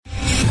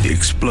The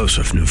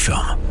explosive new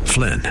film,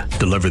 Flynn,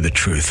 deliver the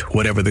truth,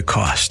 whatever the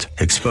cost,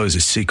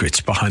 exposes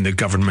secrets behind the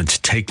government's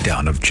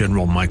takedown of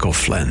General Michael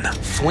Flynn.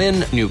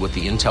 Flynn knew what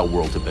the intel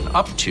world had been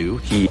up to.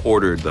 He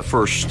ordered the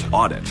first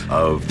audit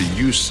of the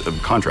use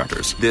of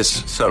contractors.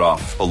 This set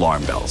off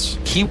alarm bells.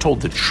 He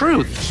told the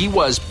truth. He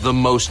was the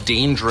most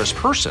dangerous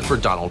person for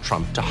Donald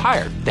Trump to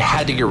hire. They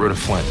had to get rid of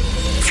Flynn.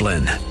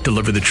 Flynn,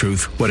 deliver the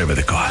truth, whatever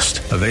the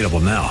cost. Available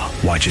now.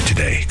 Watch it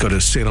today. Go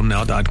to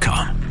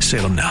salemnow.com.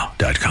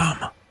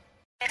 salemnow.com.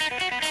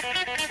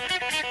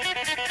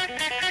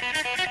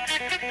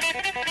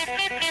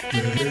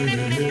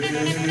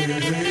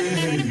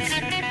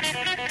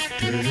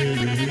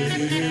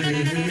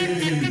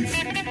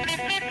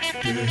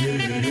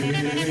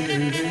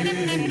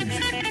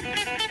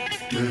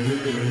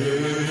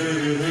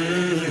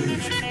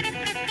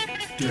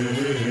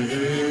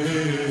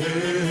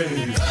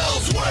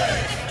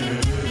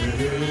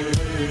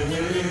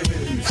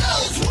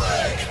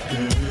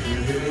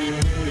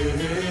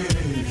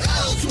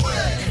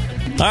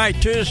 All right,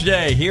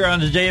 Tuesday here on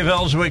the Dave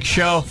Elswick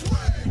Show.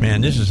 Man,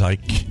 this is like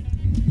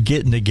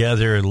getting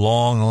together,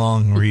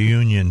 long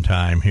reunion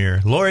time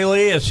here. Lori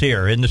Lee is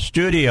here in the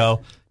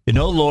studio. You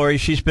know Lori,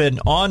 she's been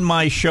on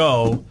my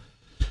show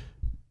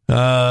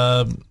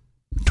 20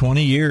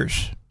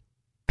 years.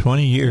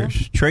 20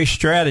 years. Yeah. Trace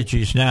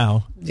Strategies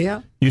now.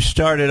 Yeah. You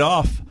started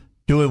off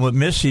doing what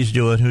Missy's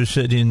doing, who's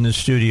sitting in the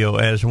studio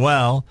as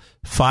well,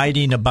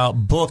 fighting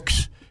about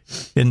books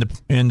in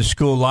the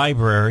school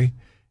library.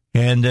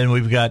 And then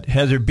we've got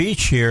Heather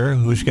Beach here,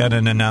 who's got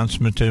an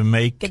announcement to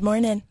make. Good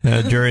morning.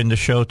 During the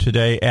show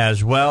today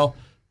as well.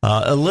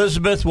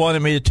 Elizabeth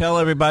wanted me to tell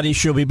everybody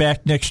she'll be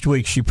back next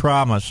week. She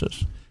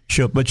promises.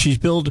 But she's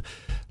billed.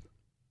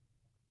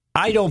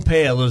 I don't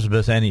pay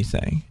Elizabeth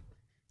anything.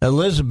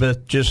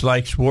 Elizabeth just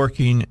likes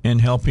working and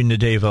helping the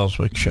Dave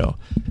Elswick Show.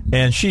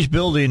 And she's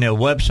building a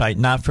website,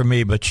 not for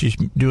me, but she's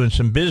doing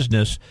some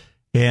business.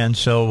 And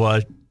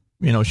so,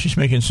 she's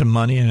making some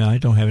money, and I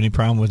don't have any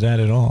problem with that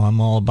at all. I'm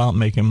all about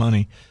making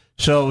money.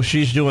 So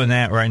she's doing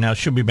that right now.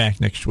 She'll be back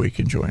next week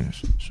and join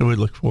us. So we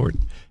look forward to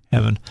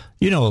having,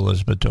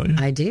 Elizabeth, don't you?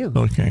 I do.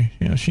 Okay.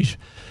 Yeah, she's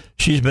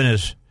been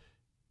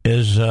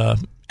as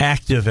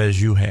active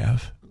as you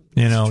have,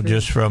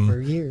 just from,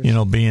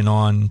 being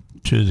on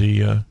to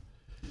the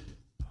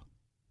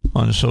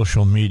on the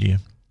social media.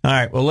 All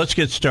right, well, let's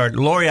get started.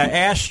 Lori, I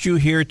asked you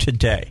here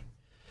today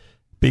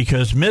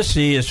because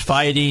Missy is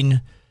fighting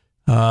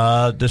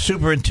the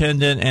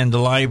superintendent and the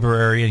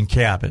library in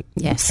Cabot.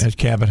 Yes. At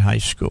Cabot High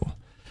School.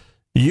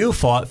 You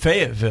fought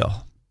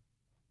Fayetteville.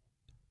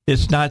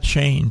 It's not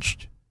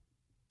changed.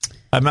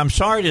 I'm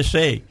sorry to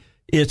say,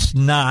 it's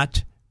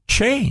not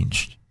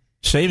changed.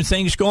 Same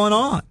thing's going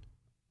on.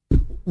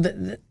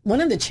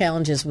 One of the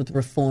challenges with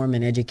reform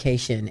in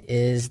education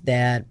is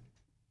that,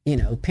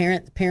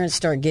 parents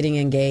start getting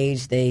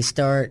engaged. They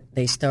start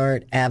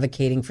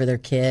advocating for their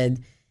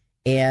kid,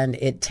 and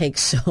it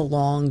takes so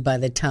long by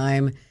the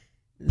time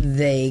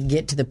they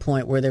get to the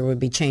point where there would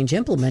be change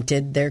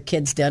implemented, their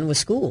kid's done with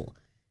school.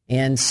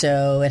 And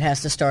so it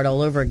has to start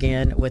all over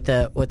again with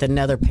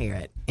another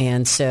parent.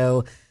 And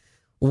so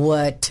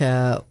what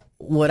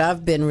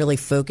I've been really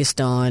focused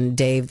on,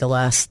 Dave, the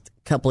last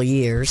couple of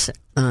years,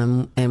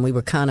 and we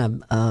were kind of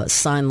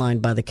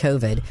sidelined by the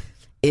COVID,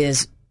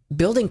 is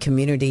building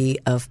community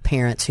of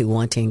parents who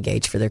want to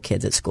engage for their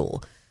kids at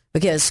school.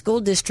 Because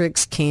school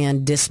districts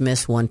can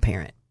dismiss one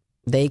parent.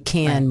 They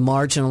can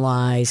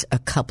marginalize a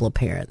couple of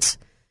parents.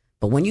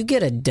 But when you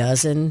get a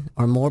dozen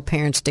or more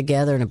parents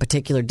together in a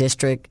particular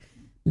district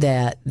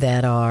that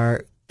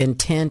are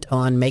intent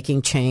on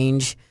making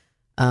change,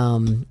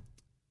 then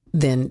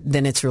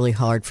it's really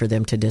hard for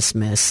them to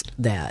dismiss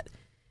that.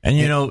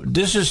 And,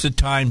 this is the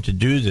time to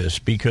do this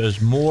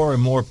because more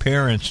and more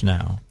parents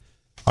now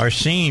are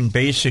seeing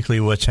basically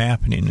what's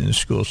happening in the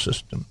school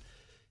system.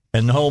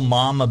 And the whole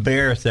mama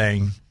bear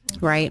thing.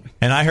 Right.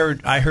 And I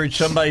heard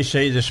somebody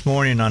say this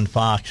morning on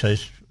Fox, I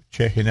was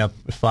checking up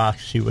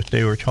Fox to see what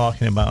they were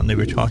talking about, and they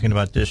were talking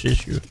about this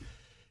issue.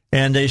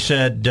 And they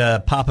said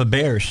Papa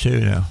Bears,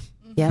 too, now.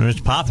 Yeah.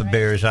 There's Papa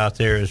Bears out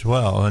there as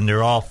well, and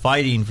they're all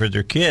fighting for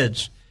their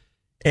kids.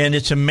 And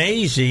it's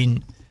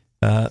amazing,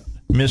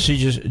 Missy,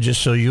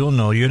 just so you'll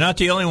know, you're not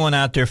the only one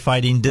out there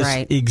fighting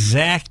this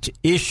exact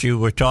issue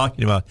we're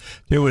talking about.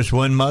 There was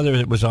one mother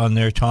that was on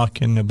there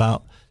talking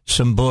about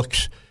some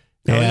books,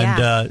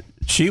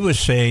 she was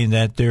saying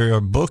that there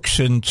are books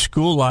in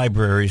school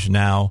libraries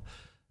now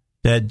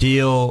that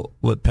deal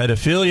with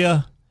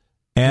pedophilia,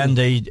 and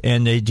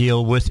they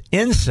deal with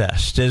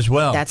incest as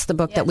well. That's the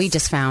book that we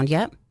just found,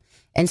 yep.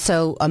 And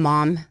so a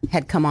mom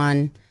had come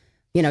on,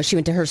 she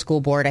went to her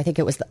school board, I think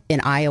it was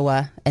in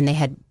Iowa, and they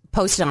had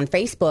posted on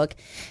Facebook,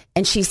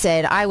 and she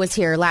said, I was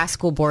here last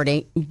school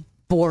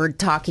board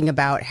talking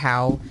about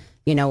how,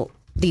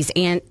 these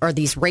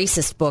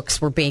racist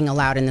books were being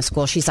allowed in the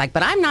school. She's like,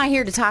 but I'm not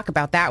here to talk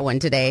about that one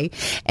today.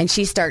 And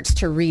she starts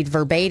to read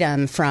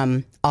verbatim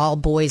from All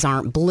Boys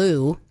Aren't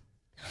Blue.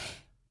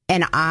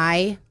 And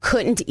I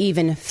couldn't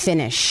even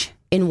finish.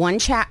 In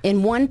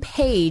one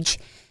page,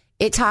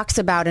 it talks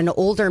about an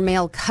older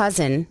male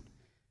cousin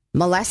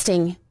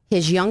molesting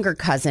his younger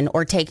cousin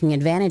or taking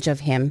advantage of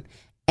him,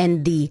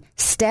 and the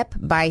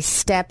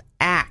step-by-step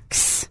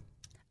acts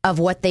of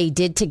what they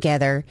did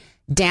together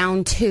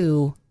down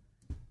to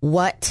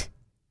what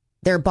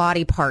their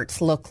body parts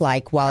look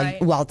like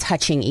while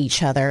touching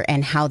each other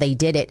and how they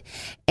did it.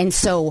 And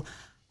so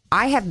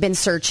I have been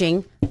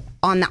searching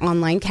on the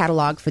online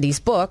catalog for these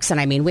books, and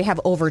I mean, we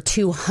have over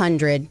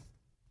 200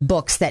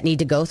 books that need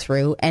to go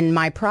through, and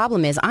my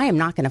problem is I am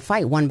not going to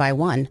fight one by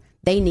one.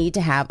 They need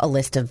to have a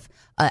list of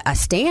a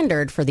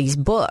standard for these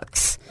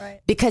books,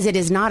 because it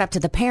is not up to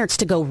the parents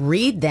to go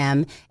read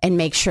them and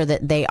make sure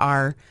that they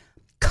are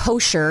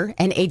kosher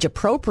and age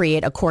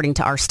appropriate according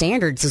to our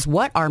standards, is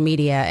what our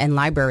media and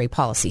library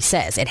policy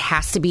says. It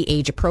has to be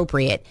age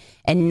appropriate,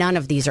 and none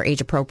of these are age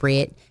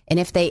appropriate. And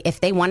if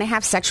they want to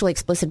have sexually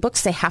explicit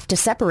books, they have to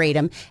separate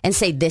them and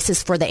say this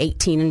is for the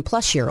 18 and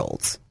plus year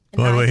olds.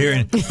 Well,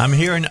 I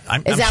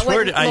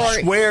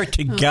swear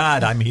to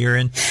God, I'm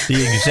hearing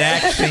the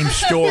exact same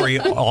story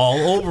all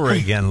over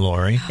again,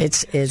 Lori.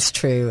 It's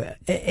true.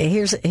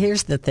 Here's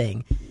the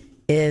thing,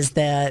 is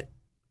that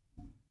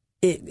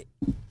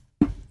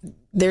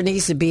there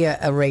needs to be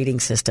a rating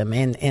system,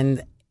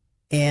 and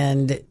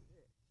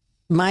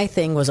my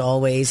thing was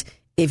always,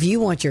 if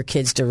you want your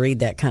kids to read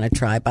that kind of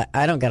tribe,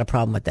 I don't got a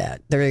problem with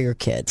that. They're your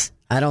kids.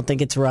 I don't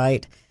think it's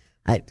right.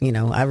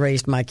 I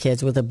raised my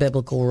kids with a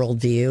biblical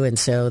worldview, and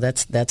so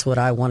that's what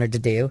I wanted to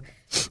do,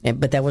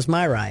 but that was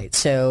my right.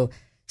 So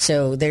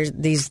there's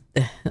these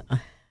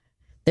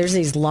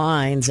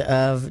lines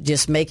of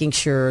just making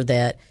sure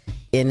that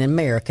in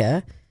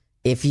America,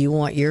 if you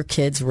want your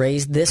kids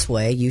raised this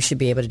way, you should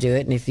be able to do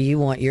it, and if you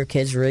want your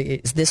kids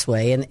raised this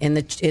way, and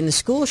the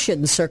school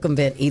shouldn't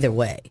circumvent either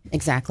way.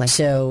 Exactly.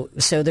 So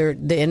there,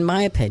 in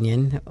my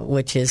opinion,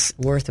 which is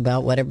worth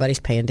about what everybody's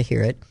paying to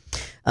hear it,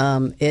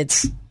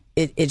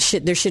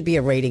 there should be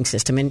a rating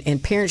system,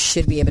 and parents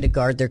should be able to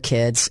guard their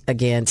kids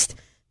against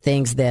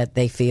things that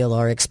they feel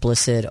are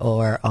explicit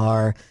or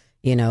are,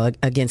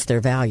 against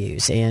their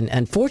values. And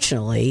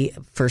unfortunately,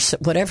 for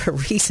whatever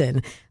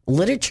reason,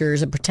 literature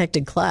is a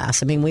protected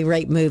class. I mean, we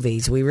rate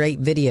movies, we rate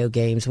video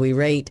games, we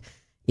rate,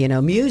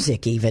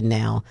 music even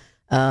now.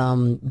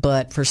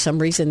 But for some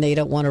reason, they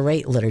don't want to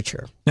rate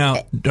literature. Now,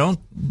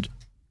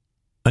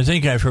 I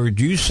think I've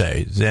heard you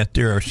say that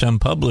there are some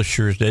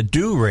publishers that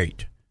do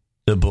rate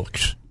the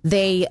books.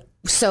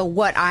 So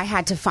what I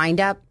had to find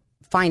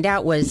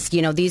out was,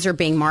 these are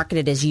being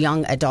marketed as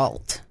young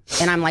adult.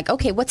 And I'm like,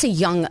 okay, what's a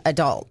young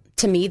adult?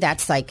 To me,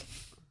 that's like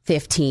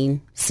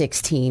 15,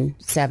 16,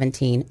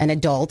 17. An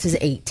adult is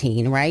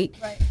 18, right?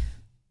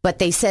 But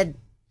they said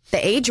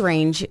the age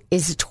range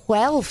is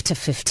 12 to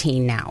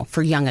 15 now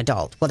for young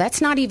adult. Well,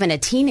 that's not even a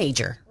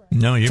teenager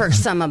for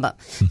some of them.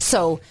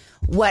 So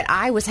what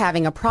I was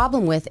having a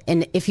problem with,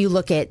 and if you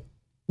look at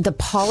the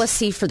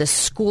policy for the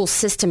school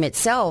system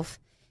itself,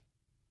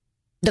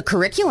 the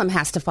curriculum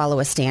has to follow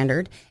a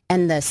standard,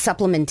 and the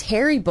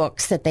supplementary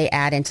books that they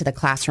add into the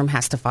classroom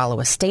has to follow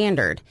a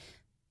standard.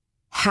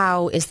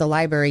 How is the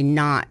library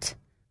not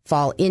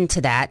fall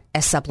into that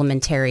as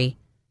supplementary,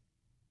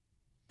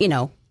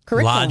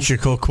 curriculum?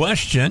 Logical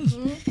question.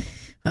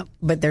 Mm-hmm.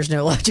 But there's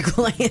no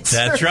logical answer.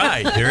 That's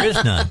right. There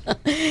is none.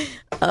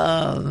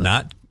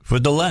 Not for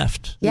the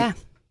left. Yeah.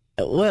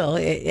 Well,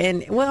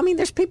 I mean,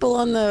 there's people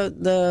on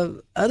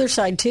the other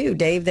side too,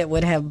 Dave, that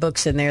would have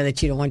books in there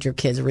that you don't want your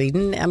kids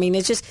reading. I mean,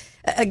 it's just,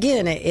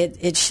 again,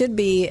 it should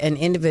be an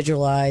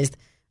individualized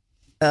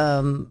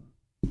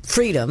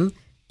freedom,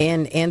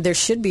 and there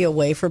should be a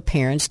way for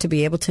parents to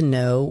be able to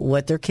know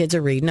what their kids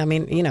are reading. I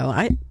mean,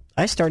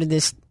 I started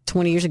this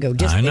 20 years ago,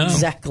 just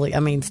exactly. I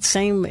mean,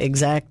 same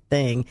exact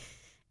thing,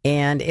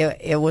 and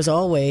it was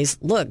always,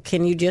 look,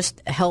 can you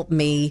just help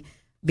me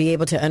be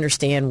able to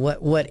understand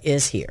what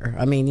is here?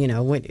 I mean,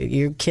 when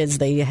your kids,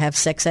 they have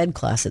sex ed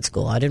class at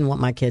school. I didn't want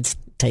my kids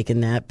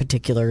taking that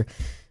particular,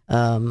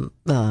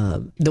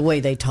 the way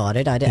they taught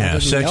it. I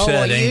didn't sex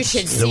ed you ain't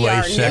should the see way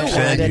our sex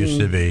new ed one. used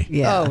to be.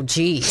 Yeah. Oh,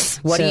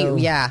 geez.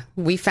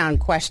 We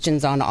found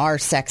questions on our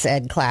sex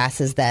ed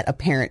classes that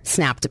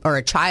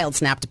a child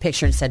snapped a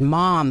picture and said,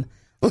 "Mom,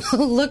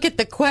 look at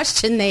the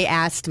question they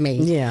asked me."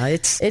 Yeah,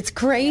 it's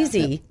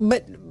crazy.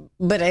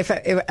 But if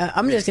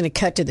I'm just going to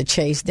cut to the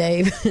chase,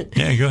 Dave.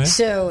 Yeah, go ahead.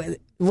 So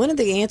one of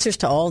the answers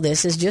to all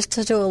this is just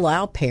to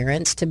allow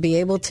parents to be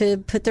able to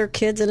put their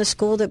kids in a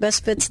school that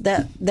best fits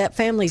that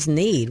family's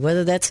need,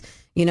 whether that's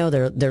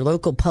their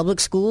local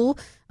public school,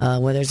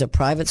 whether it's a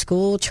private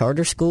school,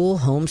 charter school,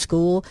 home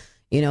school.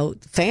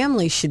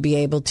 Families should be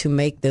able to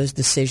make those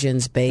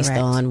decisions based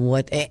on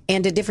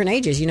and at different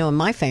ages. In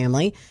my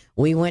family,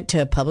 we went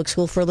to public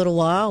school for a little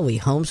while. We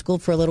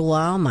homeschooled for a little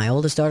while. My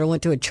oldest daughter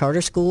went to a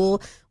charter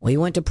school. We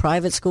went to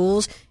private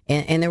schools,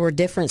 and there were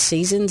different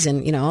seasons.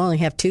 And I only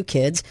have 2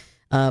 kids,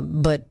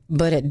 but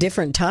at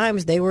different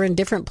times they were in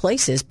different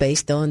places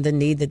based on the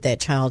need that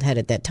child had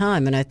at that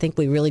time. And I think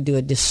we really do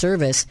a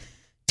disservice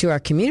to our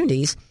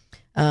communities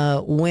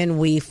when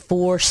we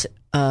force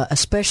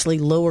especially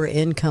lower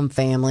income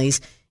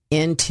families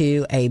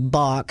into a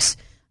box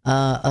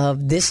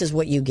of this is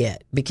what you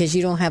get because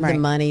you don't have the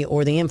money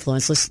or the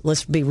influence.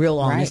 Let's be real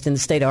honest. In the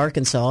state of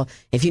Arkansas,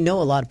 if you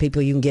know a lot of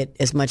people, you can get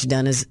as much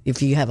done as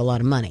if you have a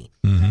lot of money.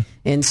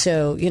 And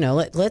so,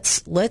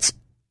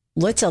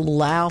 let's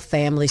allow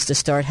families to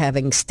start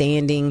having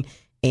standing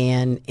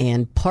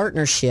and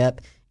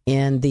partnership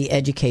in the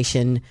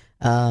education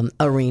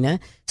arena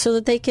so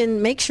that they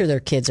can make sure their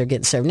kids are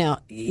getting served. Now,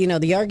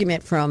 the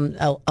argument from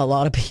a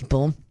lot of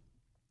people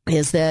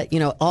is that,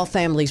 all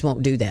families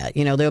won't do that.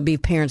 There'll be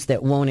parents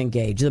that won't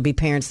engage. There'll be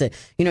parents that,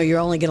 you're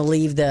only going to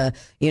leave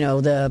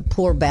the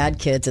poor bad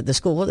kids at the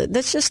school. Well,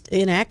 that's just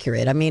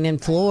inaccurate. I mean, in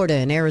Florida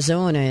and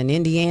Arizona and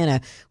Indiana,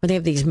 where they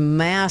have these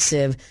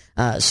massive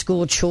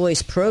school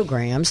choice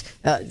programs,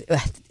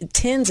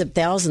 tens of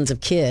thousands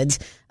of kids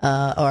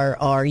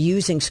are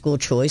using school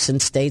choice in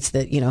states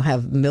that,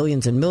 have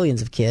millions and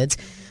millions of kids.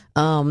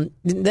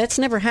 That's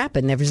never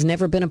happened. There's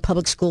never been a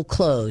public school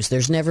closed.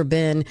 There's never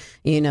been,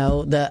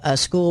 a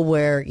school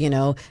where,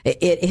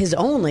 it has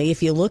only,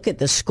 if you look at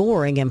the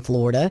scoring in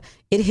Florida,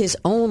 it has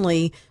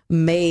only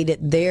made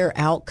their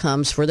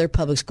outcomes for their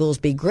public schools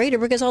be greater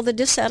because all the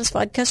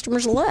dissatisfied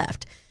customers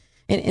left.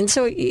 And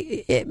so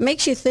it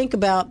makes you think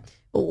about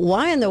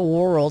why in the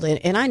world,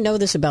 and I know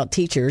this about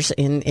teachers,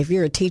 and if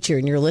you're a teacher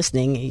and you're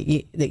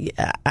listening,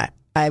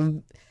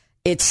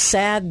 it's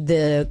sad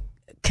the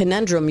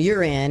conundrum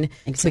you're in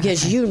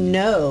because you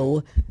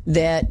know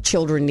that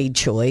children need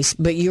choice,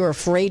 but you're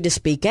afraid to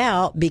speak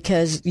out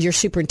because your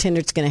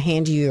superintendent's going to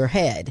hand you your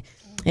head.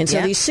 And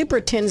so these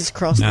superintendents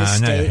across the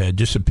state... not a head,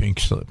 just a pink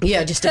slip.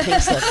 Yeah, just a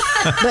pink slip.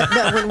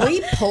 But when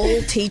we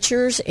poll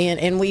teachers,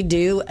 and we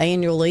do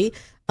annually,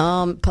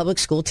 public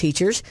school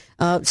teachers,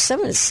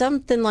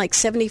 something like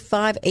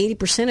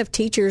 75-80% of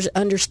teachers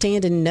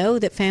understand and know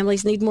that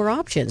families need more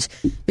options.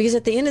 Because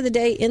at the end of the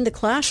day, in the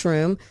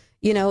classroom,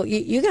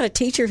 you got a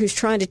teacher who's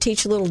trying to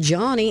teach little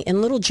Johnny,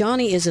 and little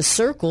Johnny is a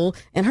circle,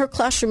 and her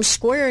classroom's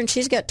square, and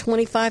she's got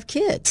 25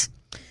 kids.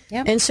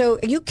 Yep. And so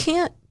you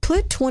can't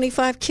put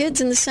 25 kids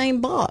in the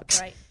same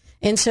box. Right.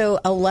 And so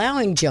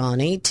allowing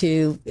Johnny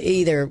to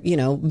either,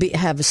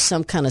 have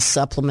some kind of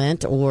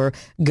supplement or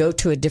go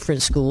to a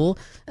different school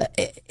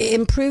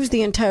improves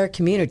the entire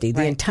community,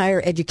 the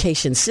entire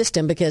education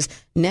system, because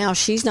now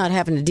she's not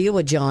having to deal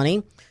with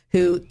Johnny,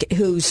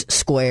 who's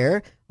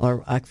square,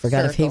 or I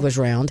forgot if he was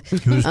round.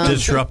 Who's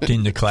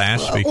disrupting the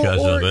class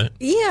because of it.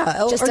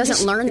 Yeah. Just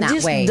doesn't learn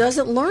that way.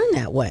 Doesn't learn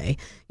that way,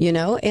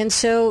 And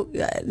so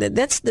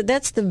that's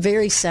the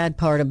very sad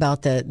part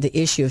about the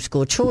issue of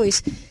school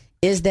choice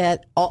is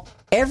that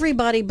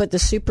everybody but the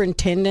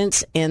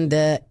superintendents and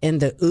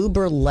the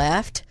Uber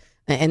left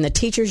and the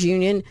teachers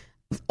union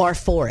are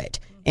for it.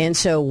 And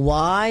so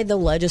why the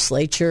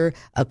legislature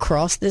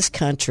across this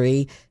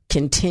country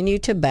continue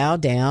to bow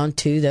down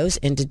to those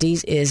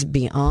entities is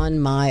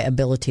beyond my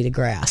ability to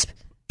grasp.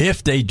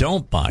 If they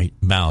don't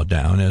bow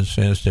down, as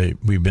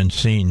we've been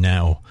seeing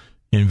now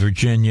in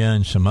Virginia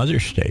and some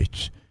other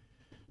states,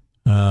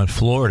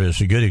 Florida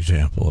is a good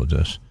example of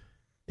this,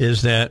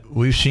 is that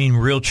we've seen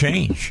real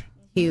change.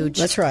 Huge.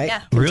 That's right.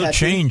 Yeah. Real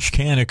change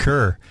can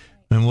occur.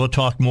 And we'll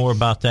talk more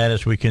about that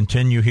as we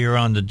continue here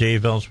on the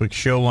Dave Elswick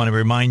Show. I want to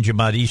remind you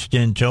about East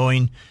End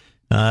Towing.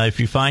 If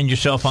you find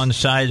yourself on the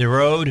side of the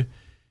road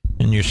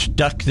and you're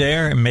stuck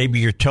there, and maybe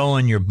you're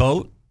towing your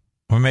boat,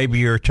 or maybe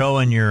you're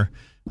towing your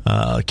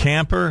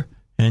camper,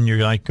 and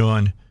you're like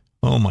going,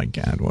 oh, my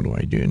God, what do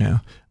I do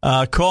now?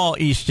 Call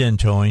East End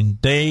Towing.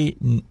 They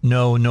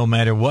know no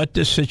matter what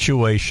the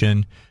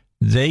situation,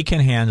 they can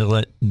handle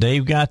it.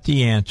 They've got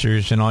the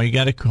answers, and all you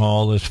got to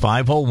call is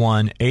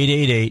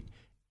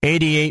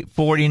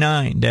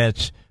 501-888-8849.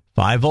 That's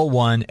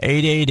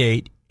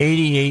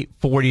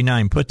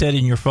 501-888-8849. Put that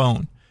in your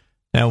phone.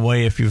 That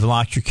way, if you've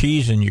locked your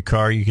keys in your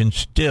car, you can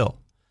still,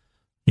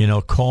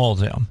 call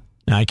them.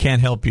 Now, I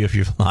can't help you if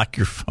you've locked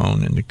your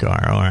phone in the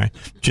car, all right?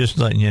 Just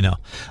letting you know.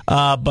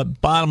 But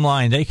bottom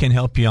line, they can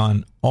help you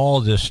on all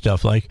this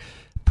stuff, like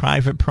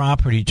private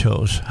property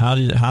tows. How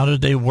do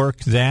they work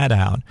that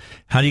out?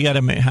 How do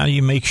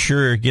you make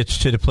sure it gets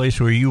to the place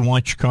where you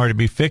want your car to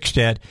be fixed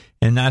at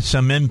and not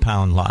some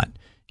impound lot?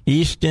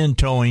 East End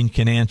Towing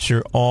can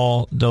answer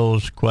all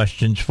those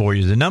questions for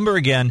you. The number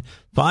again,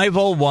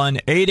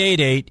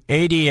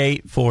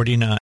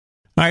 501-888-8849. All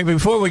right,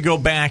 before we go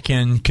back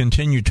and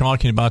continue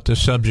talking about the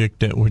subject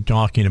that we're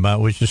talking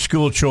about, which is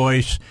school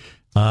choice,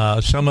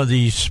 some of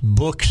these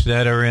books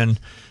that are in,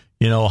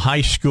 high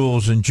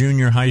schools and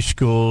junior high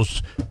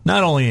schools,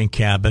 not only in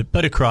Cabot,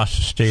 but across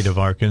the state of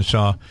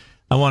Arkansas.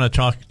 I want to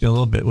talk a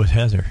little bit with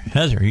Heather.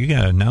 Heather, you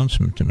got an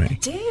announcement to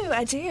make.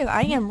 I do.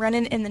 I am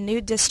running in the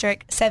new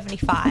District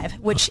 75,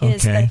 which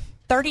is the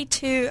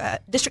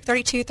District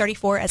 32,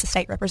 34 as a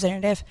state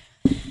representative,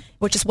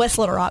 which is West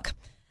Little Rock.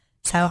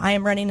 So I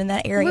am running in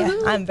that area.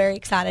 Woo-hoo. I'm very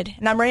excited.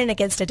 And I'm running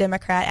against a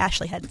Democrat,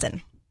 Ashley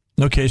Hudson.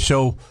 Okay,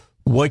 so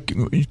what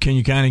can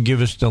you kind of give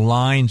us the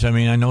lines? I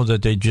mean, I know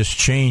that they just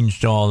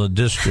changed all the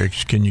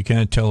districts. Can you kind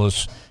of tell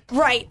us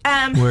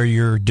where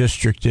your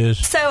district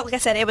is? So, like I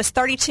said, it was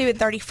 32 and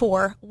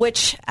 34,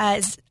 which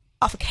is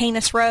off of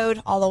Canis Road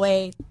all the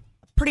way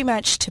pretty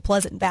much to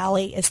Pleasant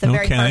Valley. It's the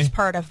very first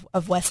part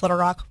of West Little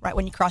Rock, right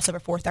when you cross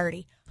over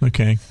 430.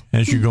 Okay,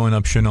 as you're going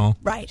up Chenal.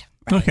 Right.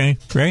 Okay,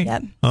 great.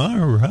 Yep. All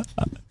right.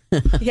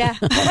 Yeah.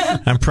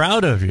 I'm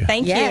proud of you.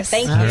 Thank you.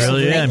 Thank you. I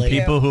really am. Thank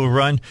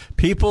you.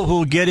 People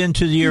who get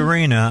into the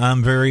arena,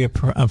 I'm very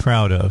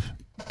proud of,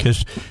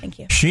 because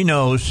she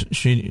knows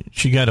she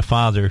got a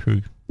father who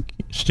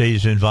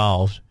stays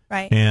involved,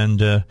 right? And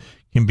it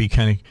can be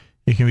kind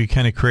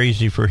of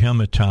crazy for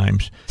him at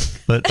times.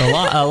 But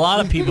a lot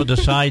of people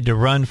decide to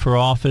run for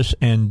office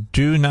and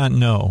do not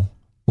know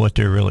what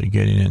they're really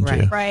getting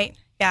into. Right.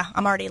 Yeah,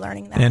 I'm already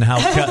learning that. And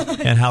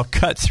how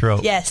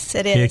cutthroat yes,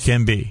 it is. It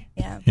can be.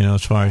 Yeah.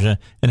 As far as that.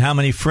 And how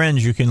many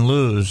friends you can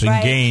lose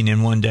and gain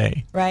in one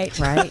day. Right.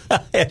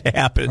 It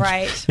happens.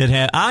 Right.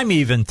 I'm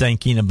even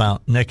thinking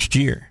about next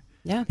year.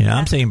 Yeah.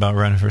 I'm thinking about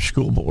running for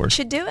school board.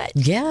 Should do it.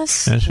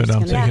 Yes. That's what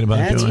I'm thinking about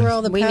doing. That's where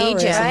all the We power need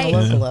is you. on the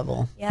local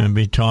level. Yeah. And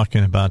be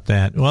talking about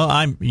that.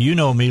 Well, you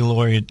know me,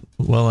 Lori,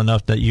 well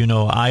enough that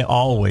I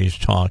always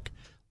talk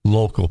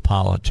local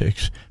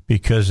politics,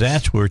 because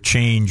that's where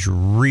change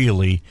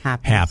really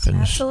happens.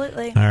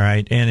 Absolutely. All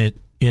right. And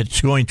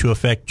it's going to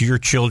affect your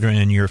children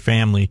and your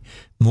family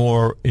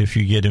more if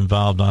you get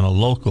involved on a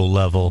local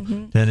level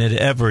than it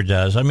ever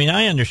does. I mean,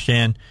 I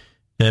understand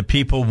that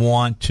people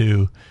want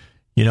to,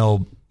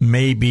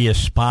 maybe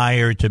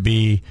aspire to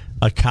be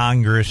a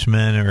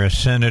congressman or a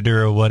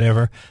senator or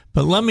whatever.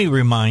 But let me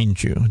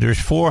remind you,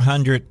 there's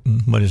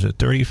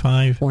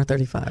 435?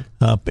 435.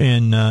 Up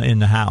in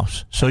the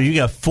House. So you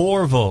got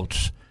 4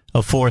 votes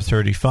of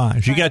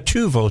 435. You got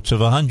 2 votes of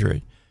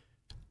 100.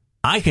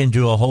 I can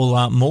do a whole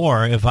lot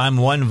more if I'm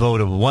 1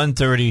 vote of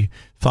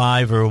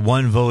 135 or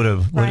 1 vote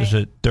of,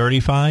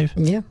 35?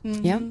 Yeah.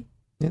 Yeah.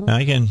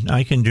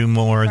 I can do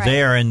more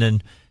there, and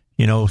then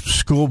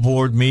school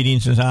board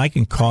meetings, and I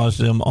can cause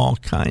them all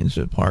kinds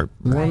of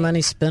more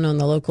money spent on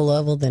the local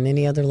level than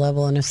any other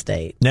level in a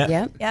state.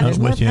 Yeah. There's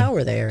more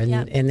power there,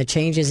 and the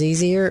change is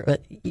easier.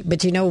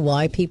 But you know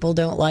why people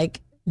don't like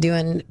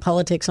doing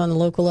politics on the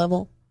local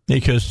level?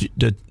 Because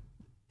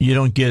you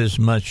don't get as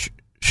much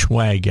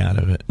swag out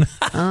of it.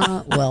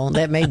 Well,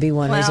 that may be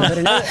one reason, but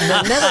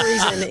another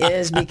reason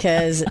is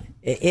because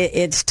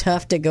it's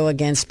tough to go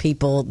against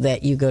people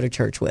that you go to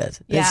church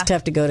with. Yeah. It's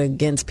tough to go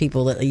against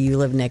people that you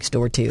live next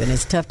door to, and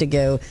it's tough to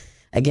go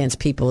against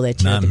people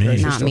that you at the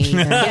grocery store.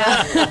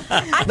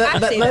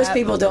 But most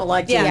people don't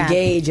like to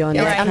engage on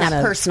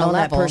that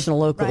personal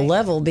local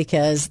level,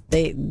 because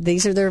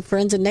these are their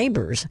friends and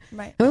neighbors.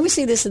 Right. I mean, we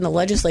see this in the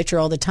legislature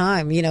all the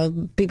time.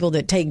 People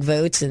that take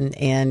votes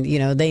and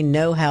they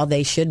know how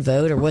they should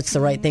vote or what's the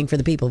right thing for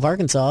the people of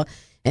Arkansas,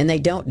 and they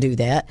don't do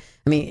that.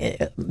 I mean,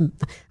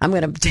 I'm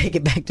going to take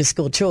it back to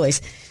school choice.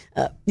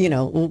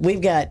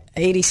 We've got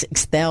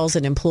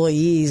 86,000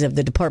 employees of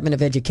the Department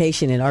of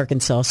Education in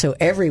Arkansas, so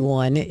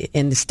everyone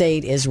in the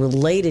state is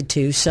related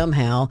to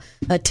somehow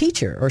a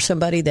teacher or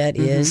somebody that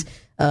is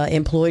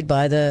employed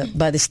by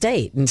the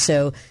state. And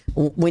so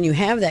when you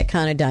have that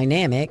kind of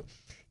dynamic,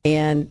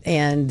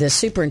 and the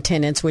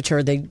superintendents, which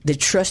are the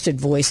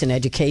trusted voice in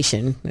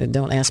education,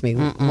 don't ask me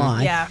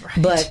why,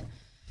 but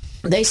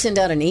they send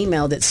out an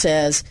email that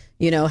says,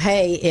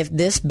 hey, if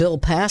this bill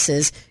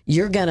passes,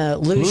 you're going to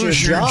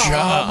lose your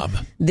job.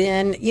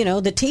 Then,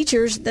 the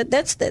teachers,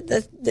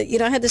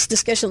 I had this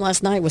discussion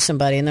last night with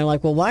somebody, and they're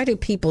like, well, why do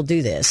people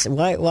do this?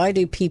 Why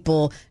do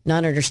people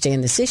not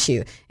understand this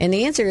issue? And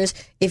the answer is,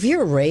 if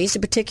you're raised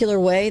a particular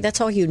way, that's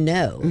all you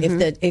know.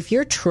 If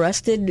you're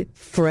trusted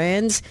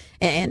friends,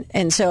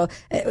 and so,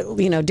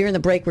 during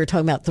the break, we were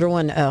talking about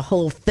throwing a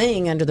whole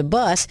thing under the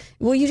bus.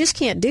 Well, you just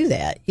can't do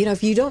that.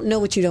 If you don't know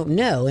what you don't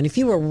know, and if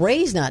you were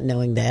raised not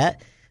knowing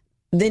that,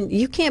 then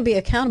you can't be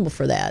accountable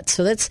for that.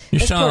 So that's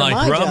sound part like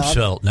of my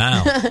Rumsfeld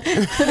now.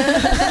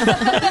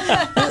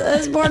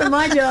 That's part of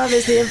my job,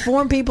 is to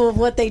inform people of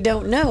what they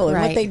don't know. And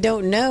what they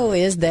don't know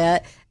is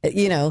that,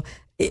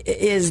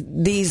 is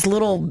these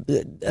little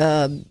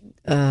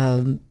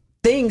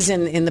things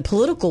in the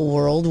political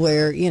world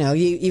where,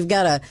 you've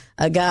got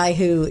a guy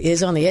who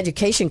is on the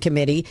education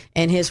committee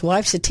and his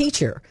wife's a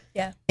teacher.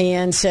 Yeah.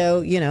 And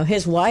so,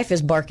 his wife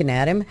is barking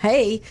at him,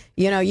 hey,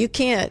 you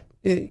can't.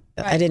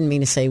 I didn't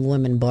mean to say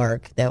women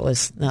bark. That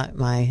was not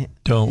my...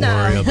 Don't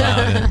worry about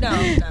it. No.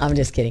 I'm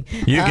just kidding.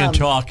 You can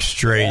talk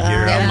straight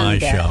here on my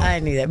show. I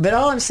knew that. But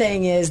all I'm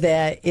saying is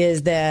that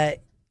he's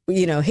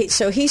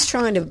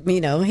trying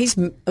to, he's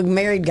a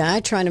married guy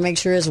trying to make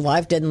sure his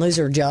wife doesn't lose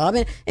her job.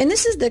 And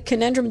this is the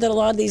conundrum that a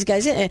lot of these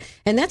guys in.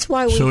 And that's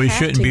why we So he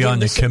shouldn't be on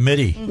the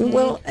committee.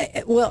 Well,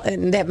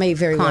 and that may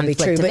very well be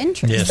true.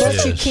 But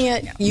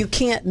you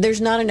can't,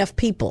 there's not enough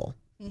people.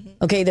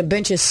 Okay, the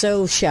bench is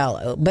so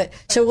shallow. But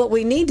so what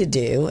we need to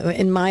do,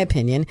 in my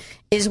opinion,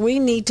 is we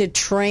need to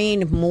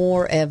train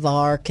more of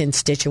our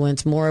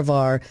constituents, more of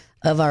our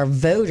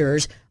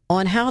voters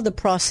on how the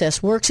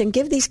process works and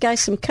give these guys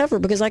some cover,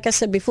 because like I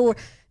said before,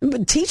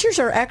 teachers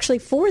are actually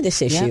for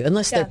this issue,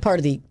 unless they're part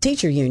of the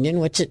teacher union,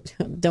 which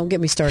don't get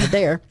me started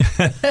there.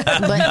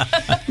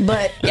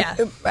 but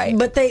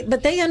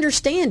they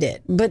understand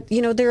it. But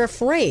they're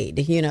afraid.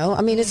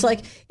 I mean, it's like,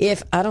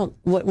 if I don't,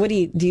 what do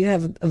you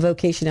have a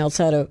vocation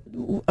outside of?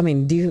 I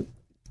mean, do you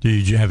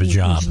have a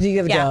job? Do you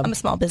have a job? I'm a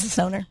small business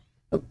owner.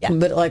 Yeah.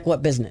 But like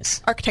what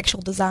business?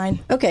 Architectural design.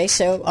 Okay,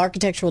 so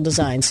architectural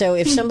design. So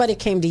if somebody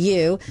came to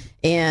you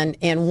and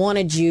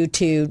wanted you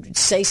to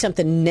say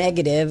something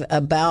negative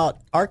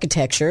about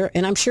architecture,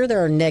 and I'm sure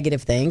there are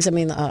negative things. I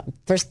mean,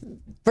 first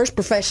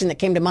profession that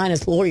came to mind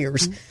is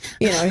lawyers.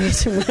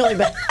 It's really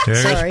bad.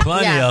 There's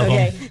plenty of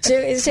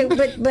them. So,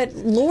 but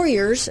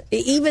lawyers,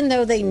 even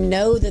though they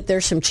know that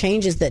there's some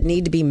changes that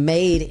need to be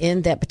made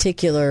in that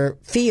particular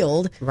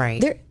field,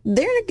 right?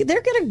 They're going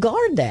to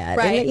guard that,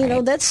 right?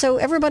 And, that's so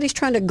everybody's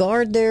trying to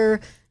guard their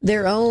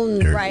own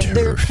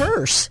their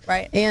purse,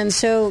 right? And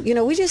so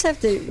we just have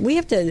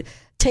to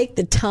take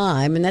the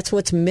time, and that's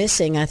what's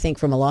missing, I think,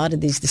 from a lot of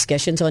these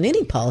discussions on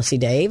any policy,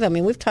 Dave. I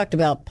mean, we've talked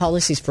about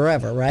policies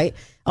forever, right?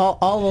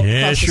 All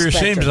it sure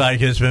seems like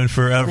it's been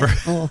forever.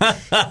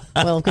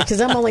 Well,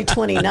 because I'm only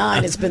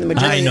 29, it's been the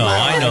majority of my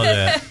life. I know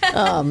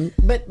that.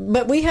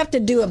 But we have to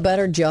do a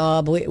better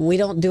job. We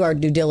don't do our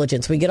due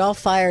diligence. We get all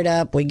fired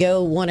up. We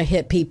go want to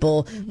hit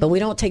people, but we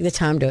don't take the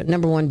time to,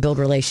 number one, build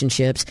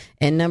relationships,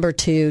 and number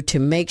two, to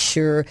make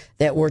sure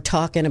that we're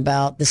talking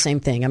about the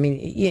same thing. I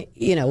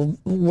mean,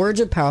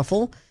 words are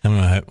powerful. I'm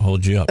going to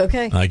hold you up.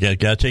 Okay. I got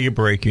to take a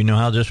break. You know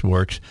how this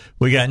works.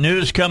 We got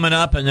news coming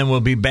up, and then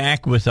we'll be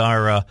back with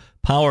our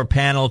power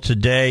panel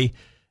today.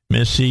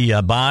 Missy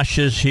Bosch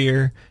is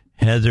here,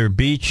 Heather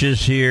Beach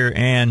is here,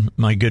 and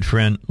my good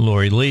friend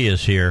Lori Lee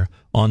is here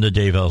on the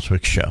Dave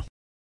Elswick Show. All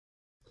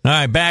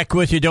right, back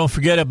with you. Don't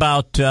forget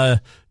about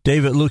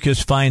David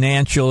Lucas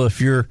Financial. If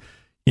you're,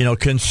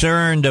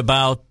 concerned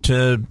about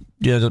the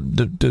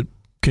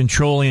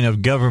controlling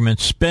of government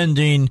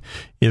spending,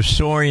 if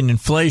soaring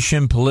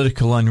inflation,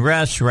 political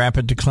unrest,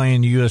 rapid decline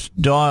in the U.S.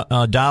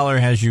 dollar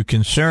has you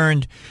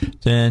concerned,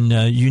 then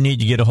you need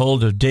to get a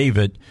hold of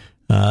David.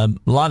 A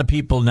lot of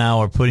people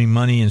now are putting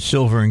money in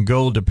silver and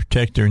gold to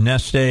protect their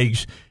nest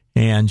eggs,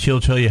 and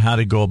he'll tell you how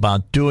to go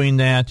about doing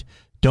that.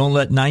 Don't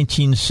let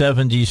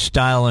 1970s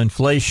style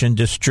inflation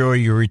destroy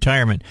your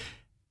retirement.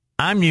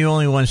 I'm the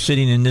only one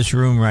sitting in this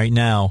room right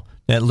now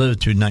that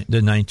lived through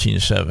the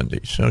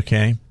 1970s,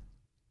 okay?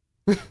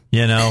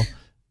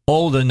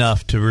 Old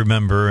enough to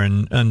remember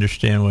and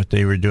understand what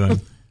they were doing.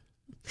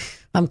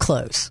 I'm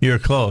close. You're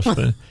close,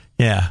 but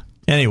yeah.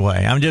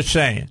 Anyway, I'm just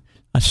saying.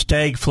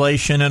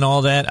 Stagflation and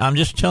all that. I'm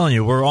just telling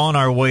you, we're on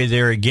our way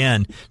there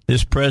again.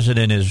 This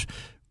president is,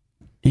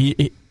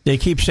 they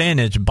keep saying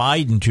it's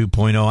Biden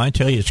 2.0. I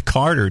tell you, it's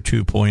Carter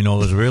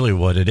 2.0 is really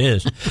what it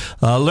is.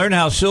 Learn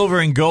how silver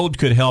and gold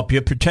could help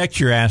you protect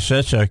your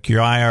assets, like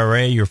your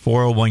IRA, your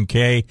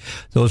 401k,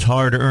 those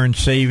hard-earned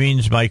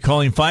savings, by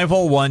calling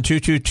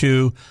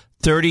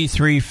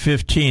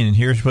 501-222-3315. And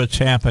here's what's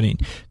happening.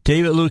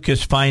 David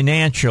Lucas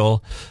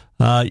Financial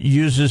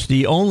uses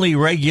the only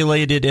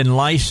regulated and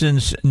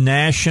licensed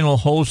national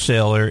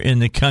wholesaler in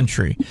the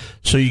country.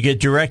 So you get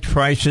direct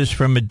prices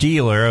from a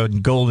dealer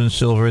of gold and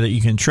silver that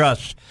you can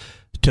trust.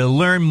 To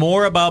learn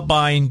more about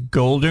buying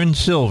gold and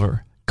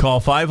silver,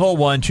 call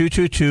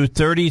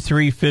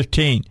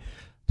 501-222-3315.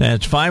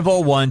 That's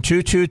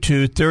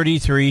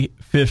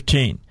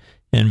 501-222-3315.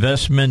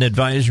 Investment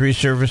advisory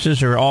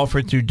services are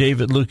offered through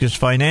David Lucas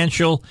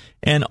Financial,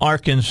 an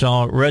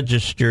Arkansas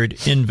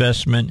registered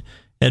investment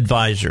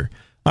advisor.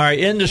 All right,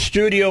 in the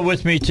studio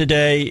with me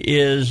today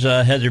is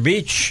Heather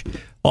Beach.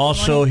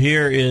 Also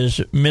here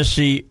is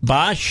Missy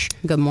Bosch.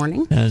 Good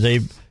morning.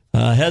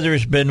 Heather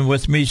has been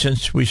with me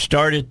since we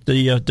started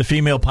the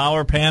Female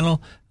Power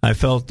Panel. I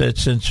felt that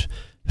since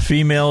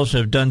females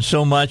have done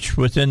so much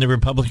within the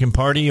Republican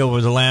Party over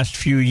the last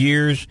few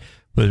years,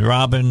 with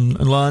Robin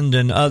Lund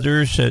and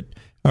others that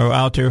are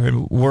out there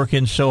and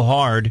working so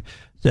hard,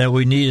 that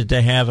we needed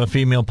to have a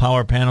female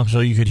power panel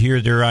so you could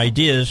hear their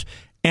ideas.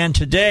 And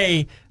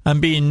today I'm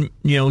being,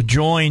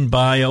 joined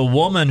by a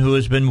woman who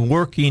has been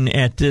working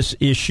at these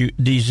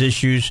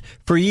issues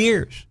for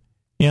years.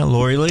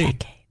 Lori Lee.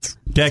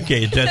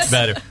 Decades, that's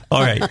better.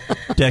 All right.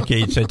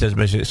 Decades, that doesn't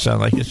make it sound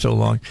like it's so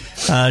long.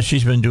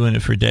 She's been doing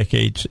it for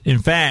decades. In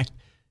fact,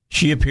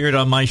 she appeared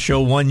on my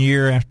show 1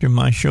 year after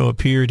my show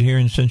appeared here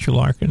in Central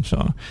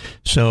Arkansas.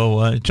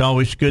 So it's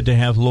always good to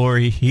have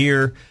Lori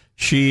here.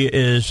 She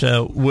is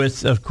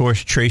with, of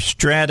course, Trace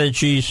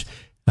Strategies.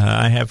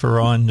 I have her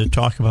on to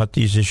talk about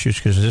these issues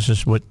because this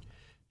is what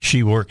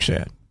she works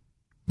at.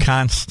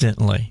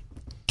 Constantly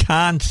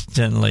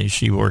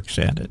she works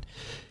at it.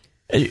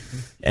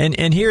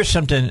 And here's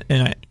something,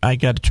 and I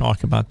got to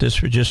talk about this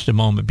for just a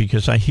moment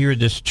because I hear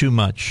this too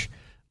much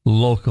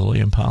locally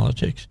in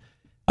politics.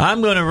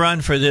 I'm going to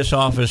run for this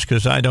office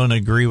because I don't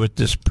agree with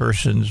this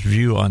person's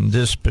view on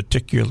this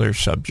particular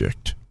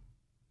subject.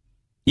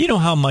 You know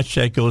how much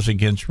that goes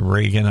against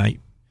Reaganite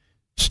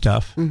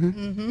stuff.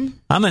 I'm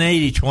an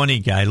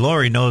 80-20 guy.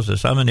 Lori knows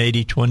this. I'm an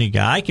 80-20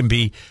 guy.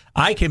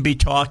 I can be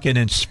talking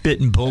and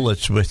spitting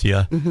bullets with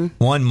you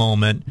one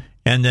moment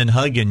and then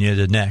hugging you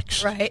the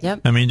next. Right.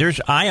 Yep. I mean,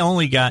 I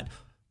only got,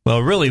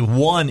 really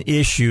one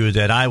issue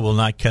that I will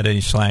not cut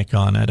any slack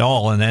on at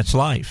all, and that's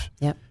life.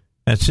 Yep.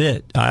 That's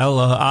it.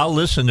 I'll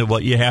listen to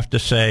what you have to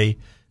say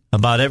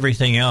about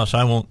everything else.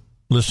 I won't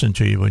listen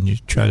to you when you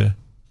try to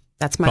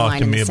That's my talk line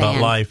to in me the about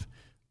sand. life.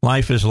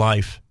 Life is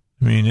life.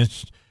 I mean,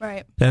 it's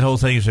Right. that whole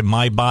thing is in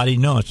my body.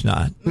 No, it's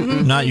not.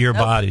 Not your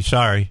body.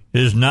 Sorry,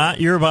 it is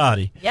not your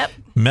body. Yep.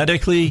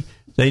 Medically,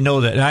 they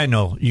know that. I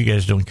know you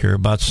guys don't care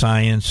about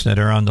science that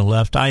are on the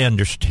left. I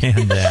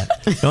understand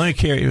that. Don't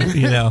care.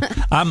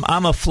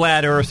 I'm a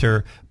flat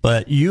earther,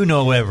 but you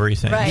know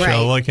everything. Right. So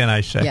Right. what can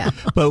I say? Yeah.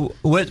 But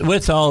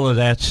with all of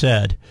that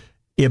said,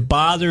 it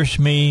bothers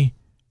me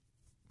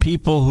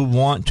people who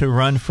want to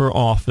run for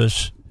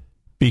office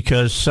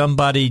because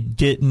somebody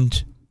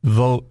didn't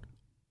vote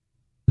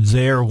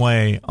their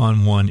way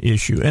on one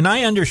issue. And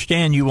I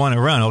understand you want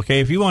to run. Okay,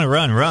 if you want to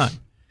run, run.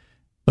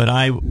 But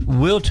I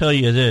will tell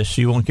you this,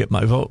 you won't get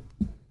my vote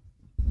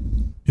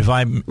if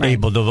I'm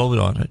able to vote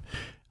on it.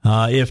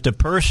 If the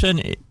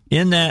person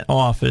in that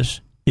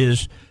office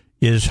is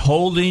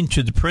holding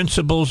to the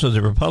principles of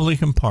the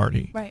Republican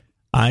Party, Right.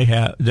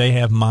 they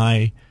have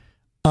my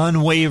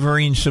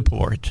unwavering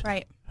support.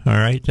 Right. All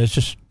right? That's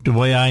just the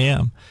way I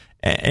am.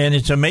 And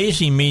it's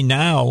amazing me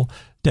now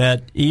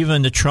that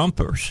even the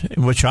Trumpers,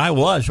 which I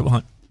was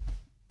one,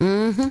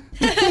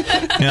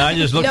 I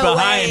just look No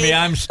behind way. me.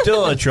 I'm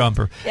still a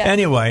Trumper. Yeah.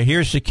 Anyway,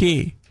 here's the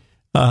key.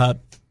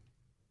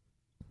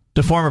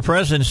 The former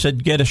president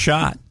said, get a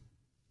shot.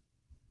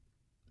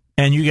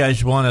 And you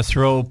guys want to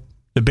throw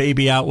the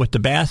baby out with the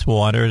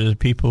bathwater to the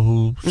people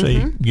who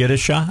say, get a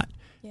shot.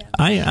 Yeah.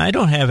 I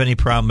don't have any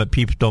problem that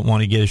people don't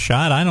want to get a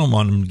shot. I don't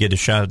want them to get a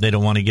shot if they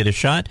don't want to get a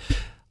shot.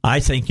 I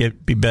think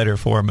it'd be better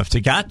for them if they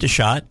got the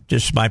shot.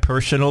 Just my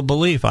personal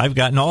belief. I've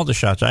gotten all the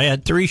shots. I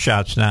had 3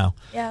 shots now.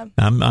 Yeah.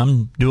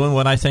 I'm doing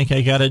what I think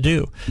I got to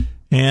do,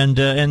 and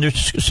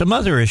there's some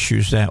other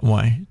issues that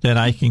way that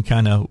I can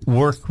kind of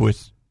work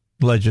with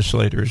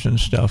legislators and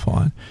stuff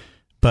on,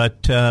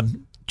 but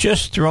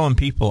just throwing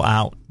people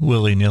out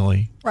willy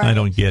nilly, I Right.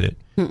 don't get it.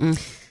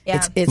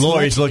 Yeah. It's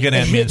Lori's looking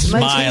at me and it's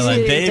much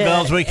smiling. easier Dave to-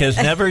 Elswick has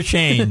never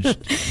changed.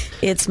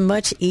 It's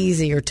much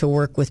easier to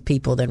work with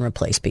people than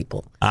replace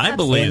people. I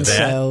believe And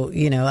that. so,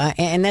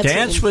 and that's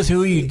Dance with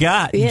who you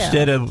got Yeah.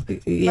 instead of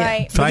yeah.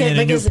 Right. finding a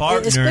new Because partner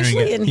and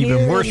especially get in even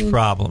here worse in-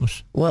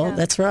 problems. Well, Yeah.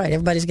 that's right.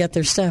 Everybody's got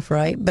their stuff,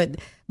 right? But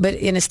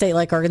in a state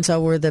like Arkansas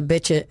where the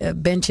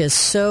bench is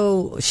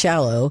so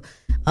shallow,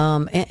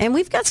 and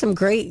we've got some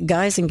great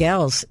guys and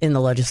gals in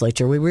the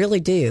legislature. We really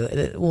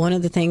do. One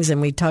of the things, and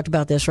we talked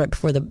about this right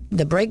before the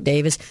break,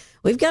 Dave, is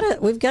we've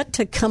got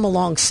to come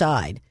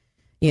alongside.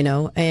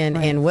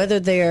 And whether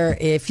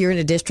if you're in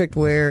a district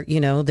where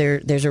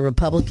there's a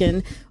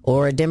Republican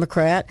or a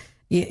Democrat,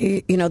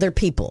 they're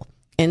people.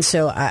 And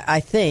so I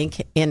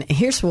think, and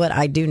here's what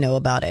I do know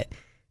about it: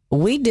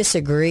 we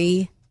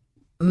disagree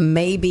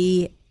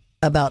maybe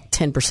about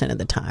 10% of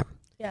the time.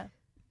 Yeah.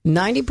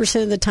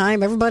 90% of the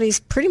time, everybody's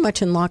pretty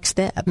much in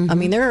lockstep. I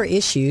mean, there are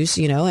issues,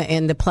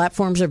 and the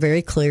platforms are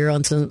very clear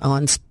on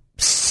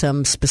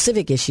some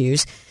specific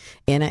issues.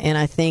 And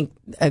I think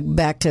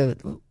back to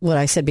what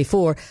I said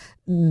before,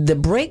 the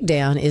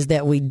breakdown is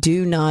that we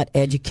do not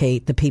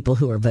educate the people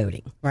who are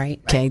voting.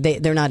 Right. Okay,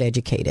 they're not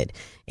educated,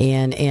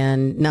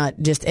 and not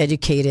just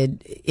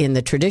educated in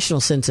the traditional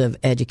sense of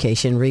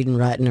education, reading,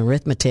 writing,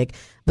 arithmetic,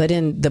 but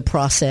in the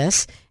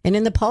process and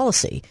in the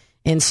policy.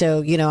 And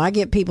so, I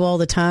get people all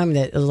the time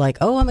that are like,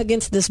 "Oh, I'm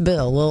against this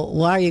bill." Well,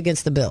 why are you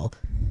against the bill?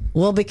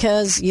 Well,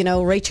 because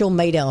Rachel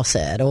Maddow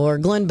said, or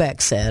Glenn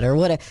Beck said, or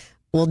what.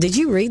 Well, did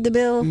you read the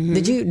bill?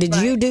 Did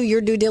you do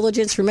your due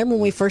diligence? Remember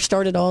when we first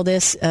started all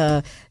this,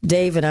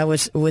 Dave, and I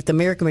was with the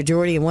American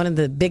Majority, and one of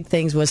the big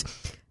things was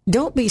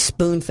don't be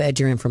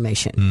spoon-fed your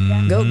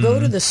information. Go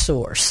to the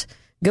source.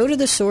 Go to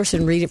the source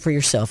and read it for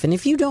yourself. And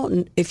if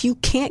you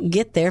can't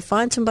get there,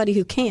 find somebody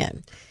who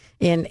can.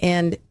 And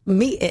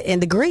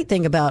the great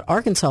thing about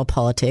Arkansas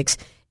politics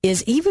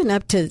is even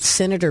up to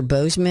Senator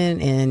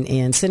Bozeman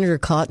and Senator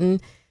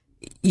Cotton,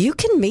 you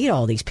can meet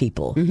all these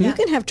people. You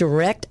can have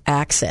direct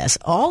access.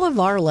 All of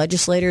our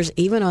legislators,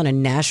 even on a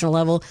national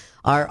level,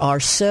 are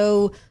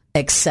so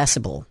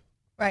accessible.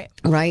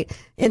 Right?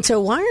 And so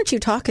why aren't you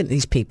talking to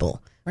these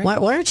people? Right.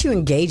 Why aren't you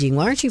engaging?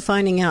 Why aren't you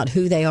finding out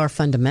who they are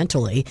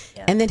fundamentally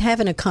and then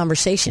having a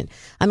conversation?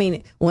 I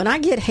mean, when I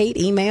get hate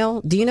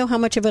email, do you know how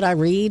much of it I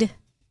read?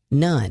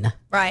 None.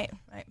 Right.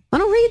 I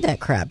don't read that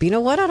crap. You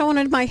know what? I don't want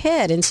it in my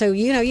head. And so,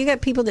 you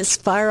got people that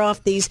fire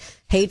off these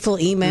hateful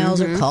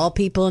emails or call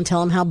people and tell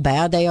them how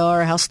bad they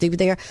are, or how stupid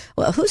they are.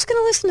 Well, who's going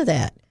to listen to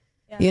that?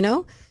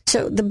 Yeah.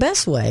 So the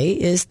best way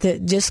is to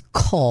just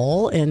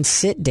call and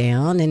sit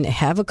down and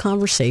have a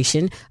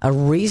conversation, a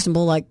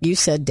reasonable, like you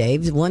said,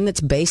 Dave, one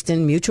that's based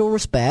in mutual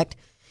respect.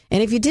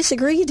 And if you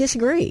disagree, you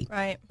disagree.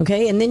 Right.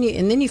 Okay. And then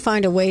you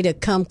find a way to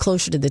come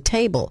closer to the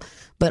table.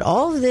 But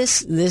all of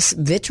this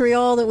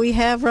vitriol that we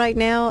have right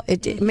now,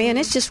 man,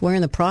 it's just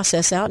wearing the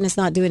process out, and it's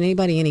not doing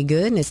anybody any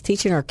good, and it's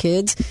teaching our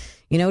kids,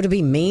 to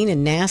be mean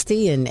and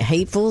nasty and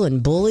hateful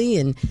and bully,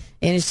 and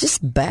it's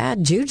just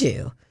bad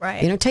juju.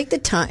 Right. Take the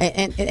time,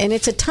 and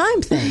it's a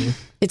time thing.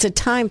 It's a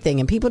time thing,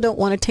 and people don't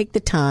want to take the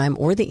time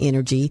or the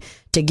energy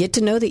to get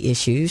to know the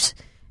issues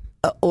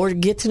or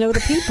get to know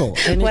the people.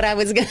 And what I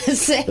was going to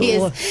say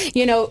is,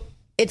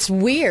 it's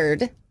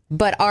weird,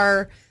 but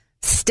our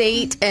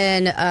state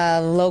and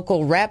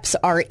local reps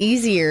are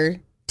easier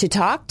to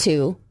talk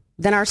to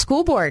than our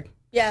school board.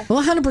 Yeah.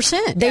 Well,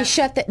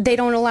 100%. They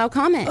don't allow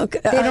comment. Okay,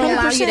 they don't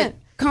allow you to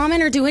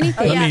comment or do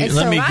anything.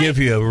 Let me give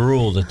you a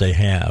rule that they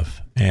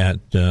have at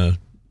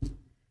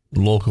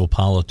local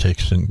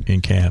politics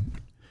in CAB.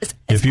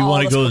 If you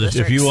want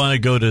to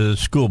go to the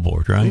school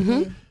board, right?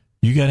 Mm-hmm.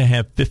 You got to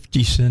have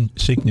 50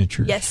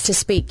 signatures. Yes, to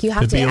speak. You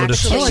have to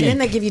actually. Oh, and then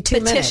they give you 2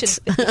 minutes.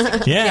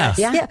 Yeah.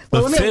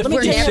 Well, let me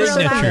we're never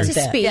allowed to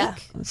that. speak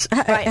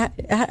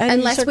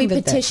unless we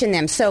petition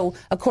them. So,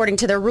 according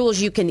to their rules,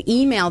 you can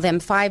email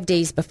them 5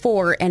 days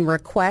before and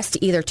request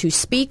either to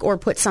speak or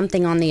put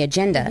something on the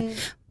agenda. Mm-hmm.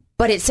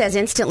 But it says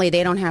instantly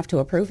they don't have to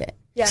approve it.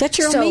 Yeah. Set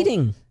your own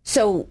meeting.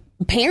 So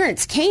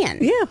parents can.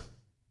 Yeah.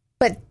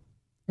 But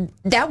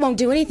that won't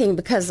do anything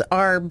because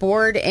our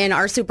board and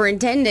our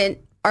superintendent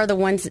are the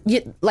ones,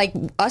 like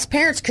us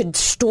parents could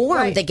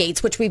storm the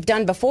gates, which we've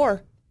done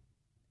before.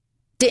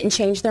 Didn't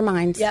change their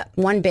minds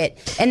one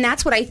bit. And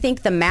that's what I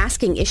think the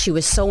masking issue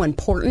is so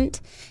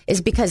important,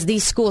 is because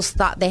these schools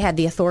thought they had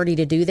the authority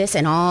to do this,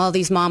 and all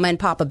these mama and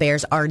papa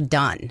bears are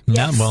done.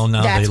 Yes. Now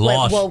that's they what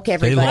lost. woke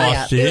everybody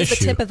up. It was the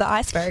tip of the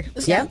iceberg.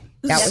 Yep.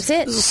 That was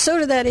it. So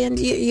to that end,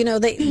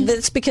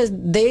 that's because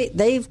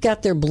they've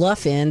got their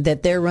bluff in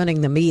that they're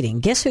running the meeting.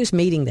 Guess whose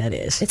meeting that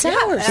is? It's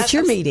ours. It's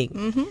your meeting.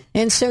 Mm-hmm.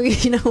 And so,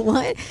 you know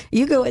what?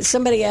 You go.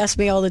 Somebody asked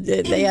me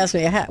they asked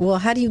me,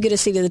 how do you get a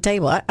seat at the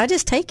table? I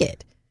just take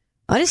it.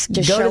 I just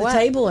go to the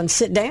table and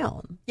sit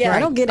down. Yeah, I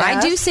don't get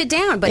asked. I do sit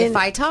down, but if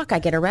I talk, I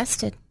get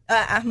arrested.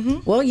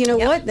 Well, you know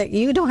what? That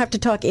you don't have to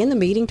talk in the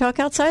meeting. Talk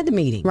outside the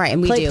meeting. Right, and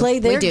we play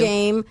their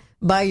game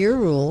by your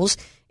rules.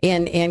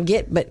 And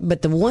get,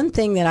 but the one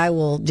thing that I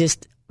will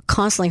just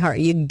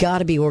constantly you got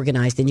to be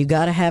organized, and you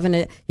got to have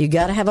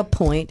a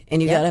point,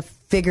 and you got to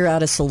figure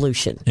out a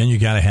solution, and you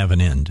got to have an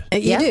end.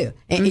 You do,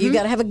 and you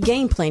got to have a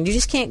game plan. You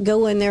just can't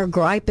go in there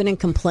griping and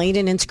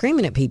complaining and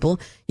screaming at people.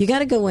 You got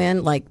to go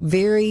in like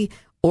very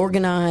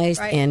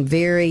organized and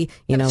very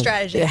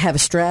have a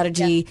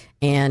strategy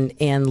and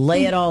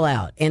lay it all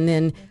out, and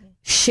then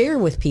share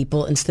with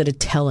people instead of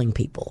telling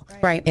people.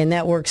 Right. And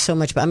that works so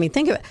much. But I mean,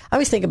 I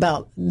always think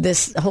about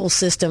this whole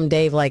system,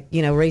 Dave, like,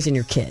 raising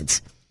your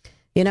kids.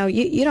 You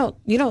don't,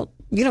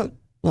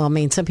 well, I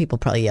mean, some people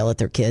probably yell at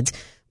their kids.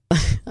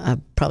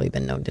 I've probably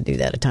been known to do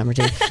that a time or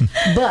two.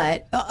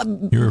 But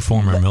you're a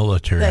former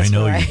military. I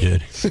know you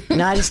did.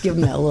 No, I just give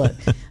them that look.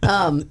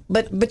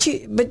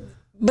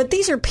 But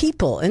these are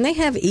people, and they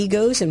have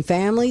egos and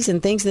families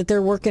and things that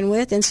they're working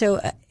with. And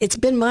so it's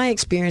been my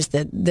experience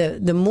that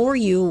the more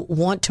you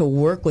want to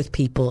work with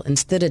people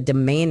instead of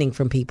demanding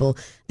from people,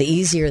 the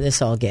easier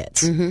this all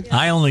gets. Mm-hmm.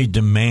 I only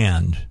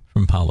demand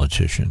from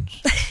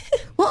politicians.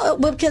 Well,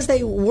 because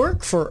they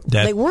work for us.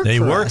 They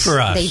work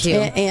for us. They do,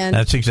 and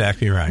that's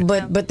exactly right.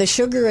 But the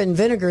sugar and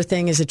vinegar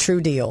thing is a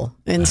true deal,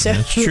 and so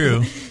that's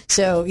true.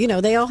 So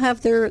they all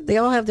have their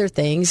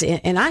things,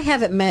 and I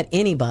haven't met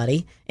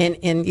anybody, and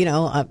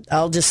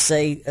I'll just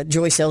say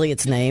Joyce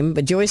Elliott's name,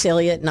 but Joyce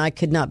Elliott and I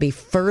could not be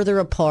further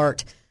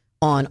apart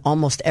on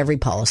almost every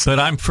policy. But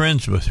I'm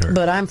friends with her.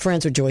 But I'm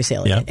friends with Joyce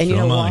Elliott, yep, and you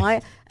so know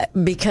why?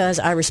 Because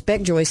I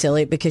respect Joyce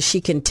Elliott because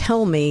she can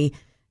tell me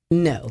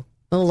no.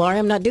 Well, Laurie,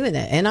 I'm not doing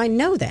that. And I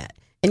know that.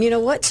 And you know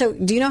what? So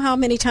do you know how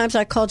many times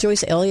I call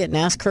Joyce Elliott and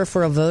ask her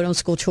for a vote on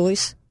school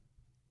choice?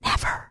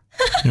 Never.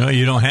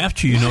 You don't have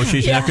to.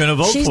 She's not going to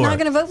vote for it. She's not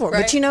going to vote for it.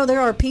 Right. But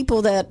there are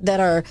people that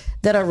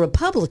are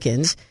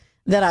Republicans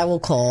that I will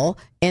call,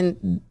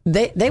 and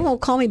they won't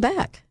call me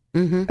back.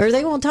 Mm-hmm. Or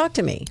they won't talk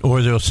to me.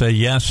 Or they'll say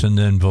yes and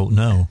then vote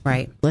no.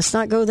 Right. Let's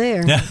not go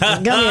there.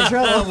 Got me in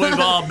trouble. We've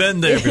all been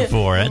there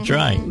before. That's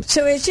right.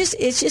 So it's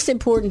just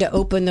important to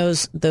open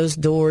those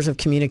doors of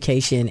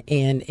communication.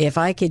 And if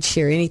I could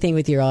share anything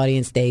with your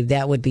audience, Dave,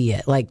 that would be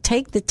it. Like,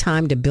 take the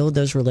time to build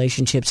those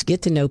relationships,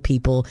 get to know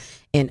people,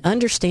 and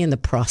understand the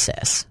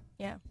process.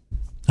 Yeah.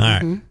 All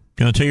right.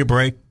 Going to take a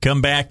break.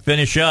 Come back.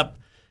 Finish up.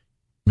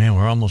 Man,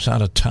 we're almost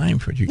out of time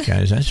for you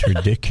guys. That's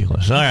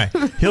ridiculous. All right.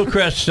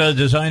 Hillcrest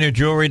Designer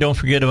Jewelry. Don't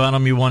forget about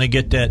them. You want to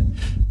get that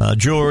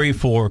jewelry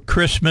for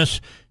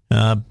Christmas.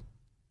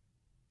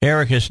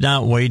 Eric is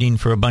not waiting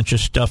for a bunch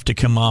of stuff to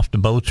come off the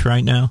boats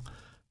right now.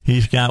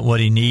 He's got what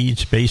he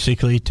needs,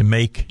 basically, to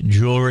make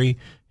jewelry.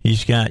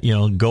 He's got,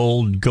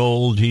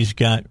 gold. He's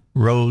got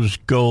rose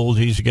gold.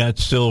 He's got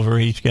silver.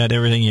 He's got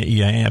everything that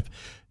you have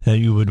that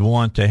you would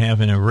want to have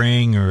in a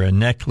ring or a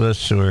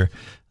necklace or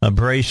a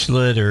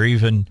bracelet or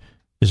even...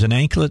 Is an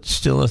anklet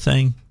still a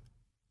thing?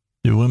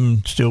 Do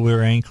women still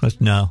wear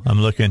anklets? No,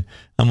 I'm looking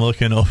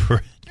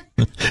over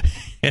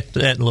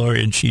at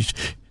Lori, and she's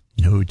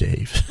no,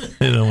 Dave.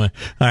 All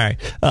right.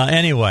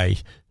 Anyway,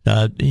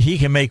 he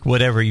can make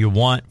whatever you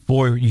want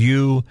for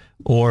you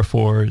or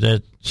for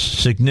that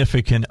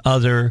significant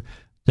other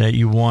that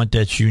you want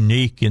that's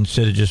unique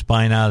instead of just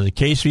buying out of the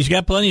case. He's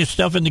got plenty of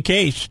stuff in the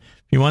case.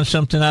 If you want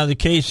something out of the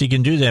case, he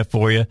can do that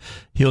for you.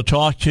 He'll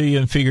talk to you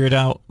and figure it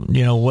out,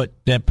 what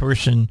that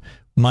person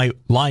might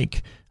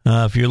like.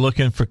 If you're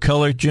looking for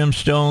colored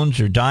gemstones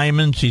or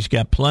diamonds, he's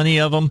got plenty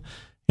of them,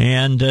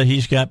 and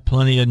he's got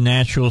plenty of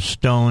natural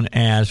stone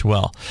as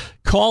well.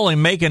 Call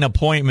him, make an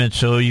appointment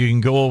so you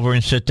can go over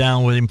and sit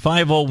down with him.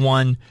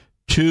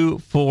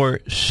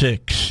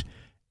 501-246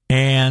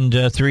 and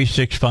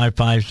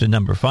 3655 is the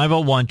number.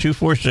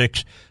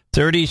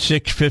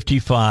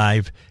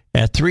 501-246-3655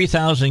 at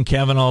 3000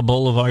 Kavanaugh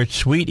Boulevard,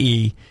 Suite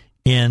E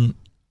in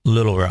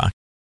Little Rock.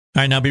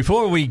 All right, now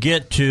before we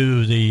get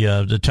to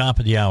the top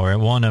of the hour, I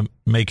want to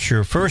make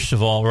sure. First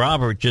of all,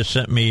 Robert just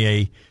sent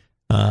me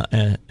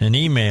an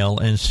email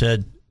and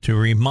said to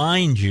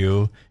remind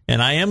you,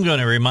 and I am going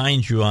to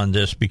remind you on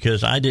this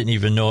because I didn't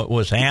even know it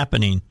was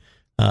happening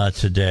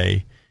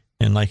today.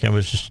 And like I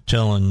was just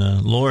telling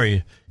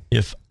Lori,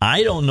 if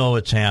I don't know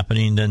it's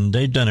happening, then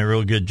they've done a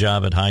real good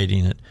job at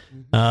hiding it.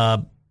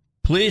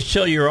 Please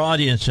tell your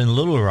audience in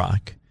Little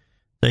Rock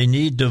they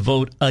need to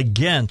vote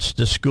against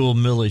the school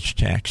millage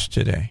tax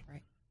today.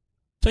 Right.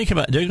 Think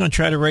about it. They're going to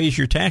try to raise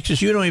your taxes.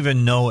 You don't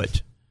even know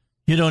it.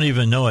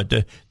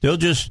 They'll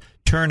just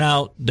turn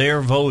out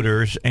their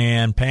voters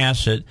and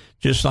pass it,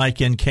 just like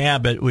in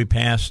Cabot, we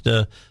passed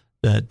that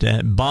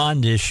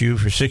bond issue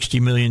for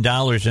 $60 million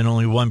and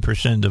only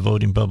 1% of the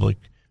voting public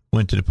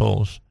went to the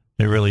polls.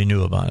 They really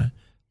knew about it.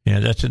 Yeah,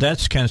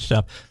 that's kind of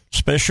stuff.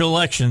 Special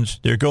elections,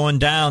 they're going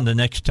down the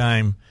next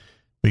time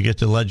we get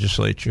the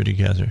legislature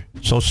together.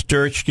 So,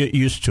 Sturch, get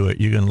used to it.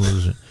 You're going to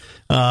lose it.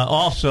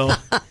 Also,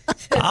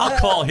 I'll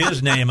call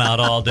his name out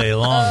all day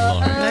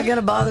long, Lori. Not going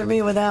to bother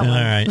me with that one. All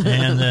right.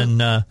 And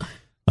then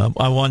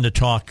I wanted to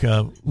talk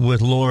with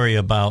Lori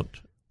about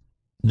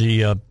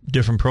the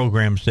different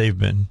programs they've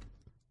been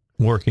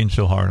working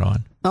so hard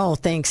on. Oh,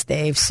 thanks,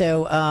 Dave.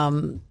 So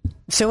in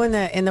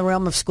the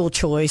realm of school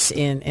choice,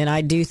 and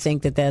I do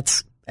think that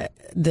that's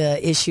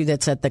the issue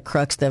that's at the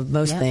crux of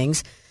most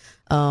things.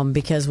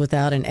 Because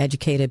without an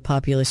educated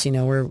populace,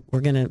 we're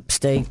going to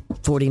stay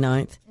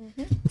 49th,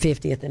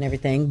 50th, and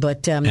everything.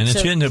 But and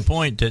it's getting to the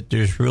point that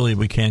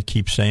we can't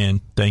keep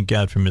saying thank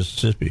God for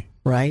Mississippi,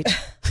 right?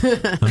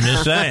 I'm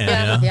just saying,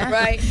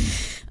 right.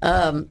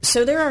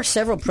 So there are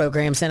several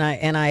programs,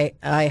 and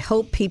I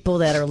hope people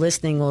that are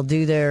listening will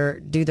do their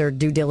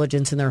due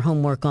diligence and their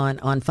homework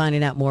on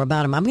finding out more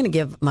about them. I'm going to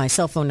give my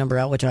cell phone number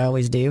out, which I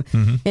always do,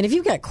 and if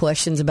you've got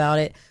questions about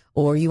it,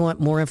 or you want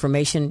more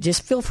information,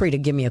 just feel free to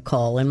give me a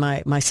call. And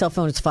my cell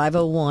phone is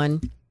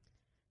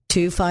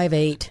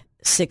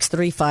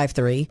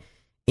 501-258-6353.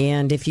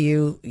 And if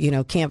you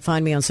can't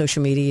find me on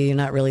social media, you're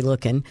not really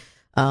looking.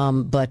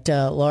 But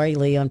Laurie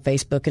Lee on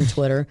Facebook and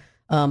Twitter.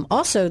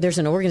 Also, there's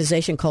an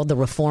organization called the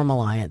Reform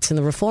Alliance. And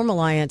the Reform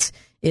Alliance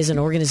is an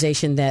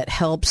organization that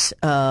helps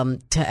to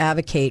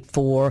advocate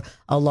for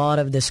a lot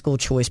of the school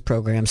choice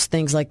programs,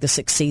 things like the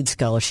Succeed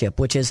Scholarship,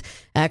 which is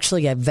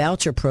actually a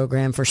voucher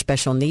program for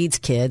special needs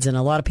kids. And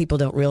a lot of people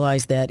don't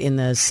realize that in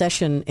the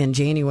session in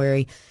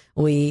January,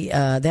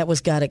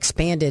 that got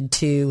expanded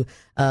to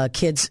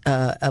kids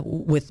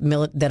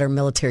that are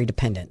military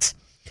dependents.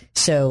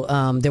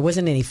 So there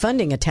wasn't any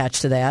funding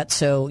attached to that.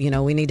 So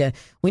we need to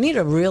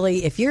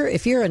really, if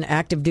you're an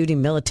active duty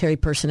military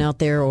person out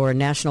there, or a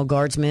National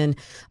Guardsman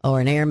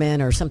or an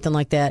airman or something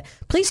like that,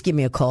 please give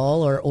me a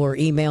call or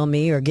email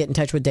me or get in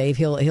touch with Dave.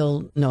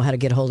 He'll know how to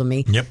get a hold of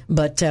me. Yep.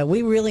 But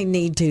we really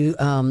need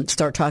to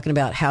start talking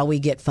about how we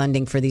get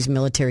funding for these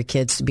military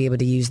kids to be able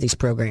to use these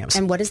programs.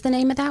 And what is the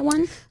name of that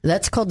one?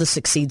 That's called the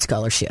Succeed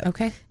Scholarship.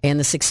 Okay.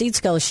 And the Succeed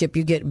Scholarship,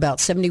 you get about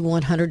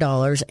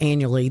 $7,100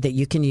 annually that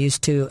you can use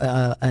to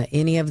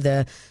any of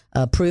the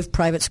approved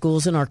private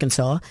schools in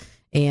Arkansas,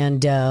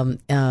 and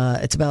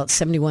it's about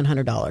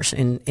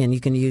 $7,100, and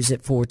you can use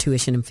it for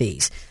tuition and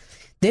fees.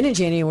 Then in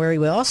January,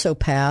 we also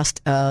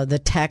passed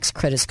the Tax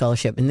Credit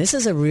Scholarship, and this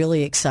is a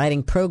really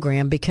exciting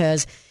program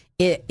because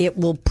it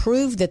will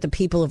prove that the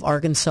people of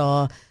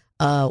Arkansas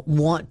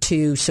want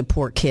to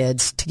support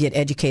kids to get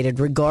educated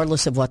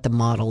regardless of what the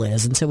model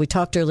is. And so we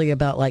talked earlier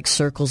about like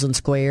circles and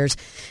squares.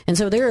 And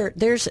so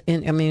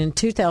in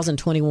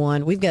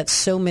 2021, we've got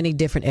so many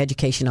different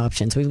education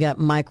options. We've got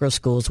micro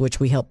schools,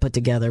 which we help put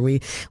together.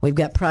 We've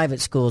got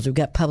private schools. We've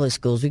got public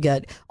schools. We've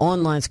got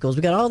online schools.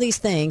 We've got all these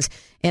things.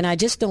 And I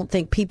just don't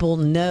think people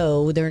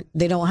know,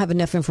 they don't have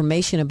enough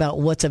information about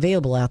what's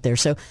available out there.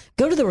 So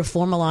go to the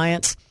Reform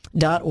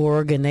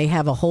Alliance.org, and they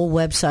have a whole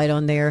website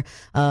on there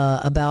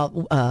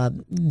about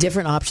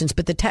different options.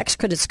 But the tax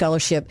credit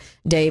scholarship,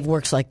 Dave,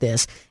 works like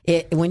this.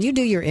 When you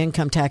do your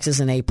income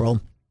taxes in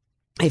April,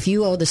 if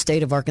you owe the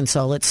state of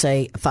Arkansas, let's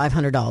say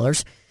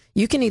 $500,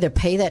 you can either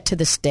pay that to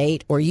the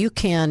state, or you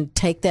can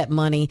take that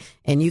money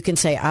and you can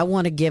say, I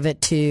want to give it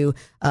to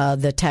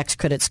the tax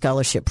credit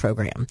scholarship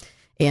program.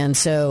 And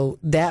so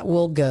that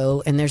will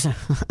go, and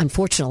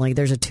unfortunately,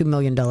 there's a $2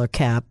 million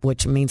cap,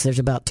 which means there's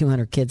about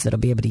 200 kids that'll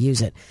be able to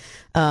use it.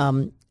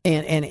 But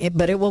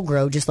it will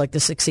grow just like the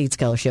Succeed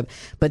Scholarship.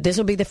 But this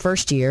will be the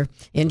first year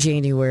in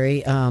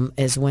January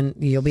is when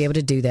you'll be able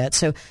to do that.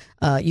 So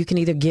you can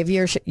either give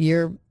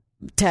your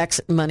tax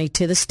money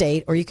to the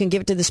state, or you can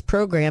give it to this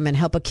program and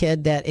help a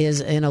kid that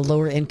is in a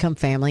lower income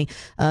family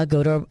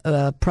go to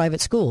a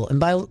private school.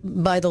 And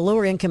by the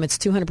lower income, it's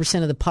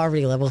 200% of the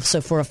poverty level. So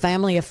for a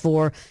family of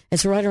 4,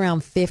 it's right around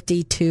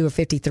 $52,000 or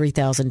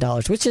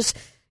 $53,000, which is,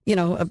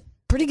 a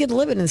pretty good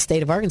living in the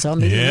state of Arkansas.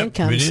 Median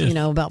income's,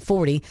 about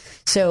 40.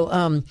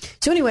 So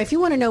anyway, if you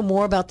want to know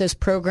more about those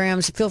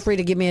programs, feel free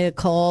to give me a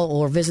call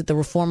or visit the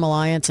Reform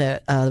Alliance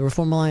at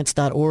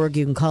reformalliance.org.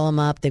 You can call them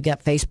up. They've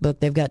got Facebook.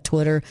 They've got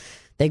Twitter.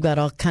 They've got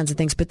all kinds of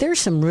things, but there's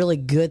some really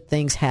good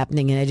things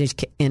happening in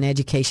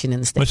education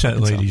in the state. What's that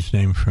lady's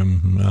name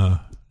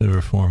from the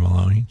Reform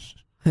Alliance?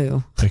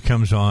 Who? That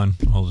comes on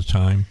all the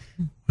time.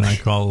 When I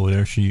call over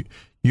there, you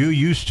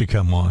used to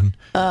come on.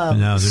 And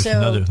now there's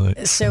another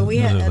lady.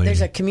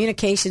 There's a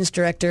communications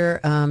director,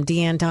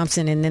 Deanne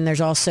Thompson, and then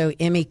there's also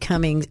Emmy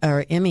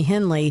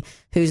Henley,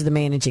 who's the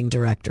managing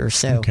director.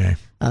 So, okay.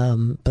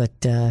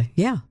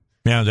 Yeah,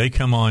 they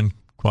come on.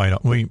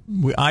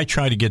 I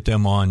try to get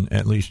them on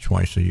at least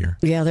twice a year.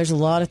 Yeah, there's a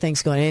lot of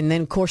things going on. And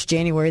then, of course,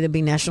 January, there'll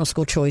be National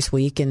School Choice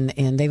Week, and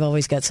they've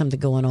always got something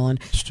going on.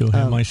 Still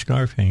have my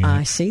scarf hanging.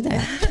 I see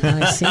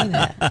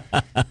that.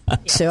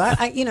 So,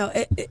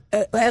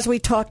 as we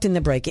talked in the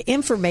break,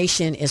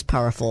 information is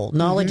powerful.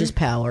 Knowledge is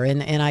power.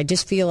 And I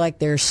just feel like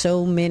there's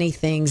so many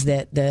things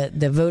that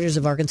the voters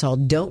of Arkansas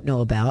don't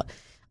know about.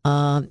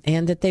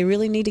 And that they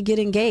really need to get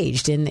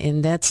engaged,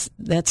 and that's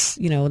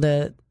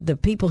the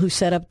people who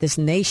set up this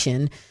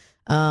nation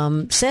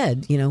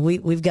said,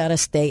 we've got to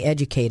stay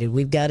educated,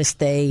 we've got to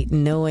stay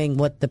knowing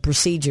what the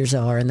procedures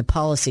are and the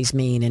policies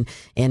mean,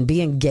 and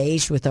be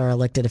engaged with our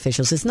elected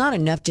officials. It's not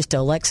enough just to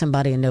elect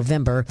somebody in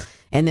November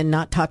and then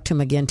not talk to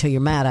them again until you're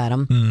mad at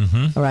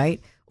them,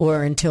 right?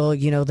 Or until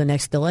the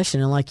next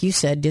election. And like you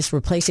said, just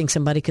replacing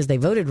somebody because they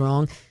voted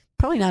wrong,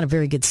 probably not a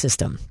very good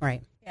system,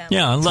 right?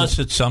 Yeah, unless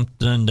it's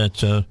something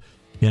that's a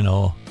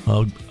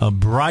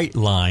bright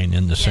line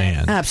in the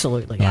sand.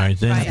 Absolutely. All right,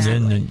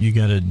 then you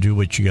got to do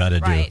what you got to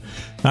do. All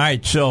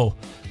right, so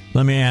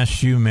let me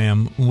ask you,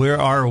 ma'am, where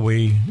are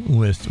we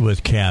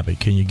with Cabot?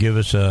 Can you give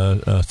us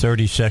a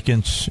 30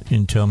 seconds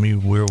and tell me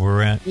where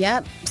we're at?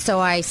 Yep. So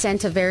I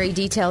sent a very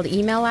detailed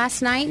email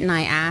last night, and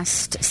I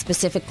asked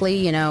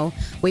specifically,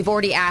 we've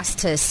already asked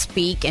to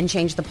speak and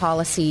change the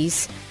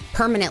policies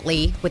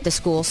permanently with the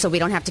school, so we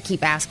don't have to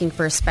keep asking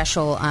for a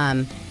special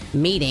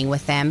meeting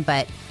with them.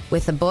 But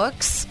with the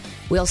books,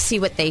 we'll see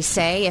what they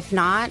say. If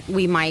not,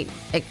 we might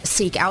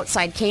seek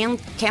outside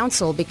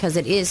counsel, because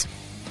it is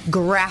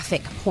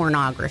graphic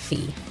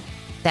pornography.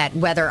 That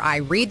whether I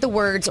read the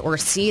words or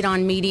see it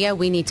on media,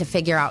 we need to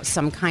figure out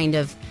some kind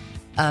of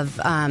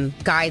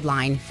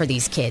guideline for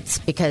these kids,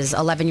 because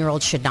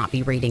 11-year-olds should not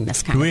be reading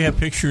this kind of thing. Do we have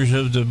pictures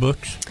of the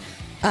books?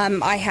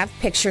 I have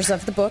pictures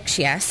of the books,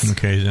 yes.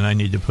 Okay, then I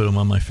need to put them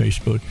on my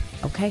Facebook.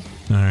 Okay.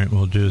 All right,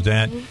 we'll do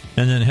that.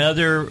 And then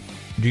Heather,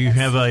 do you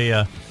have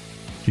a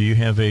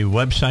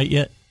website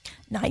yet?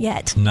 Not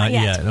yet. Not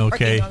yet.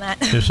 Okay. Working on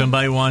that. If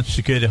somebody wants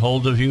to get a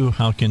hold of you,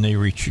 how can they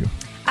reach you?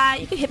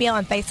 You can hit me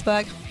on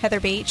Facebook, Heather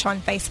Beach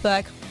on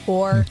Facebook,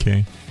 or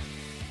okay.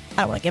 I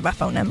don't want to give my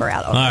phone number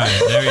out. All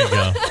right, there you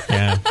go.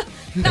 Yeah.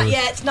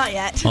 Not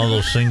yet. All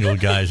those single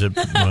guys, and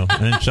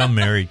some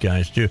married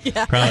guys too,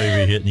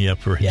 probably be hitting you up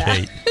for a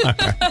date. All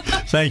right.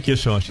 Thank you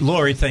so much.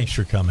 Lori, thanks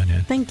for coming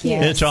in. Thank you.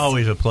 It's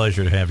always a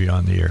pleasure to have you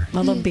on the air.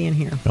 I love being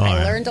here.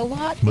 I learned a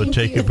lot. We'll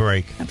take a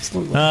break.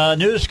 Absolutely.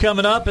 News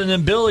coming up, and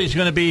then Billy's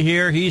going to be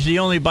here. He's the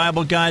only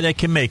Bible guy that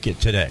can make it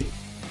today.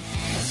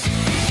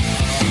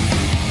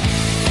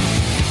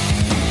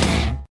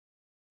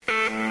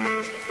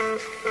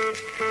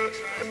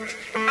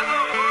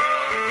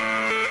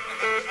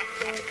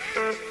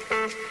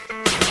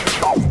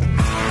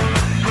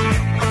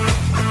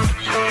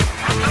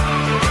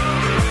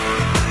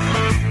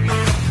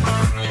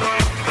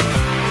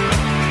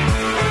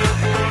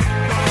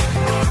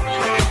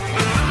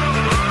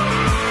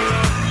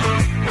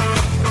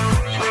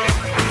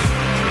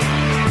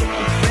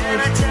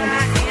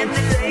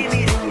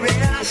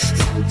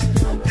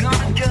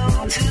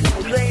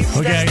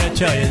 Okay, I got to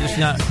tell you, this is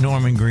not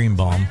Norman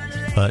Greenbaum,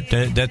 but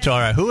that's all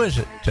right. Who is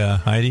it,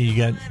 Heidi? You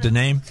got the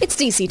name? It's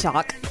DC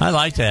Talk. I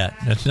like that.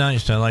 That's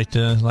nice. I like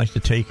to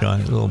take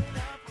on a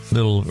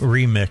little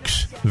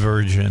remix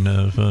version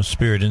of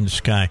Spirit in the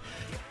Sky.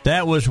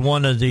 That was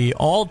one of the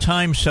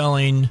all-time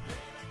selling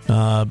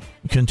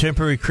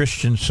contemporary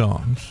Christian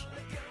songs.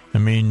 I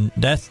mean,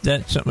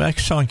 that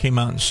song came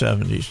out in the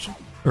 70s,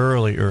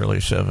 early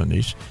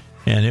 70s,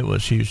 and it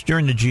was huge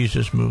during the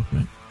Jesus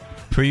movement.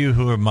 For you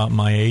who are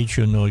my age,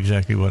 you'll know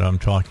exactly what I'm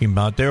talking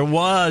about. There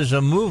was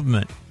a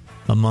movement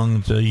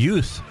among the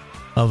youth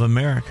of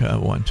America at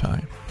one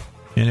time,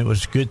 and it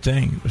was a good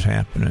thing. It was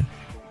happening.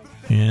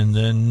 And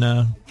then,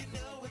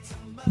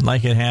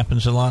 like it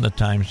happens a lot of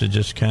times, it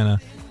just kind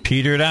of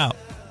petered out.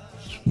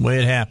 the way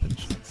it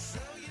happens.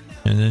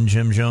 And then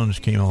Jim Jones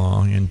came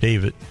along, and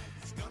David,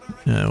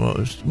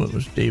 what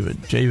was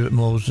David? David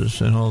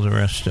Moses and all the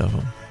rest of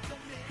them,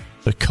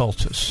 the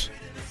cultists.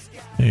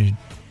 They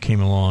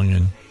came along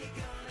and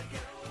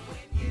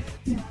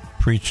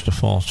preached a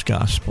false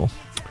gospel.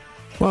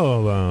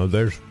 Well,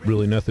 there's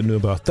really nothing new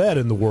about that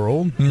in the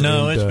world.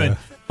 No, it's been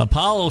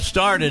Apollo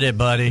started it,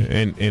 buddy,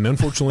 and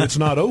unfortunately, it's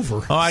not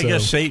over. I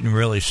guess Satan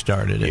really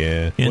started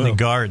it. In the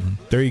garden.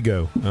 There you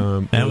go.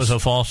 That was a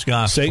false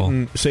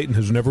gospel. Satan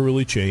has never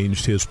really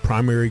changed. His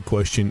primary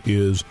question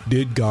is,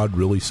 did God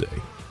really say?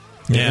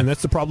 Yeah. And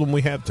that's the problem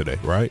we have today,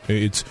 right?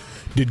 It's,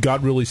 did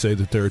God really say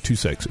that there are two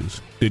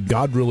sexes? Did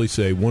God really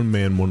say one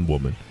man, one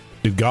woman?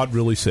 Did God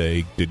really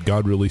say? Did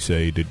God really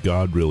say? Did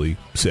God really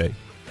say?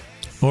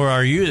 Or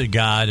are you the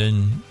God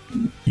and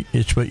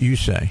it's what you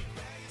say?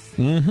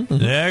 Mm-hmm.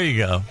 There you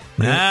go.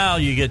 Now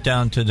you get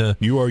down to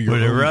where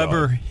the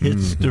rubber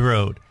hits the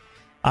road.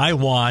 I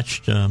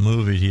watched a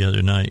movie the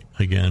other night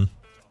again.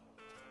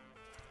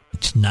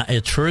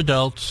 It's for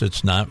adults.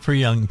 It's not for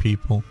young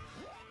people,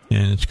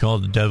 and it's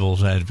called The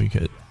Devil's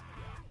Advocate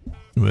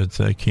with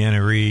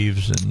Keanu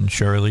Reeves and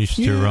Charlize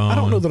Theron. I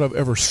don't know that I've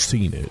ever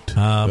seen it.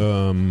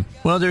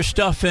 Well, there's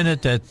stuff in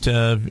it that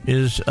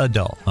is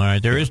adult. All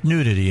right, there is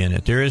nudity in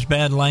it. There is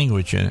bad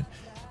language in it,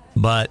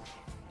 but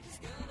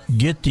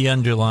get the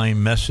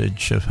underlying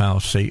message of how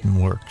Satan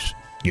works.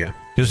 Yeah.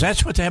 Because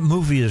that's what that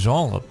movie is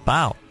all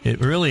about. It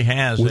really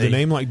has. With a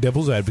name like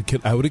Devil's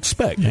Advocate, I would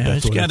expect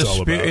that's what it's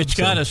all about. It's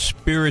got a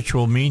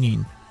spiritual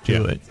meaning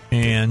to it.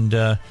 And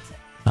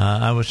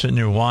I was sitting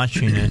there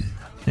watching it,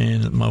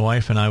 and my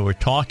wife and I were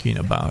talking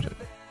about it.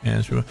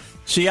 And so,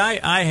 see,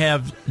 I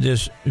have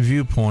this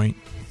viewpoint,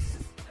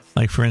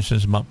 like, for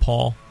instance, about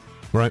Paul.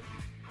 Right.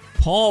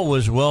 Paul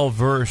was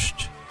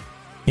well-versed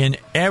in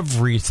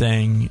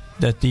everything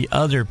that the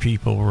other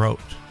people wrote.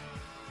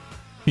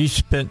 He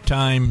spent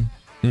time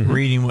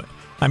reading what...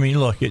 I mean,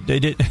 look, they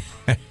didn't...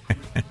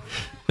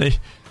 they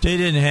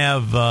didn't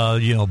have,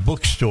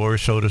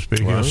 bookstores, so to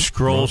speak,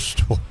 scroll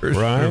stores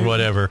or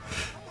whatever.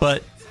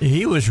 But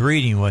he was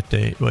reading what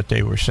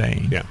they were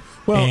saying. Yeah.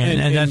 Well,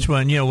 and that's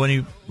when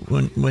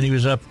when he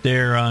was up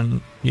there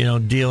on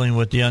dealing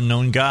with the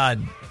unknown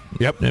God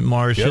at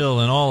Mars Hill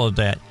and all of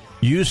that.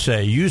 You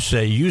say.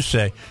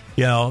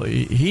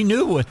 He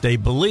knew what they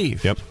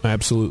believed. Yep,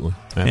 absolutely.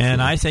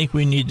 And I think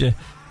we need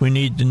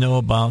to know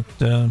about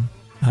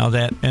how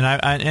that.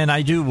 And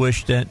I do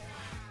wish that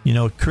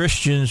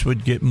Christians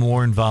would get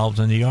more involved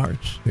in the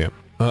arts. Yeah.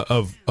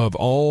 Of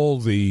all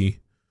the,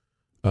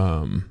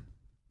 can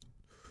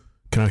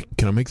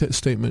I make that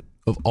statement?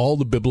 Of all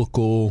the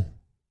biblical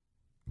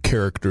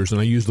characters,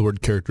 and I use the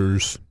word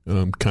characters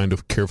kind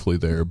of carefully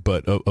there,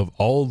 but of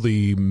all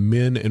the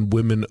men and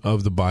women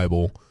of the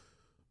Bible,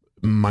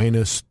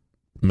 minus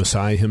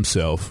Messiah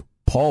himself,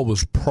 Paul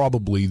was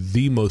probably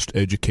the most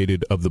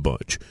educated of the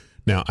bunch.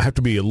 Now, I have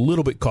to be a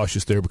little bit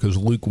cautious there because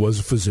Luke was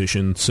a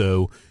physician,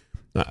 so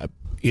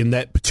in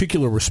that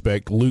particular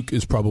respect, Luke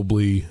is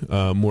probably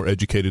more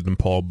educated than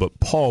Paul. But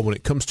Paul, when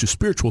it comes to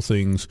spiritual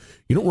things,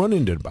 you don't run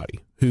into anybody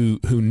who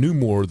knew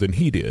more than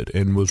he did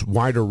and was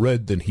wider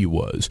read than he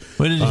was.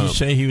 What did he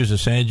say? He was a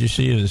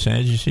Sadducee of the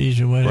Sadducees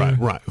or whatever?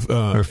 Right.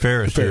 Or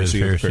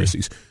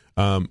Pharisees.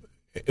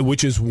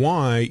 Which is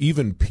why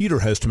even Peter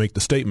has to make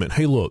the statement,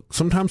 hey, look,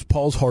 sometimes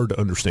Paul's hard to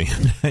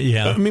understand.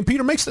 Yeah. I mean,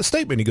 Peter makes that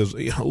statement. He goes,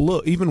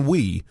 look, even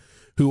we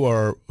who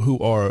are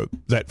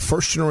that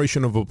first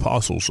generation of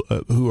apostles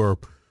who are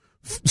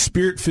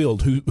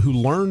Spirit-filled, who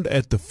learned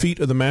at the feet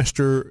of the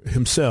Master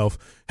himself,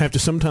 have to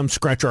sometimes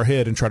scratch our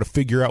head and try to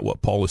figure out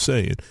what Paul is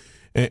saying.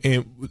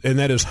 And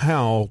that is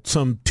how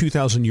some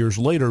 2,000 years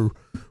later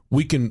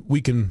we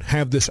can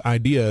have this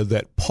idea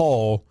that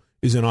Paul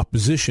is in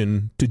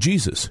opposition to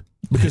Jesus.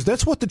 Because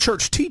that's what the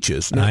church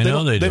teaches. Now,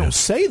 they don't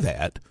say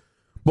that,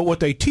 but what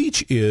they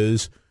teach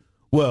is,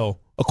 well,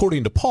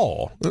 according to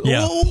Paul.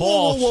 Yeah,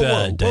 Paul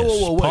said this.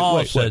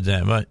 Paul said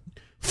that, but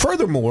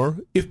furthermore,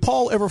 if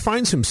Paul ever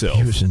finds himself...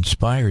 He was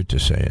inspired to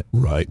say it.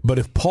 Right. But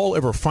if Paul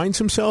ever finds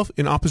himself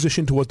in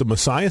opposition to what the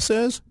Messiah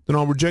says, then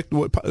I'll reject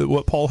what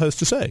Paul has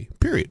to say.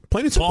 Period.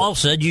 Plain and simple. Paul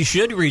said you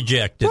should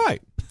reject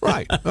it.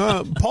 Right.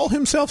 Paul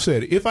himself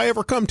said, if I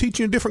ever come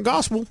teaching a different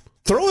gospel,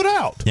 throw it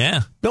out.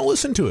 Yeah. Don't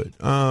listen to it.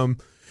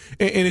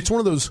 And it's one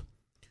of those...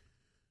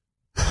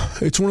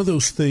 It's one of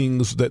those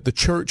things that the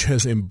church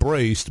has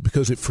embraced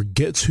because it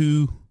forgets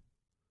who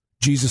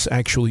Jesus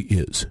actually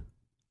is.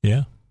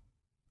 Yeah.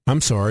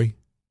 I'm sorry,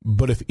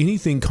 but if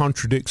anything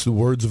contradicts the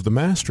words of the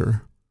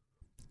Master,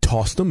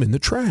 toss them in the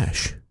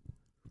trash.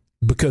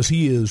 Because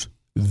he is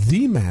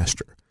the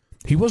Master.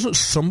 He wasn't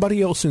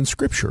somebody else in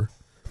Scripture.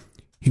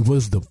 He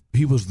was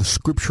the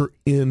Scripture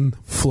in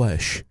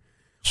flesh.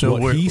 So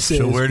what he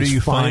says where do you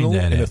find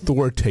that? And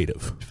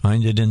authoritative.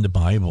 Find it in the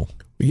Bible.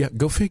 Yeah,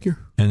 go figure.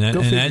 And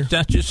that's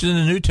not just in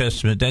the New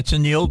Testament. That's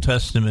in the Old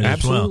Testament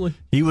as well.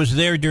 He was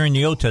there during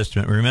the Old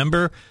Testament.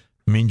 Remember?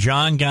 I mean,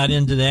 John got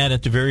into that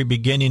at the very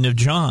beginning of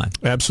John.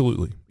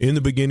 Absolutely. In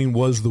the beginning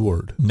was the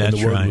Word. That's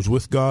and the Word right. was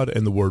with God,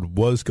 and the Word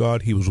was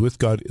God. He was with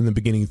God in the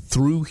beginning.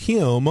 Through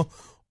him,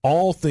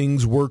 all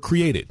things were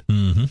created.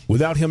 Mm-hmm.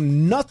 Without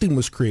him, nothing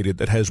was created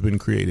that has been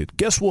created.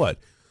 Guess what?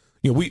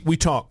 We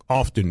talk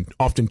often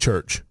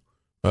church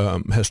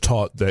has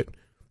taught that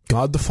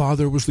God the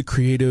Father was the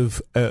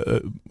creative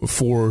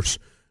force,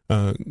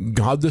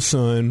 God the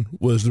Son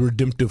was the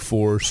redemptive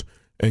force,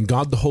 and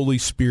God the Holy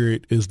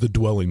Spirit is the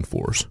dwelling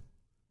force.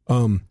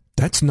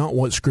 That's not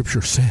what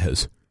Scripture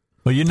says.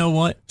 Well, you know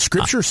what?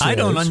 Scripture says... I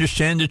don't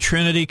understand the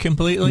Trinity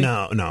completely.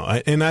 No,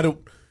 and I don't...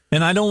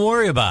 And I don't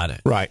worry about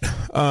it. Right.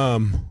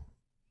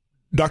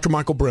 Dr.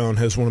 Michael Brown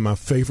has one of my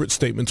favorite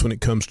statements when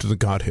it comes to the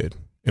Godhead.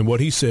 And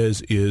what he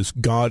says is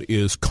God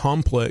is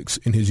complex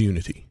in his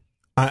unity.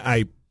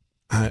 And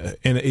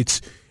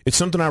it's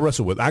something I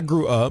wrestle with. I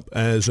grew up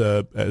as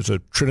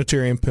a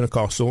Trinitarian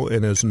Pentecostal,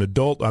 and as an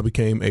adult, I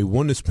became a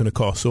Oneness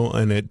Pentecostal.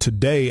 And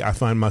today, I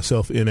find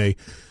myself in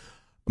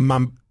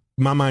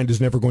my mind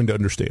is never going to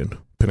understand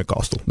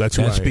Pentecostal. That's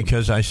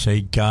because I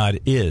say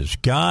God is.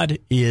 God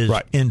is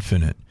right.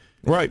 Infinite.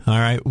 Right. All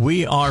right.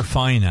 We are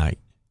finite.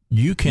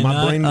 You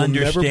cannot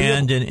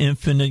understand an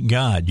infinite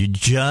God.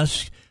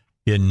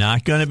 You're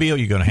not going to be able.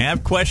 You're going to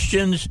have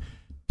questions.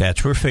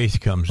 That's where faith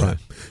comes in.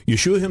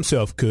 Yeshua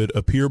himself could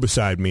appear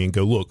beside me and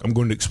go, "Look, I'm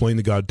going to explain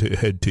the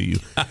Godhead to you."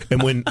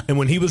 And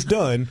when he was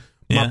done,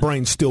 my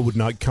brain still would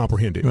not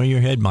comprehend it. Well,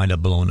 your head might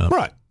have blown up.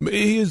 Right.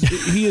 He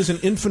is an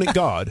infinite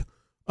God.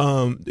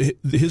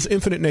 His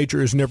infinite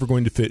nature is never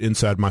going to fit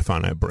inside my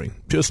finite brain.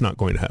 Just not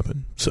going to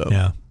happen. So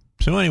yeah.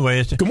 So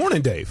anyway, good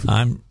morning, Dave.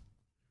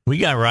 We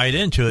got right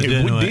into it,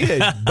 didn't we? We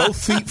did.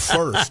 Both feet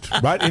first,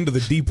 right into the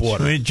deep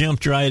water. We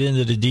jumped right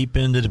into the deep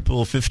end of the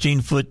pool,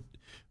 15-foot,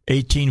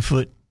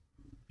 18-foot.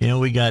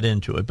 We got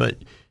into it. But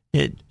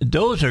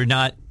those are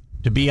not,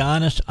 to be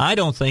honest, I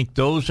don't think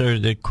those are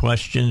the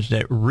questions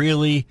that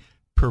really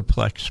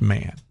perplex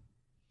man.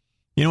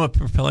 You know what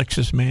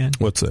perplexes man?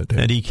 What's that, Dave?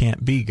 That he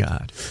can't be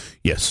God.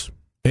 Yes.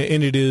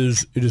 And it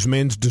is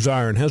man's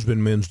desire and has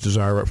been man's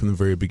desire right from the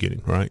very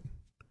beginning, right?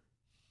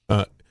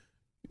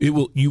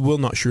 You will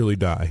not surely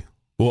die.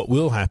 What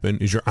will happen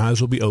is your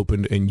eyes will be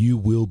opened and you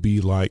will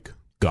be like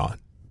God.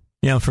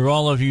 Yeah, for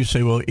all of you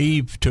say, well,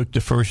 Eve took the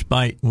first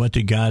bite. What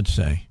did God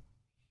say?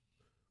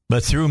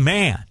 But through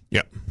man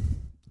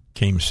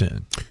came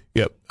sin.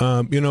 Yep.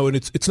 And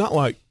it's not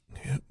like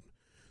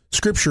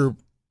Scripture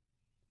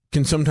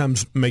can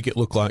sometimes make it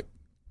look like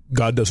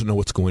God doesn't know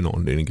what's going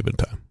on at any given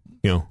time.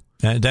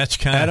 That's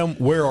kind of Adam,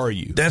 where are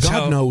you? That's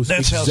God knows.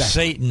 That's exactly how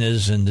Satan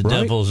is and the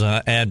devil's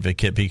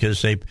advocate,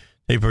 because they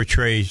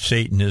portray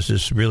Satan as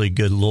this really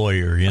good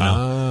lawyer,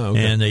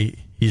 okay. and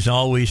he's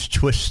always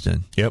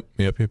twisting. Yep.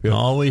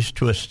 Always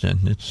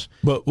twisting.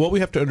 But what we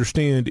have to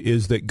understand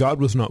is that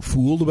God was not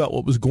fooled about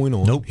what was going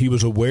on. Nope. He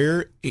was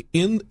aware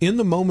in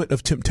the moment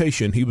of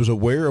temptation. He was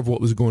aware of what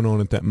was going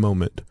on at that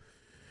moment,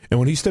 and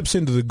when he steps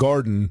into the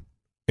garden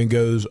and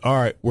goes, "All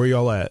right, where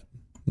y'all at?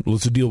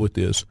 Let's deal with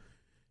this."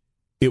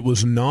 It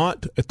was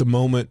not at the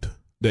moment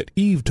that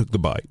Eve took the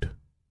bite.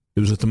 It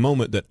was at the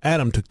moment that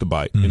Adam took the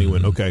bite, and he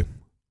went, "Okay."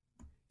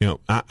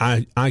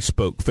 I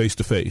spoke face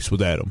to face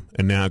with Adam,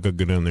 and now I got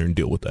to go down there and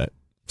deal with that.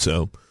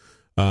 So,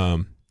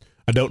 I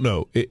don't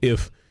know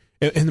if.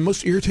 And the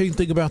most irritating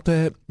thing about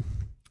that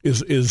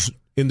is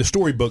in the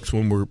storybooks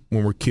when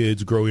we're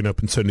kids growing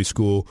up in Sunday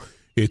school,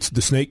 it's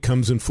the snake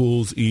comes and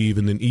fools Eve,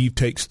 and then Eve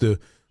takes the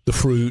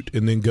fruit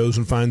and then goes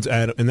and finds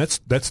Adam, and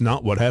that's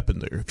not what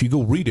happened there. If you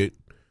go read it,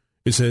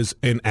 it says,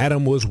 "And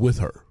Adam was with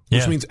her,"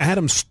 which means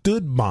Adam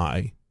stood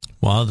by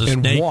while the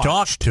snake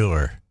talked to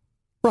her.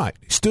 Right.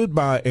 He stood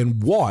by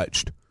and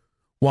watched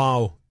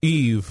while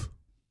Eve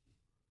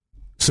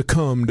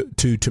succumbed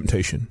to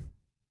temptation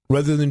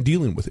rather than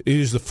dealing with it. It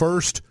is the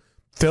first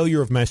failure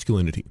of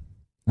masculinity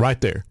right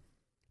there.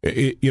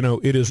 It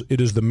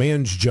is the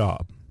man's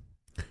job.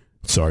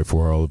 Sorry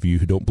for all of you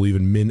who don't believe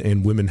in men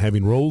and women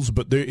having roles,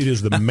 but it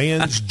is the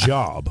man's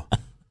job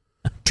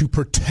to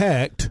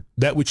protect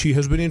that which he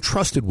has been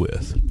entrusted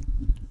with.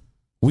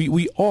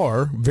 We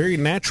are very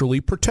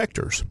naturally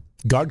protectors.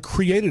 God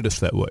created us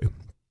that way.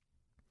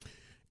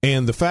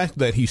 And the fact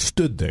that he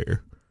stood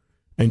there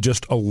and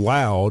just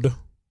allowed,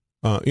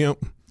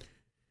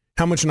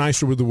 how much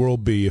nicer would the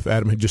world be if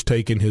Adam had just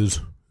taken his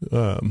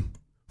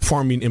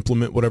farming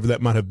implement, whatever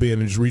that might have been,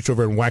 and just reached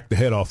over and whacked the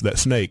head off that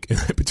snake in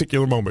that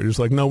particular moment? It's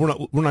like, no,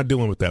 we're not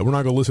dealing with that. We're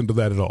not going to listen to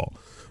that at all.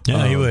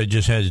 Yeah, he would have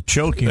just had to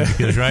choke him,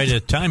 because right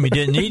at the time he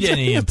didn't need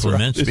any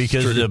implements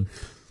because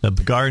the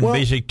garden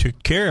basically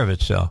took care of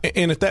itself.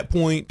 And at that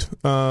point,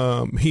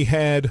 he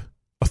had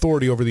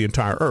authority over the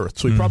entire earth,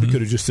 so he probably could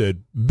have just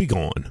said, "Be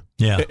gone,"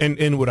 and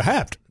it would have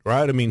happened,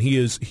 right? I mean, he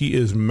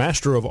is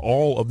master of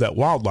all of that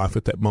wildlife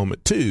at that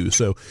moment too.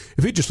 So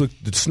if he just looked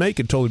at the snake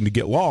and told him to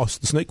get lost,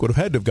 the snake would have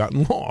had to have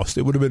gotten lost.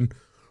 It would have been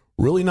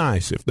really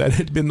nice if that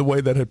had been the way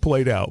that had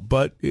played out,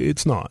 but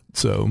it's not.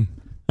 So,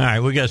 all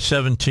right, we got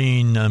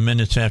 17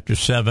 minutes after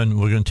 7.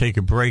 We're going to take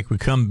a break. We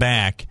come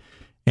back,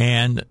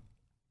 and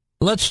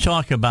let's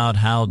talk about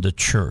how the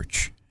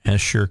church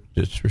has shirked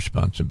its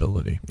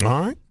responsibility.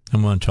 All right.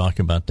 I'm going to talk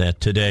about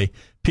that today.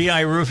 PI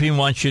Roofing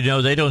wants you to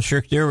know they don't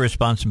shirk their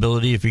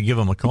responsibility if you give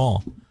them a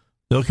call.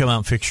 They'll come out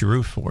and fix your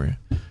roof for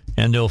you.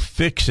 and they'll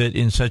fix it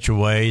in such a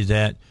way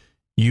that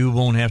you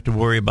won't have to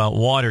worry about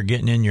water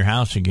getting in your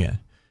house again.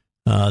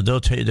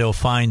 They'll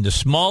find the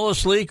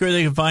smallest leak, or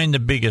they can find the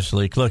biggest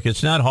leak. Look,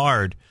 it's not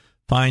hard.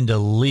 Find a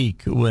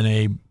leak when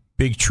a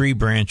big tree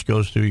branch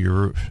goes through your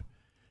roof.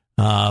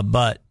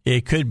 But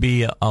it could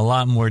be a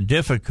lot more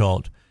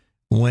difficult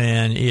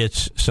when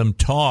it's some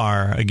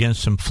tar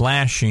against some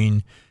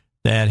flashing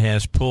that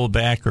has pulled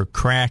back or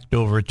cracked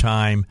over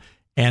time,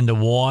 and the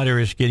water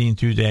is getting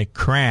through that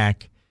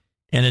crack,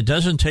 and it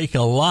doesn't take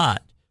a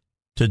lot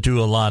to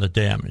do a lot of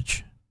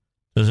damage.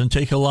 It doesn't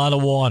take a lot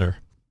of water.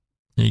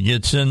 It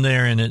gets in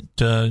there, and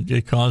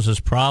it causes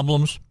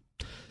problems.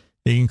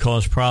 It can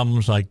cause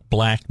problems like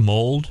black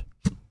mold,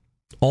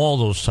 all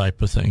those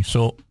type of things.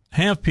 So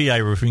have PI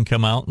Roofing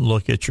come out and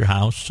look at your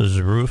house as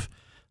a roof.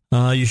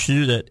 You should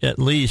do that at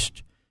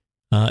least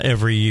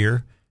every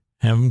year.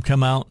 Have them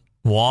come out,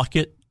 walk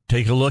it,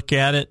 take a look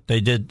at it.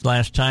 They did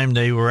last time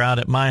they were out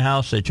at my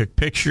house. They took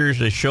pictures.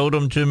 They showed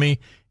them to me,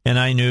 and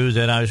I knew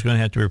that I was going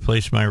to have to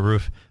replace my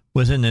roof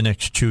within the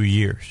next 2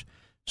 years.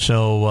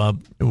 So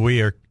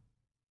we are,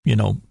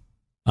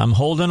 I'm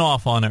holding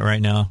off on it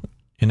right now.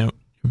 To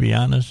be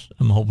honest,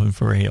 I'm hoping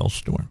for a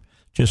hailstorm,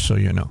 just so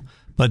you know.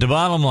 But the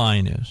bottom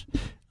line is,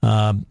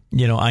 I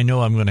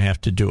know I'm going to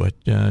have to do it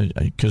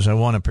because I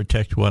want to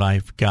protect what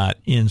I've got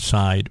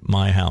inside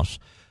my house.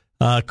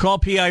 Call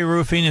PI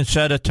Roofing and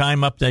set a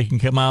time up. They can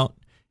come out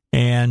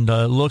and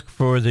look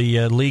for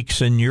the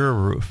leaks in your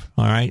roof,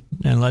 all right?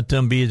 And let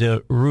them be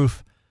the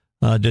roof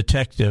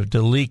detective,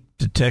 the leak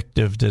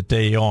detective that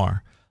they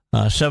are.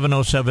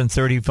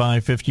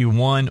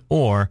 707-3551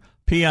 or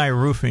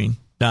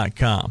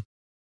piroofing.com.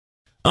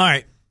 All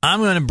right, I'm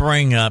going to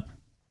bring up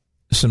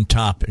some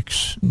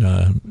topics.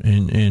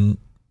 And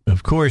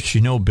of course,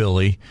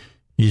 Billy.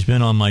 He's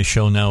been on my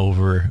show now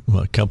over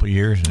a couple of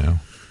years now.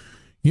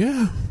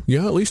 Yeah,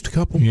 at least a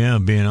couple. Yeah,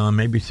 being on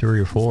maybe 3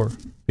 or 4.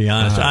 Be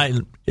honest,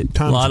 a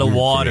lot of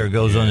water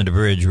goes under the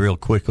bridge real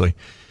quickly.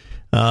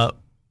 But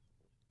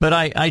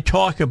I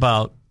talk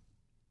about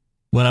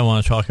what I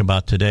want to talk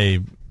about today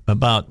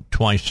about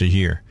twice a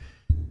year.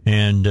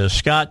 And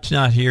Scott's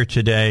not here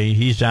today.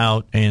 He's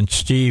out, and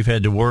Steve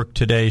had to work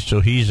today,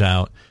 so he's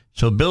out.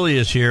 So Billy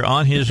is here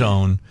on his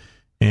own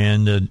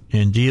and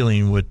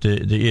dealing with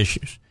the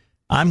issues.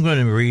 I'm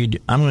going to read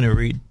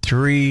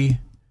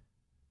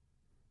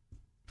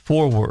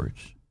 4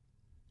 words.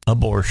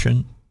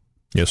 Abortion.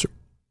 Yes, sir.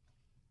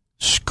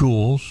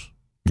 Schools.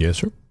 Yes,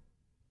 sir.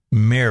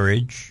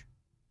 Marriage.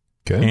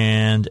 Okay.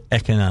 And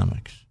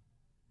economics.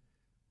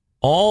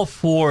 All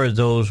 4 of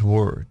those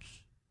words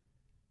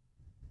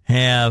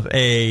have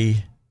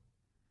a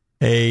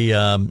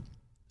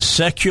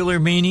secular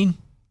meaning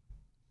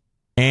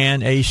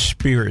and a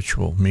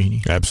spiritual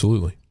meaning.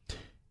 Absolutely.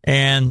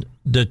 And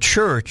the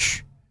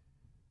church,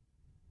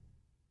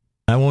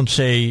 I won't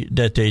say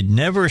that they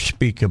never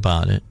speak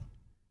about it,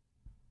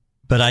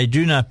 but I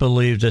do not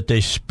believe that they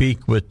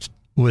speak with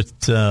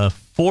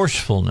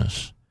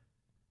forcefulness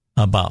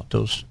about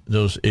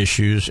those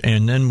issues.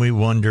 And then we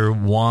wonder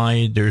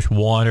why there's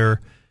water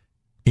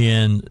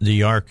in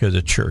the ark of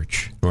the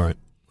church. Right.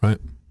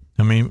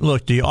 I mean,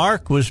 look, the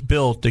ark was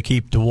built to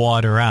keep the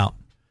water out,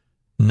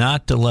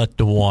 not to let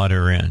the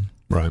water in.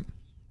 Right.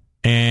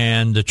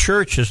 And the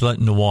church is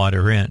letting the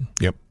water in.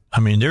 Yep.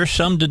 I mean, there's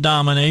some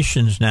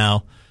denominations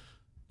now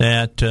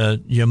that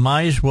you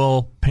might as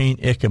well paint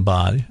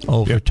Ichabod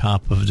over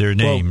top of their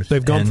names. Well,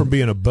 they've gone from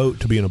being a boat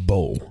to being a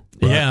bowl.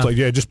 Right? Yeah. It's like,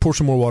 just pour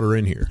some more water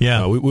in here.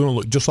 Yeah. We want to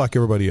look just like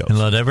everybody else. And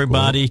let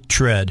everybody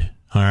tread.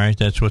 All right.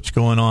 That's what's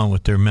going on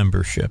with their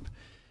membership.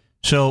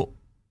 So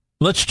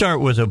let's start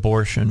with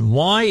abortion.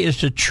 Why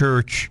is the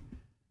church,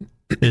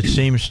 it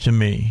seems to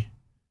me,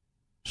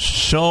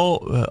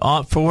 so,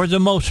 for the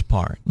most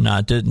part,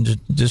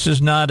 this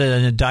is not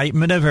an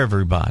indictment of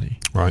everybody.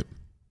 Right.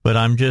 But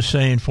I'm just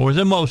saying, for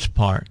the most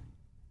part,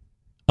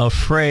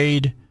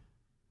 afraid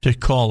to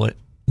call it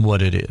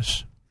what it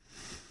is?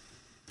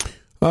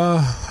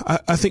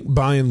 I think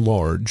by and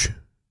large,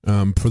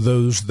 for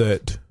those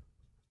that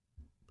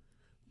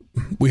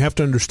we have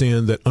to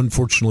understand that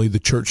unfortunately the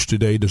church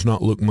today does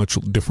not look much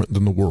different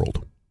than the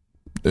world.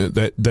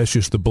 That's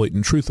just the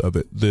blatant truth of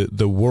it.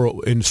 The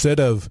world, instead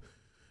of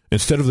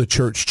the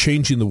church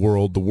changing the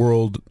world,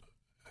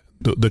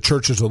 the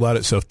church has allowed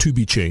itself to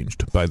be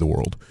changed by the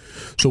world.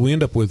 So we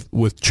end up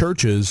with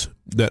churches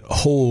that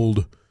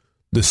hold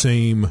the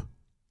same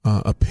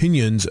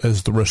opinions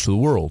as the rest of the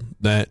world,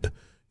 that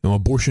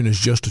abortion is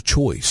just a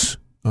choice,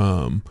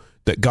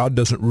 that God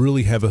doesn't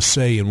really have a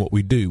say in what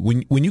we do.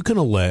 When you can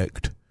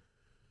elect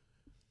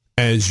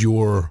as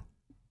your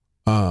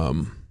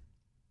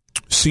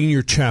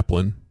senior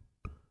chaplain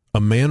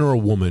a man or a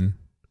woman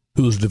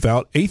who is a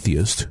devout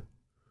atheist,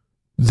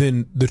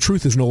 then the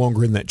truth is no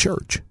longer in that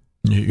church.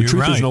 The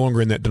truth is no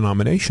longer in that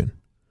denomination.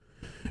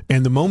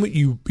 And the moment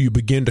you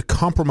begin to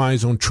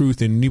compromise on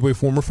truth in any way,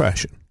 form, or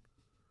fashion,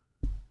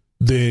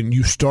 then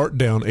you start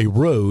down a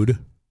road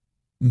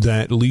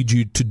that leads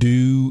you to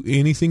do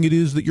anything it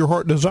is that your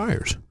heart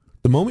desires.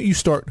 The moment you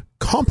start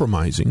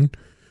compromising,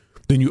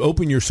 then you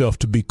open yourself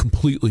to be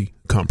completely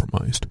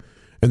compromised.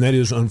 And that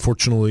is,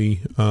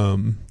 unfortunately,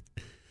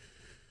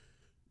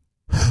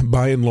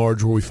 by and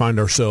large, where we find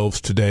ourselves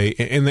today.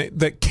 And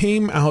that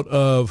came out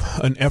of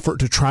an effort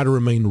to try to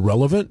remain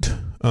relevant.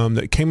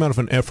 That came out of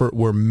an effort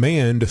where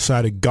man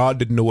decided God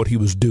didn't know what he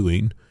was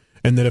doing,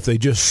 and that if they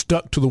just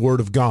stuck to the Word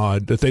of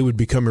God, that they would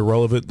become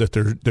irrelevant,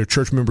 that their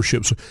church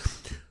memberships...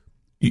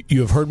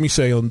 You have heard me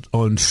say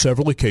on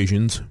several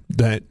occasions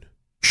that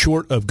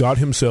short of God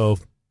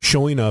himself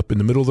showing up in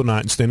the middle of the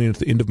night and standing at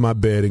the end of my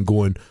bed and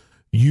going,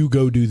 you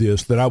go do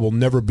this, that I will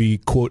never be,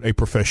 quote, a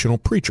professional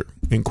preacher,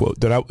 end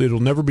quote, that it'll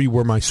never be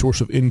where my source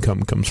of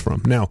income comes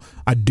from. Now,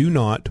 I do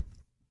not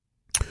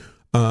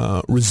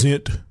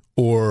resent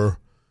or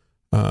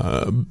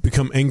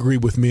become angry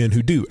with men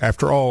who do.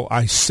 After all,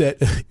 I set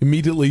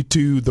immediately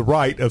to the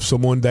right of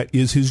someone that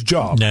is his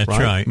job. That's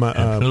right.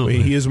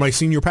 He is my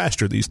senior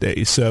pastor these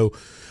days. So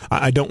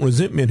I don't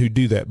resent men who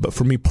do that. But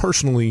for me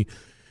personally,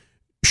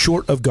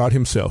 short of God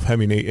himself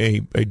having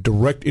a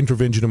direct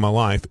intervention in my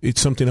life, it's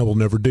something I will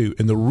never do.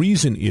 And the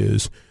reason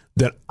is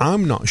that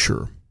I'm not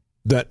sure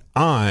that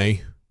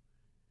I,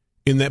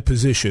 in that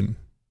position,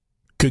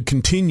 could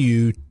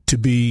continue to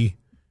be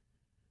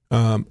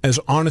as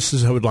honest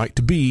as I would like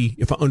to be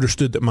if I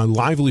understood that my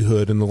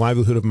livelihood and the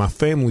livelihood of my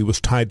family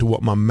was tied to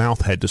what my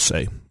mouth had to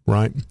say,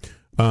 right?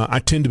 I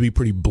tend to be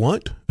pretty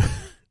blunt.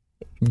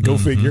 Go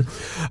figure.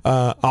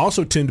 I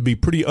also tend to be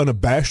pretty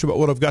unabashed about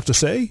what I've got to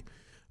say.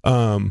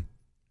 And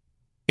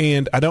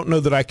I don't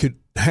know that I could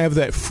have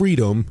that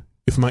freedom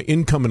if my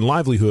income and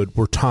livelihood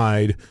were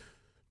tied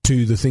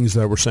to the things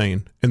that I were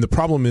saying. And the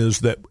problem is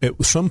that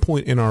at some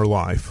point in our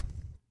life,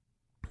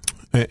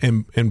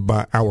 and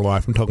by our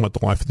life, I'm talking about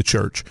the life of the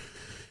church,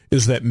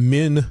 is that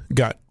men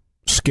got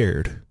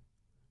scared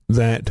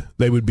that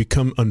they would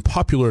become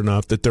unpopular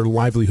enough that their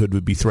livelihood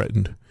would be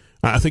threatened.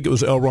 I think it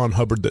was L. Ron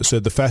Hubbard that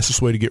said the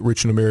fastest way to get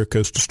rich in America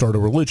is to start a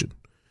religion.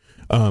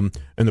 And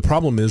the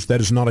problem is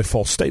that is not a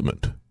false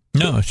statement.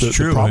 No, it's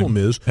true. The problem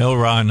is L.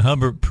 Ron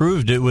Hubbard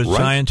proved it with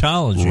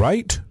Scientology.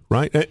 Right.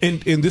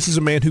 And this is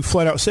a man who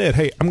flat out said,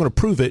 hey, I'm going to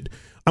prove it.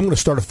 I'm going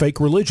to start a fake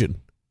religion.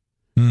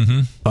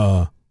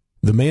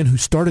 The man who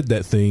started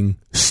that thing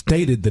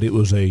stated that it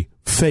was a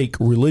fake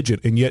religion,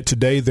 and yet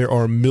today there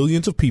are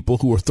millions of people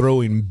who are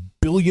throwing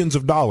billions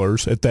of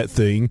dollars at that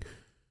thing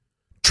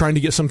trying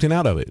to get something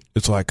out of it.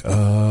 It's like,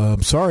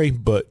 I'm sorry,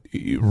 but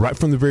right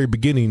from the very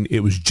beginning, it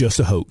was just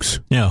a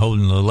hoax. Yeah,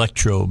 holding the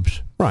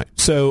electrodes. Right.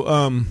 So,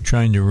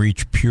 trying to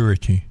reach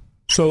purity.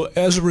 So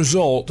as a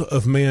result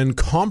of man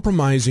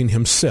compromising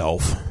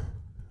himself,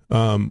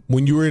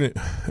 when you were in it,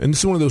 and this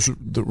is one of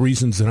the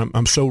reasons that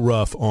I'm so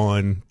rough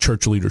on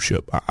church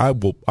leadership. I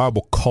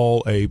will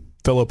call a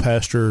fellow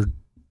pastor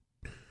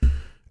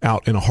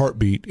out in a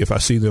heartbeat if I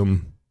see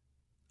them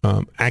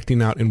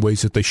acting out in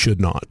ways that they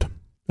should not.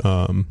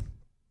 Well,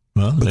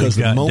 because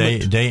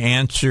they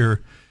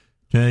answer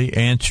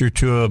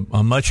to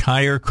a much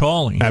higher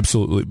calling.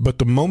 Absolutely, but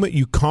the moment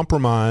you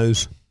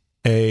compromise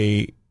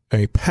a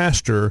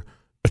pastor,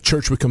 a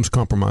church becomes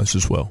compromised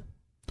as well.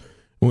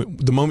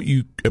 The moment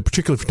you,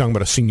 particularly if you're talking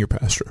about a senior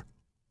pastor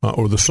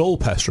or the sole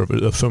pastor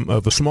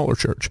of a smaller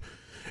church,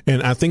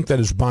 and I think that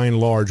is by and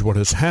large what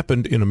has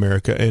happened in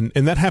America, and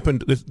that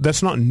happened.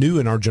 That's not new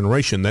in our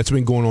generation. That's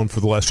been going on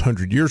for the last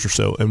 100 years or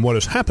so. And what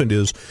has happened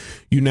is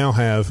you now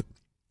have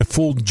a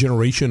full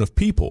generation of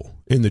people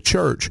in the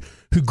church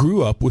who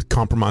grew up with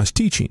compromised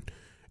teaching,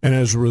 and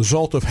as a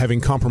result of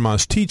having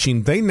compromised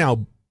teaching, they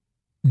now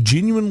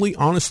genuinely,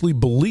 honestly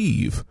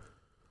believe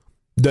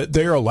that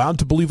they are allowed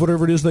to believe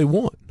whatever it is they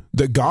want.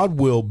 That God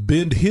will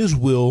bend his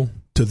will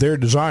to their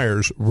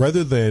desires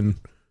rather than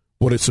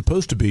what it's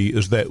supposed to be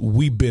is that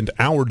we bend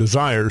our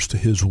desires to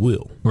his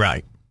will.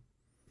 Right.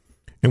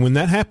 And when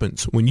that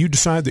happens, when you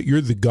decide that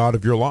you're the God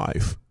of your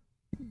life,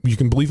 you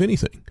can believe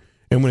anything.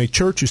 And when a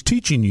church is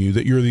teaching you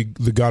that you're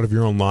the God of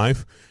your own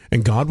life,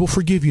 and God will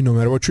forgive you no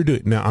matter what you're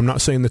doing. Now, I'm not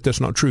saying that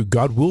that's not true.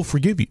 God will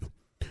forgive you.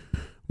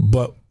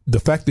 But the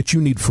fact that you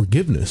need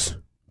forgiveness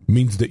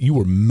means that you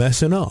are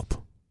messing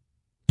up.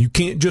 You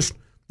can't just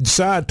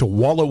decide to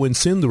wallow in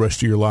sin the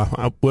rest of your life.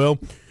 God will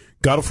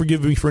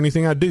forgive me for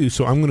anything I do,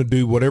 so I'm going to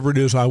do whatever it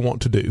is I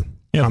want to do.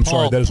 Yeah, I'm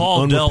sorry, that is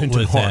Paul an unrepentant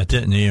dealt with heart. that,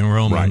 didn't he, in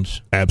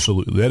Romans? Right.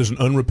 Absolutely. That is an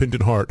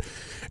unrepentant heart.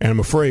 And I'm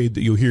afraid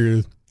that you'll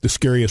hear the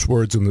scariest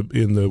words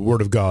in the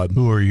Word of God.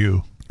 Who are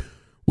you?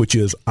 Which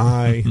is,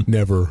 I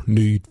never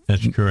knew you.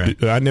 That's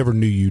correct. I never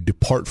knew you.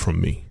 Depart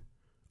from me.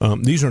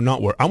 These are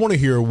not words. I want to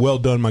hear, well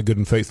done, my good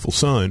and faithful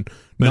son,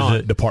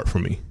 not depart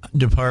from me.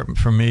 Depart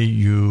from me,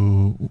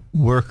 you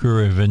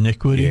worker of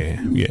iniquity.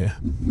 Yeah.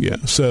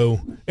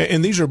 So,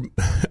 and these are,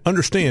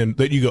 understand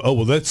that you go, oh,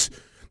 well, that's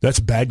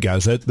bad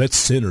guys. That's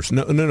sinners.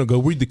 No,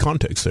 go read the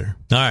context there.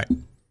 All right.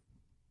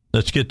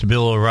 Let's get to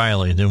Bill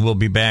O'Reilly. Then we'll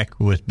be back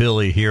with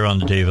Billy here on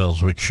the Dave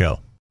Elswick Show.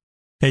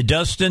 Hey,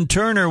 Dustin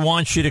Turner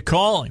wants you to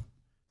call him.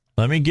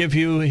 Let me give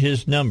you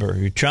his number.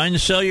 You're trying to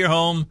sell your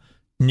home,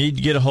 you need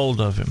to get a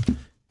hold of him.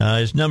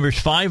 His number is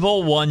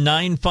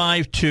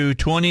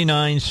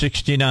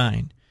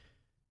 501-952-2969.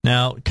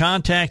 Now,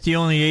 contact the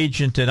only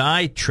agent that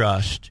I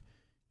trust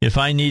if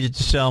I needed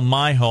to sell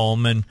my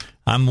home, and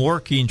I'm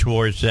working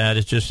towards that,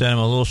 it's just that I'm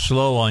a little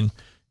slow on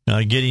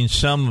getting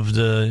some of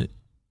the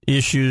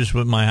issues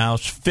with my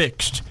house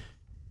fixed.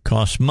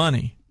 Costs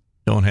money.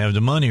 Don't have the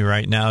money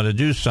right now to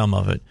do some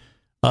of it.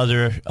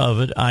 Other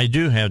of it, I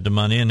do have the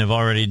money and have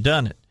already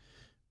done it.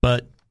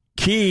 But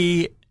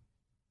key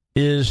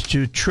is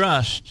to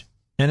trust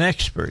an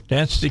expert.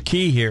 That's the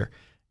key here.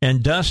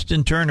 And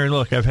Dustin Turner,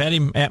 look, I've had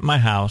him at my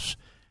house.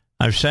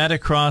 I've sat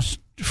across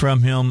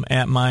from him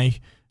at my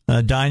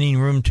dining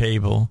room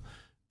table.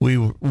 We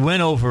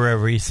went over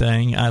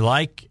everything. I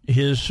like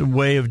his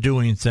way of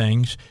doing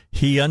things.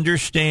 He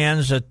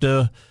understands that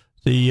the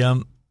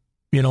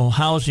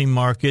housing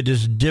market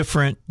is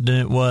different than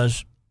it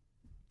was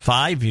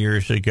 5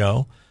 years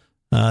ago,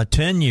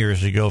 10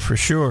 years ago for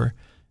sure.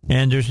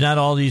 And there's not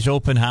all these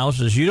open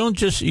houses. You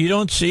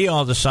don't see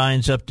all the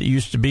signs up that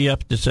used to be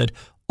up that said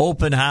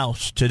open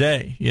house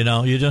today.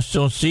 You just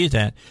don't see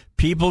that.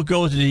 People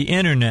go to the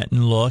internet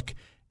and look,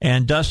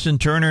 and Dustin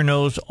Turner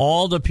knows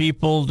all the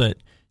people that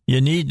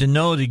you need to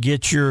know to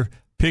get your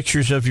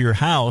pictures of your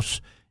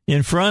house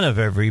in front of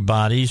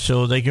everybody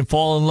so they can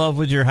fall in love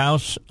with your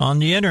house on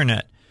the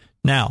internet.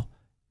 Now,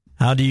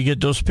 how do you get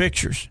those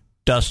pictures?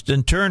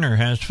 Dustin Turner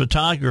has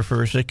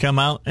photographers that come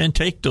out and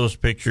take those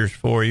pictures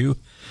for you,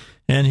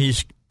 and he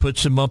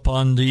puts them up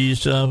on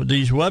these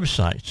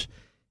websites.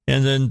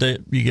 And then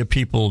you get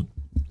people,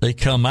 they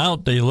come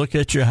out, they look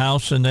at your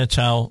house, and that's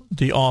how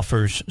the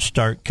offers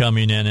start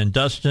coming in. And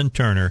Dustin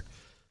Turner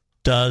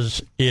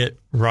does it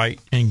right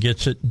and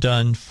gets it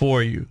done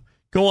for you.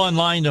 Go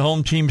online to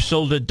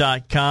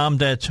HomeTeamSoldIt.com.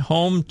 That's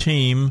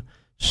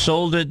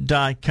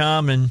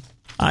HomeTeamSoldIt.com, and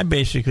I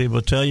basically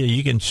will tell you,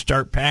 you can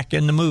start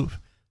packing the move.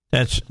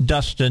 That's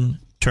Dustin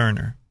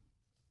Turner.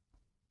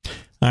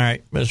 All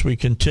right, as we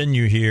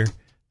continue here,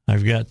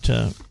 I've got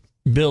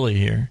Billy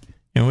here,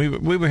 and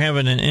we were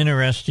having an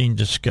interesting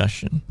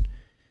discussion.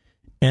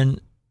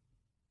 And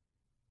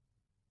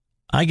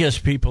I guess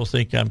people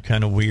think I'm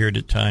kind of weird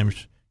at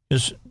times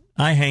because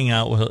I hang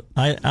out with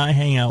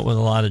a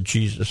lot of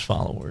Jesus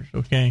followers.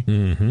 Okay,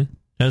 mm-hmm.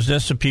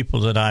 That's the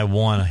people that I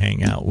want to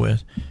hang out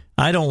with.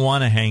 I don't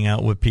want to hang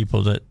out with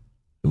people that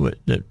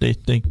they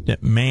think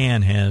that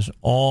man has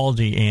all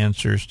the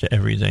answers to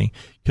everything,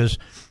 because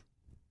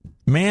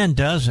man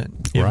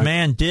doesn't. If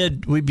man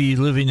did, we'd be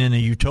living in a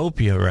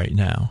utopia right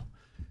now,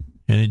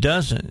 and it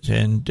doesn't.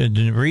 And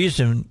the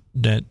reason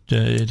that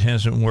it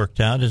hasn't worked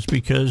out is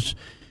because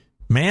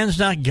man's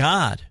not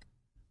God.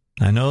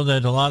 I know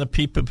that a lot of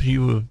people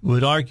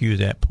would argue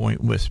that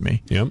point with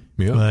me. Yep,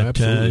 but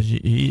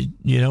absolutely.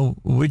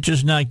 We're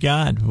just not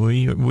God.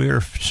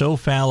 We're so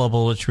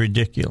fallible, it's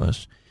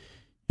ridiculous.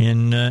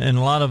 And a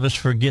lot of us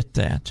forget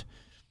that.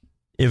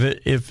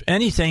 If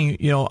anything,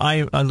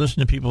 I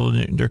listen to people,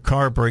 their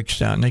car breaks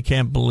down, and they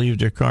can't believe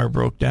their car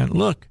broke down.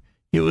 Look,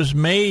 it was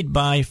made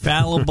by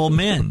fallible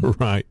men.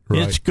 Right.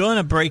 It's going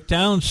to break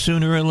down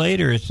sooner or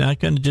later. It's not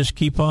going to just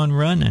keep on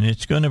running.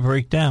 It's going to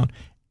break down.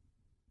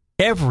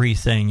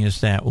 Everything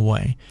is that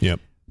way. Yep.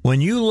 When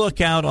you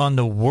look out on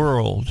the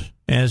world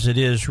as it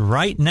is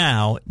right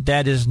now,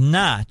 that is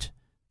not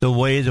the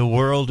way the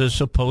world is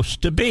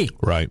supposed to be.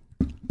 Right.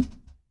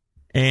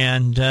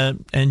 And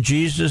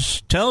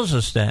Jesus tells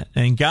us that,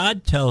 and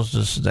God tells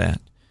us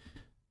that.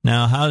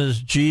 Now, how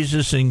does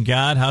Jesus and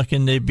God, how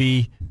can they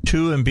be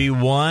two and be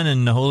one,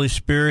 and the Holy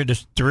Spirit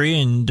is three,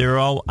 and they're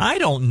all, I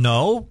don't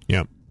know.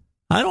 Yep.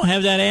 I don't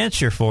have that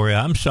answer for you.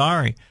 I'm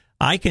sorry.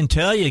 I can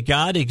tell you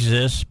God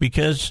exists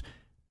because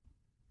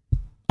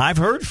I've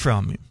heard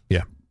from him.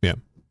 Yeah.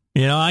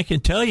 I can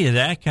tell you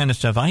that kind of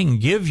stuff. I can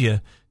give you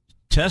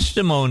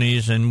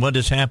testimonies and what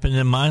has happened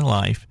in my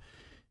life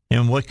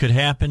and what could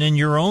happen in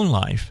your own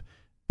life.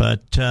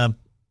 But I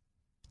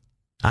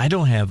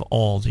don't have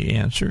all the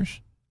answers.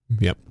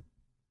 Yep.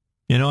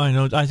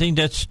 I think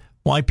that's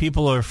why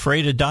people are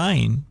afraid of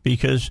dying,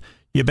 because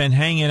you've been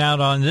hanging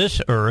out on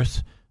this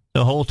earth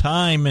the whole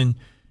time, and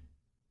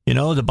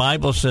the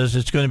Bible says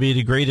it's going to be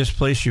the greatest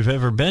place you've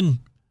ever been,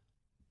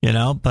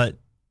 but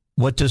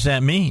what does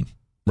that mean?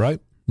 Right.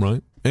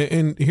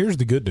 And here's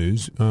the good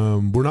news.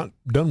 We're not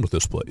done with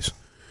this place.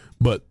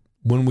 But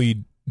when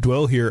we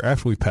dwell here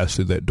after we pass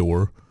through that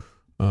door,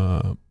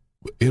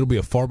 it'll be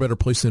a far better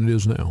place than it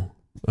is now.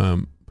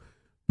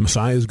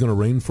 Messiah is going to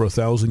reign for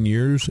 1,000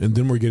 years, and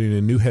then we're getting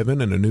a new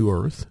heaven and a new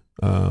earth.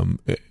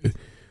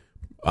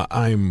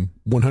 I'm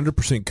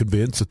 100%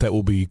 convinced that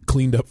will be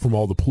cleaned up from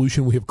all the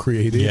pollution we have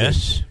created.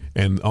 Yes.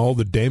 And all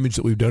the damage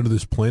that we've done to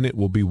this planet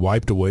will be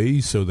wiped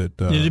away, so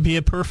that it'll be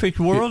a perfect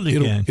world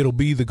again. It'll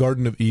be the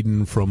Garden of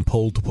Eden from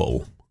pole to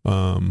pole.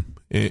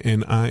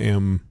 And I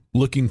am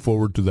looking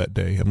forward to that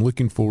day. I'm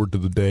looking forward to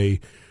the day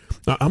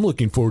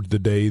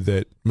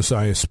that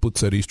Messiah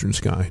splits that eastern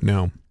sky.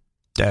 Now,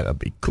 that'll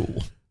be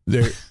cool.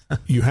 There,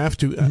 you have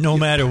to no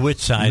matter which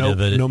side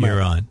of it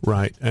you're on,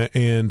 right?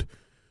 And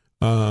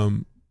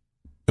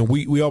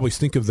we always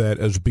think of that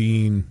as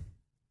being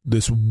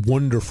this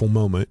wonderful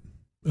moment.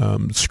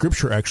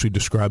 Scripture actually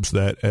describes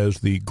that as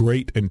the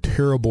great and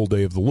terrible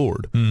day of the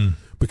Lord,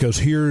 because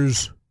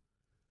here's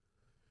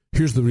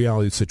the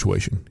reality of the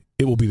situation.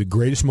 it will be the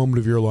greatest moment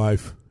of your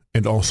life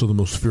and also the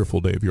most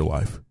fearful day of your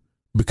life,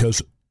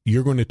 because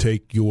you're going to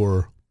take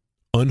your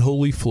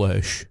unholy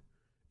flesh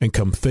and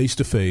come face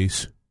to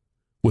face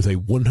with a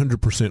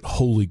 100%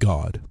 holy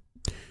God.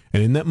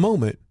 And in that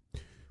moment,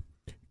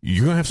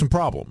 you're going to have some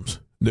problems.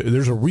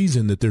 There's a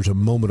reason that there's a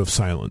moment of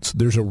silence.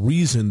 There's a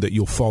reason that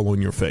you'll fall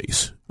on your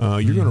face.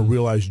 You're going to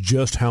realize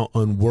just how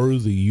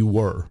unworthy you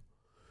were,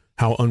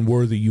 how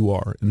unworthy you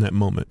are in that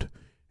moment.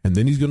 And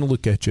then he's going to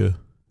look at you,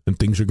 and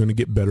things are going to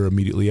get better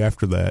immediately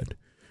after that.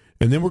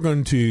 And then we're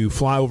going to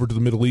fly over to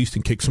the Middle East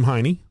and kick some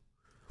hiney.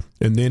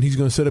 And then he's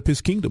going to set up his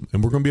kingdom,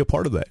 and we're going to be a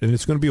part of that. And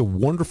it's going to be a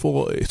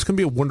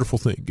wonderful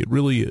thing. It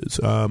really is.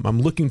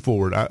 I'm looking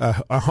forward.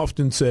 I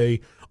often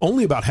say,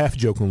 only about half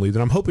jokingly,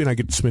 that I'm hoping I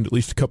get to spend at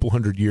least a couple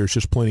hundred years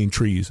just planting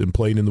trees and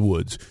playing in the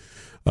woods.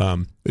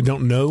 I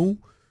don't know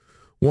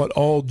what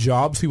all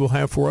jobs he will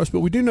have for us,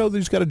 but we do know that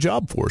he's got a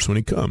job for us when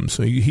he comes.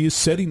 So he is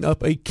setting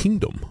up a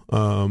kingdom,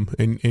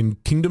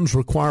 and kingdoms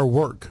require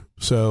work.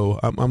 So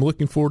I'm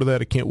looking forward to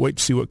that. I can't wait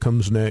to see what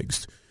comes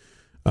next.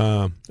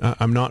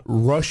 I'm not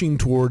rushing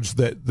towards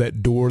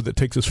that door that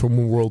takes us from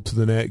one world to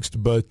the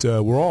next, but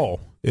we're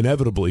all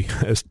inevitably,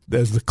 as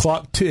the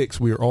clock ticks,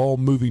 we are all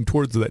moving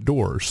towards that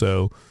door.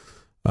 So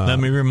let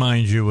me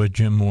remind you what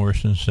Jim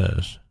Morrison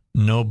says: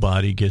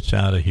 nobody gets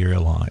out of here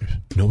alive.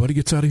 Nobody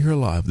gets out of here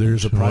alive.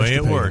 There's a price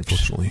to pay,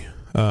 unfortunately.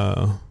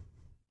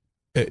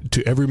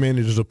 To every man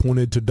it is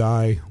appointed to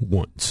die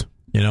once.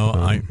 You know,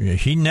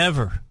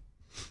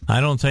 I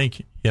don't think,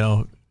 you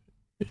know,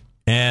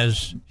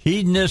 as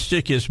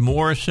hedonistic as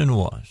Morrison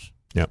was,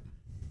 yep,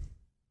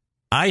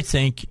 I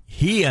think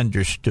he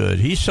understood.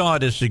 He saw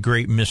it as a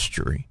great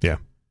mystery. Yeah.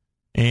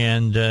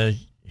 And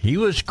he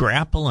was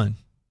grappling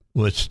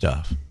with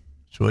stuff.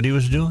 That's what he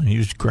was doing. He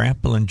was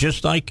grappling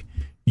just like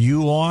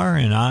you are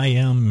and I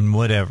am and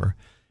whatever.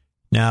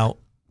 Now,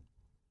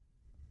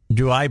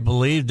 do I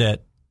believe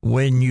that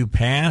when you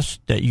pass,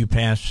 that you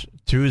pass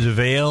through the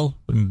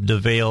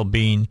veil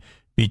being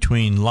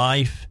between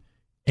life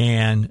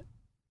and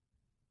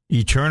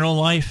eternal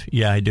life?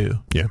 Yeah, I do.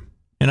 Yeah.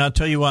 And I'll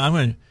tell you what,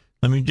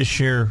 let me just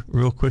share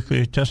real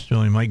quickly a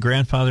testimony. My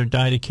grandfather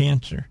died of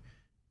cancer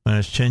when I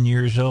was 10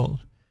 years old.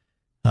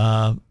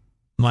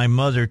 My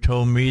mother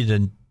told me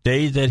the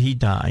day that he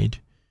died,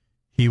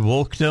 he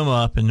woke them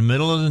up in the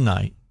middle of the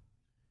night,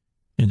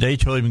 and they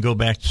told him to go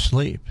back to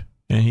sleep.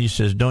 And he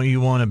says, "Don't you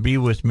want to be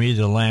with me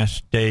the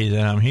last day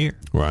that I'm here?"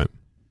 Right.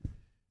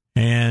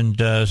 And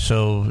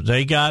so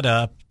they got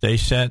up. They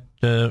sat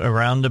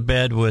around the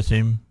bed with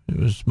him. It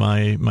was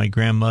my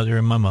grandmother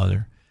and my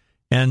mother.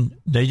 And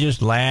they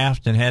just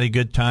laughed and had a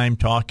good time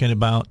talking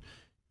about,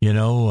 you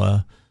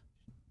know,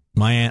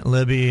 my Aunt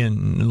Libby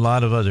and a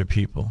lot of other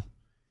people.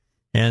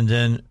 And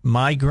then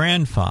my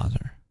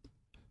grandfather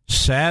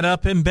sat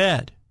up in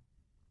bed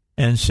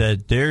and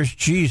said, "There's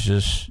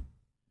Jesus.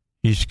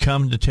 He's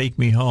come to take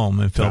me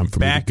home," and fell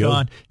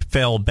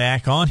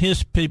back on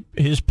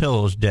his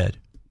pillows dead.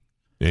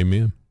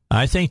 Amen.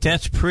 I think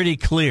that's pretty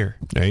clear.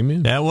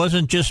 Amen. That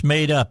wasn't just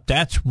made up.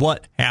 That's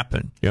what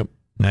happened. Yep.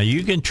 Now,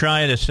 you can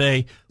try to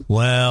say,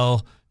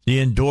 well,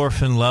 the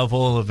endorphin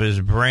level of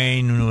his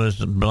brain was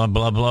blah,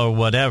 blah, blah, or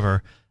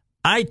whatever.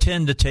 I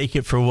tend to take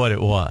it for what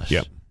it was.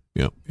 Yep.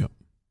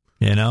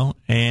 You know,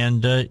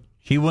 and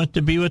he went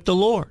to be with the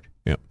Lord.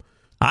 Yep.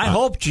 I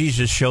hope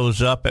Jesus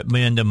shows up at the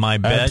end of my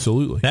bed.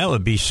 Absolutely. That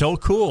would be so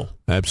cool.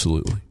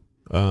 Absolutely.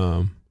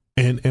 And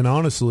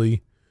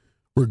honestly,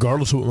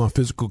 regardless of what my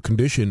physical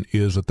condition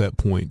is at that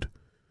point,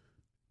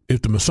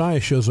 if the Messiah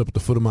shows up at the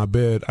foot of my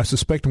bed, I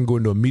suspect I'm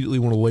going to immediately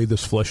want to lay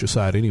this flesh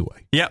aside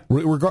anyway. Yeah.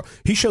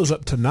 He shows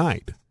up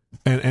tonight,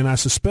 and I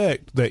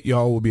suspect that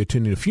y'all will be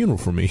attending a funeral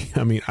for me.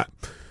 I mean,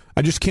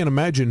 I just can't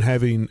imagine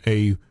having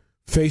a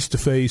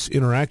face-to-face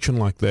interaction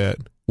like that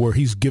where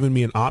he's given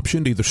me an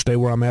option to either stay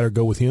where I'm at or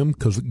go with him,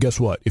 because guess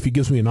what? If he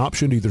gives me an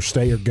option to either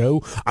stay or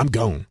go, I'm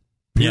gone,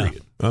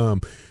 period. Yeah.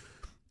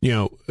 You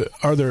know,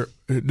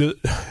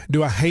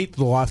 do I hate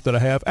the life that I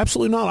have?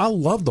 Absolutely not. I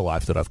love the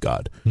life that I've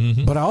got.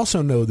 Mm-hmm. But I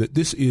also know that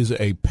this is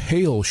a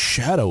pale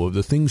shadow of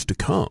the things to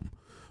come.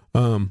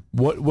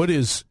 What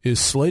is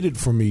slated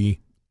for me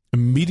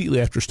immediately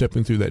after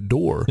stepping through that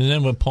door. Isn't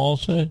that what Paul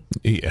said?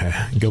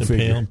 Yeah, it's go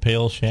figure.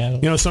 Pale shadow.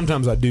 You know,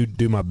 sometimes I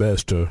do my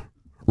best to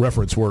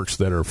reference works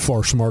that are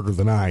far smarter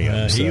than I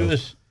am. He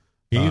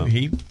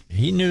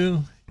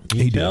knew.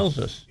 He tells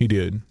us. He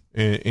did.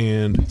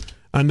 And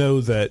I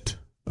know that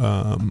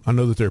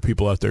there are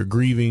people out there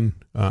grieving.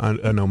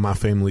 I know my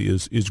family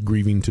is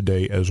grieving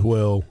today as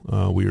well.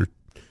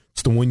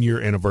 It's the 1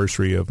 year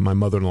anniversary of my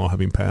mother-in-law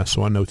having passed,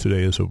 so I know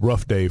today is a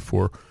rough day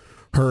for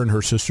her and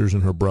her sisters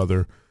and her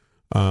brother.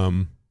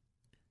 And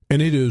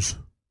it is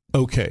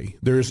okay.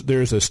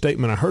 There's a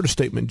statement. I heard a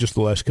statement just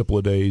the last couple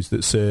of days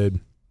that said,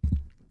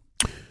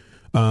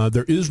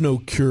 there is no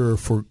cure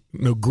for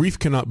grief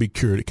cannot be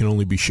cured. It can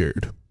only be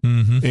shared.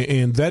 Mm-hmm.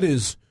 And that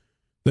is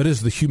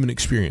the human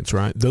experience,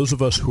 right? Those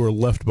of us who are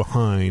left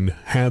behind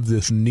have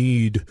this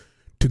need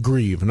to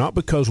grieve, not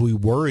because we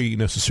worry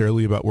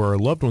necessarily about where our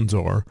loved ones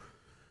are,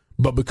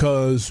 but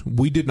because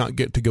we did not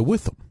get to go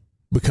with them.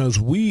 because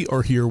we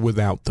are here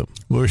without them.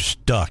 We're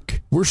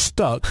stuck. We're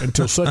stuck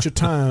until such a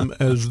time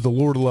as the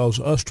Lord allows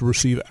us to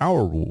receive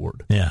our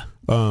reward. Yeah.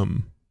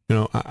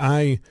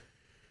 I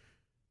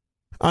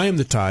am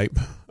the type,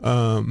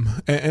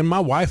 and my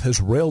wife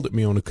has railed at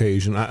me on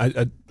occasion.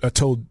 I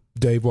told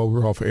Dave while we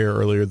were off air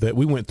earlier that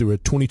we went through a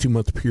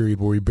 22-month period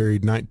where we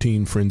buried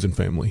 19 friends and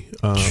family.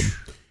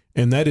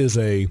 And that is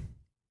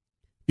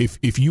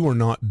if you are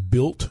not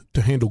built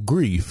to handle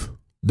grief,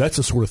 that's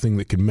the sort of thing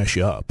that can mess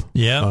you up.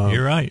 Yeah,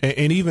 you're right.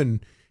 And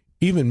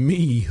even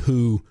me,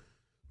 who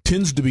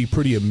tends to be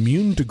pretty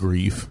immune to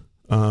grief,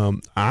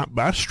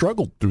 I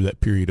struggled through that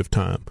period of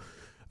time.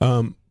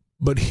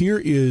 But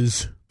here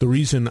is the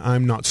reason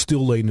I'm not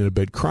still laying in a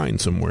bed crying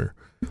somewhere.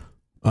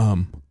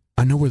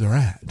 I know where they're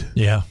at.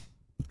 Yeah.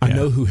 I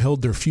know who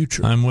held their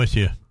future. I'm with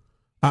you.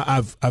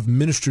 I've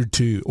ministered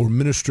to or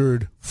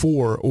ministered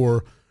for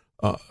or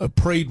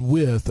prayed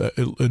with,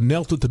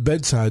 knelt at the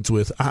bedsides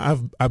with.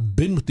 I've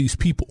been with these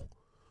people.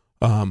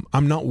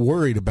 I'm not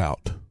worried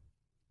about.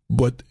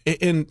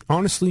 And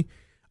honestly,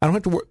 I don't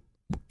have to worry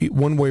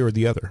one way or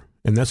the other.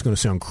 And that's going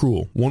to sound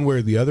cruel. One way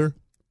or the other,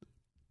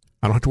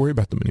 I don't have to worry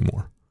about them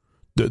anymore.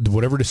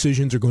 Whatever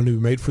decisions are going to be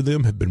made for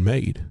them have been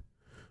made.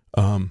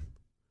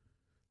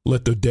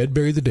 Let the dead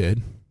bury the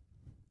dead,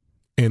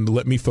 and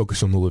let me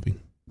focus on the living.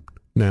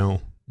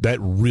 Now, that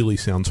really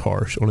sounds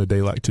harsh on a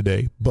day like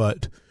today,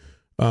 but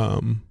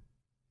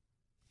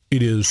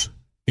it is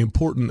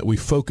important that we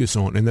focus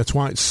on, and that's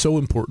why it's so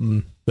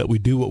important that we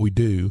do what we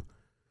do,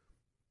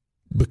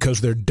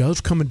 because there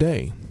does come a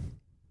day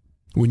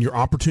when your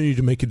opportunity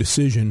to make a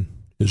decision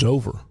is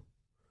over.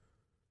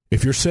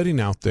 If you're sitting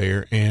out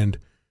there and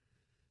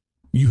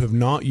you have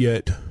not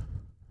yet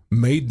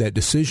made that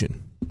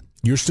decision,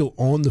 you're still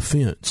on the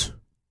fence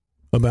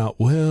about,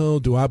 well,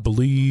 do I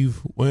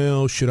believe?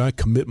 Well, should I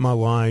commit my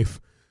life?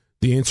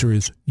 The answer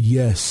is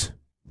yes,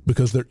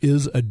 because there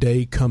is a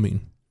day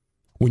coming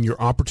when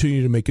your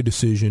opportunity to make a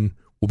decision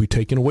will be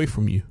taken away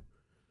from you.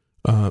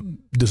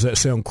 Does that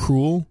sound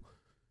cruel?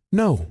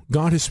 No.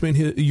 God has spent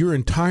your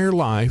entire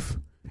life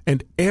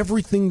and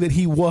everything that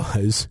he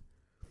was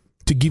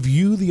to give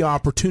you the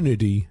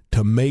opportunity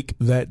to make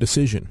that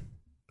decision.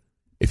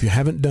 If you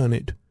haven't done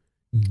it,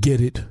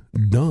 get it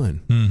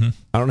done. Mm-hmm.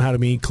 I don't know how to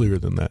be any clearer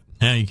than that.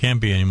 Yeah, you can't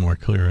be any more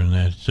clear than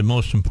that. It's the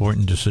most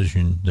important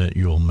decision that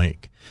you'll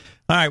make.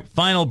 All right,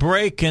 final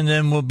break, and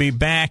then we'll be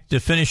back to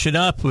finish it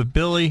up with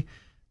Billy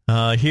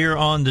here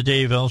on the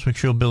Dave Elswick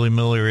Show. Billy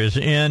Miller is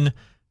in.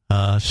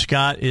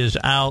 Scott is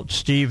out.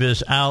 Steve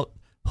is out.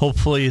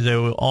 Hopefully they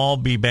will all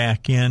be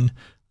back in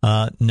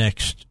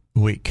next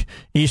week.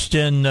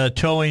 Easton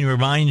Towing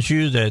reminds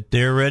you that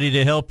they're ready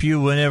to help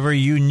you whenever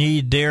you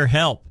need their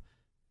help,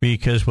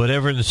 because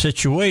whatever the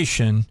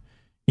situation,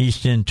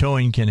 Easton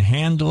Towing can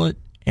handle it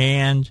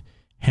and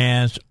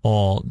has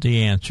all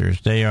the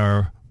answers. They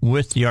are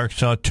with the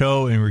Arkansas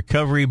Tow and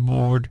Recovery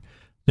Board.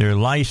 They're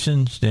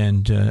licensed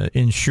and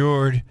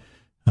insured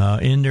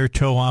in their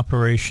tow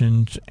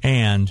operations,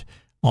 and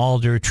all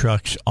their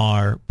trucks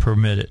are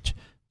permitted.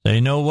 They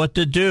know what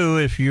to do.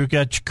 If you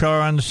got your car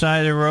on the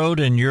side of the road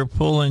and you're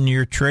pulling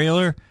your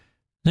trailer,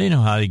 they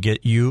know how to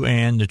get you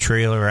and the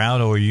trailer out,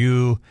 or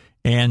you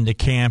and the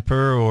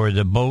camper or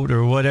the boat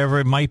or whatever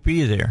it might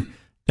be there.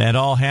 That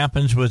all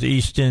happens with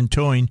East End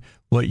Towing.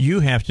 What you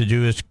have to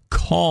do is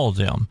call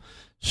them.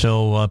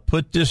 So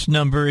put this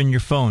number in your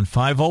phone,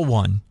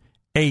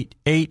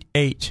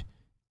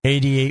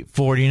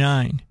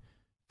 501-888-8849.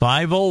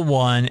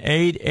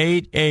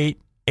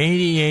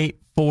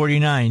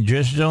 501-888-8849.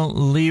 Just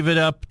don't leave it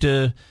up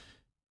to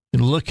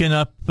looking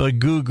up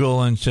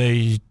Google and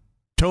say,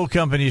 tow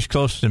company's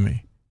close to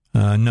me.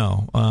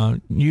 No.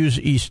 Use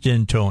East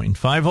End Towing.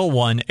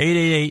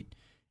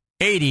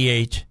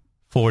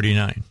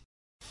 501-888-8849.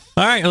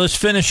 All right, let's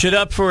finish it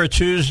up for a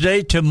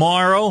Tuesday.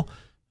 Tomorrow,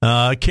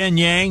 Ken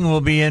Yang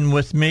will be in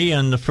with me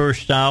in the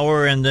first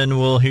hour, and then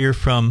we'll hear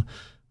from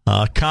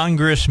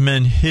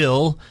Congressman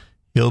Hill.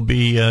 He'll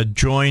be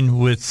joined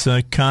with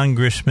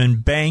Congressman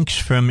Banks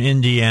from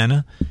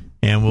Indiana,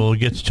 and we'll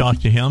get to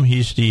talk to him.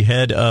 He's the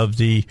head of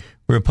the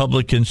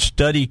Republican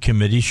Study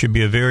Committee. Should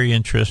be a very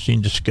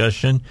interesting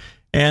discussion.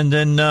 And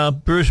then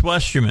Bruce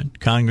Westerman,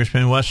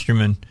 Congressman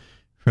Westerman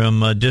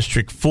from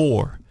District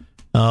 4,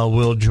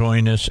 will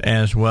join us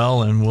as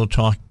well, and we'll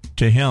talk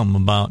to him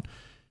about,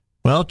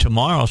 well,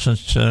 tomorrow,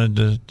 since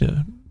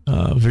the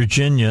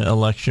Virginia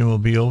election will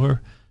be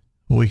over,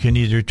 we can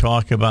either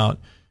talk about,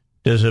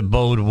 does it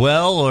bode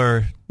well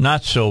or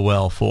not so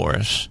well for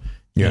us?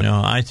 Yeah. You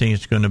know, I think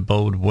it's going to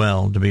bode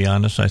well, to be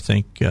honest. I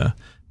think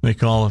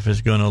McAuliffe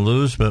is going to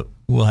lose, but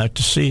we'll have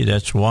to see.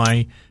 That's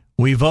why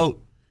we vote.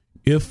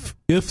 If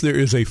there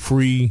is a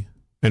free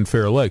and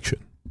fair election.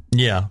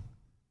 Yeah.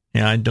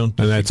 Yeah, I don't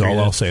disagree. And that's all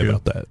I'll say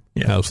about that.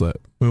 Yeah. How's that?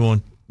 We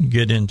won't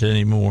get into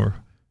any more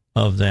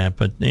of that,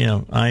 but, you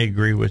know, I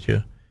agree with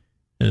you.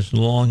 As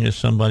long as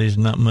somebody's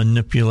not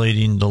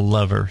manipulating the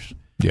levers.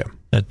 Yeah.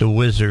 That the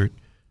wizard,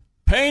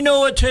 pay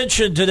no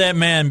attention to that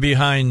man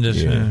behind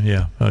this.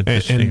 Yeah.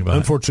 And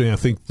unfortunately, I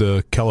think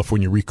the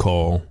California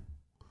recall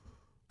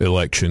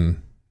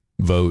election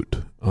vote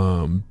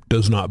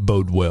does not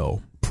bode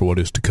well for what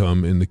is to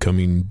come in the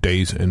coming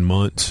days and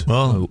months.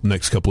 Well,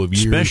 next couple of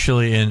years,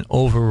 especially in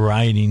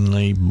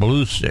overridingly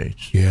blue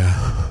states.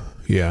 Yeah.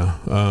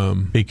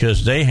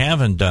 Because they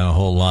haven't done a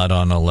whole lot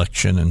on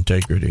election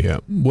integrity. Yeah.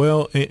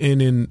 Well,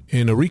 and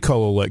in a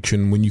recall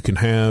election, when you can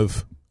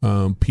have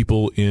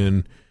people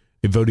in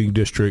a voting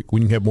district,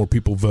 when you have more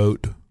people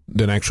vote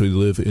than actually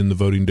live in the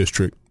voting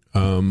district,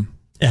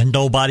 and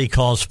nobody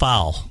calls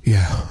foul.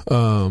 Yeah.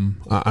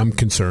 I'm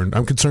concerned.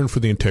 I'm concerned for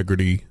the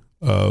integrity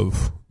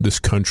of this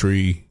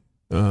country,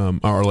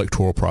 our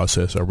electoral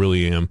process. I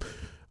really am.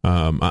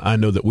 I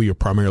know that we are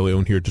primarily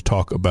on here to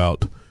talk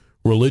about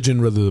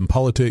religion rather than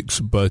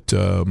politics, but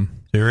they're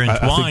entwined.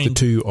 I think the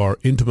two are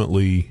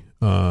intimately.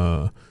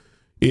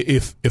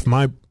 If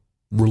my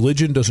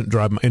religion doesn't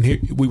drive my, and here,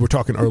 we were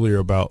talking earlier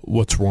about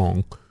what's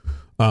wrong.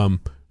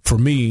 For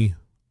me,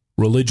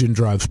 religion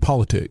drives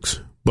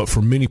politics, but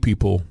for many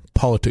people,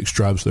 politics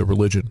drives their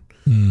religion.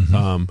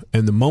 Mm-hmm.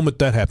 And the moment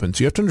that happens,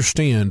 you have to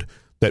understand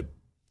that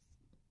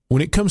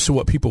when it comes to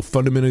what people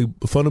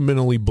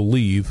fundamentally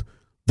believe,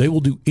 they will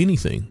do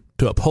anything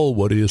to uphold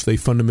what it is they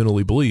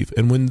fundamentally believe.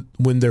 And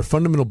when their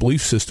fundamental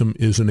belief system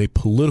is in a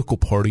political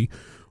party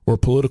or a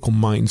political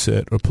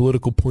mindset or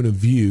political point of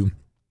view,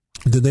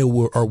 then they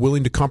are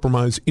willing to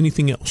compromise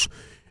anything else,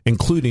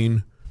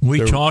 including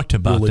we talked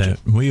about religion.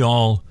 That. We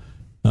all,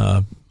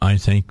 I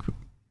think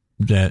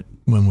that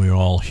when we were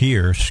all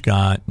here,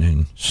 Scott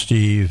and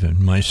Steve and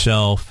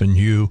myself and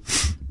you,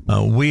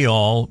 we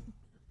all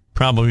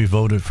probably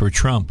voted for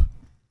Trump.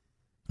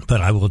 But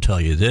I will tell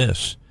you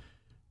this.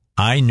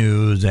 I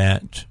knew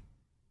that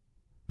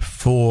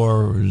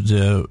for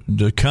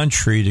the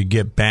country to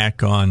get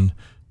back on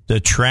the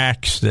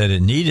tracks that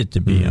it needed to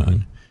be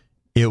on,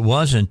 it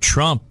wasn't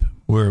Trump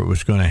where it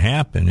was going to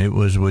happen. It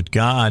was with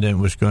God, and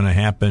it was going to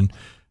happen,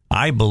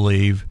 I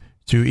believe,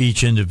 through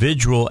each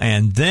individual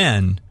and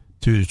then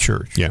through the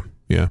church. Yeah.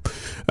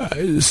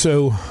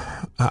 So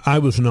I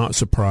was not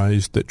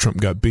surprised that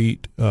Trump got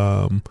beat.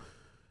 And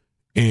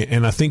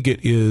I think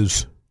it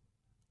is,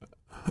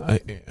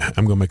 I'm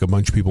going to make a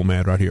bunch of people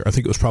mad right here. I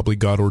think it was probably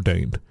God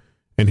ordained.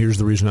 And here's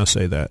the reason I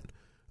say that.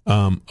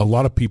 A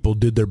lot of people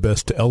did their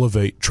best to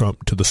elevate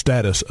Trump to the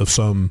status of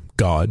some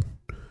god.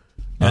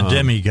 A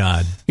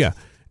demigod. Yeah.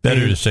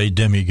 Better to say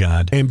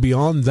demigod. And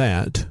beyond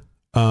that,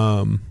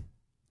 there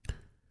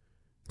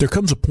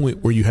comes a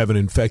point where you have an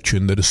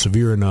infection that is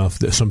severe enough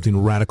that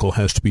something radical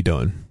has to be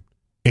done.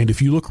 And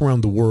if you look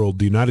around the world,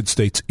 the United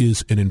States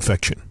is an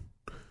infection.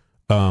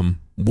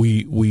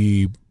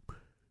 We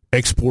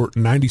export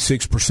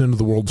 96% of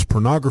the world's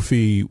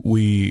pornography.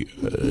 We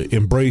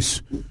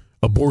embrace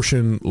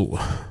abortion.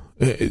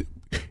 In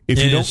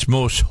its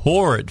most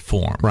horrid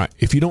form. Right.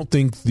 If you don't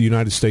think the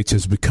United States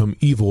has become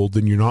evil,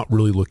 then you're not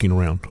really looking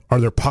around. Are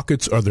there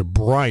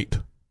bright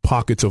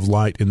pockets of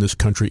light in this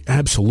country?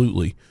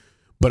 Absolutely.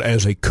 But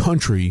as a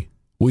country,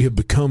 we have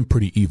become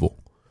pretty evil.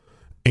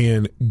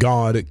 And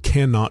God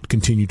cannot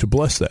continue to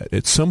bless that.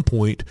 At some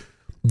point,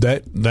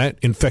 that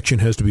infection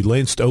has to be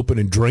lanced open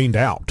and drained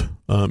out.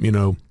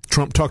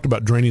 Trump talked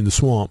about draining the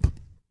swamp.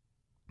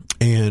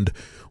 And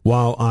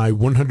while I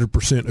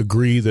 100%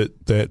 agree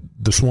that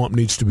the swamp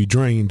needs to be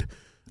drained,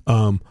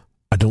 I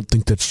don't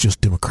think that's just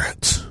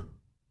Democrats.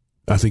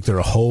 I think there are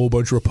a whole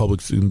bunch of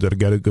Republicans that have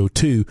got to go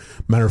too.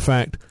 Matter of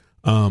fact,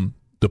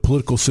 the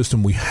political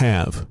system we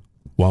have,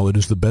 while it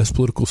is the best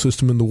political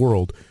system in the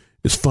world,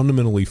 is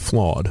fundamentally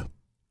flawed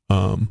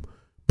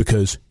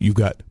because you've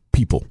got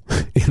people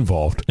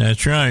involved.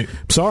 That's right.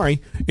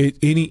 Sorry, it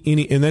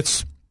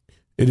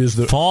is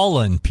the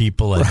fallen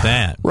people at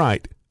that.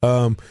 Right.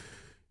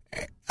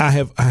 I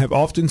have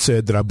often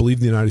said that I believe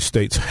the United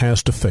States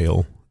has to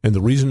fail, and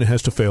the reason it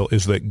has to fail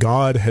is that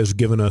God has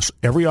given us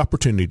every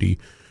opportunity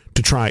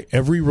to try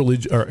every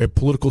religion or a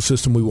political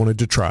system we wanted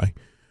to try,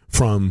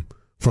 from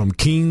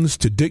kings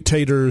to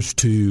dictators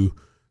to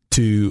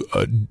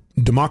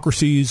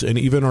democracies and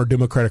even our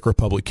democratic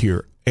republic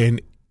here,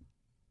 and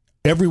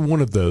every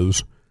one of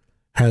those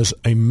has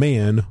a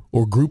man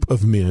or group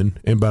of men,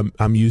 and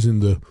I'm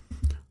using the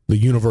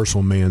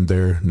universal man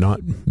there,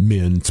 not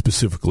men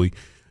specifically,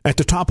 at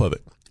the top of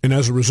it. And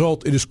as a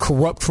result, it is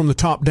corrupt from the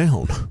top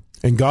down.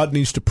 And God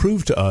needs to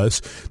prove to us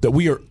that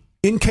we are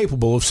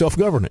incapable of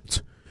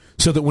self-governance,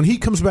 so that when he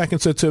comes back and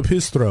sets up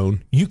his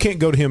throne, you can't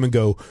go to him and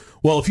go,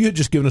 well, if you had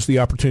just given us the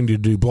opportunity to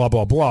do blah,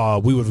 blah, blah,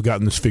 we would have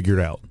gotten this figured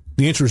out.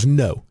 The answer is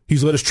no.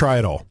 He's let us try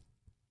it all.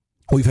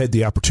 We've had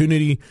the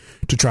opportunity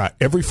to try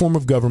every form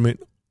of government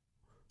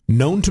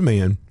known to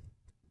man,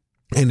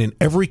 and in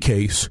every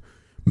case,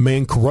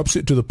 man corrupts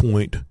it to the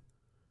point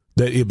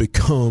that it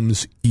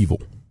becomes evil.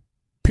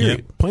 Period.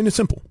 Yep. Plain and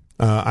simple.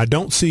 I do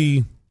not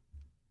see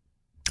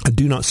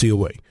a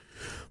way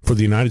for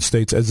the United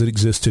States as it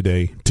exists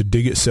today to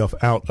dig itself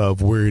out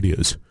of where it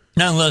is.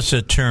 Unless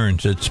it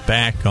turns its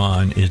back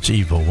on its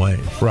evil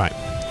ways. Right.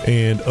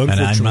 And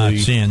unfortunately, I'm not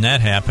seeing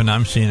that happen.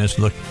 I'm seeing us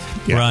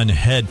run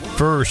head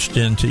first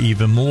into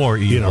even more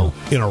evil.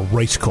 In a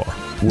race car.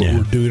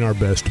 We're doing our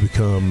best to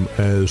become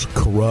as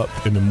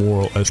corrupt and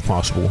immoral as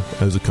possible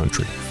as a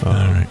country. All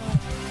right.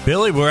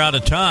 Billy, we're out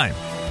of time.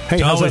 Hey,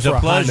 it's always a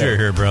pleasure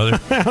here, brother.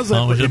 How's that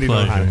always a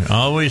pleasure.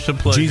 Always a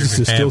pleasure. Jesus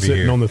is still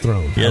sitting on the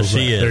throne. Yes,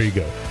 he is. There you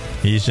go.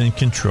 He's in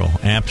control.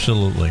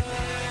 Absolutely.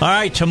 All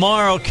right,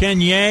 tomorrow, Ken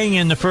Yang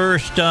in the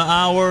first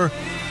hour,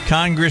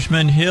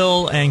 Congressman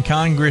Hill and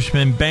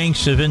Congressman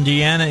Banks of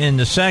Indiana in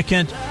the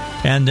second,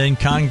 and then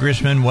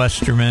Congressman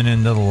Westerman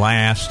in the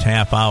last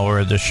half hour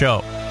of the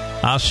show.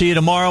 I'll see you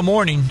tomorrow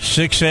morning,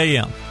 6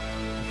 a.m.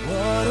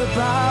 What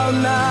about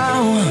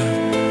now?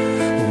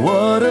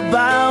 What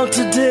about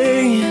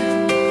today?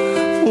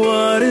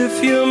 What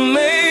if you're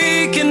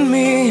making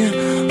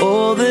me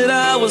all that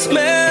I was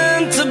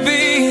meant to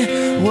be?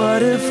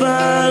 What if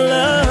our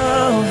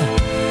love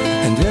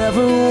and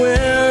ever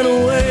went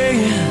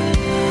away?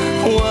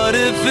 What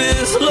if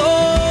it's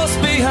lost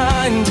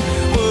behind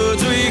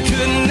words we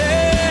could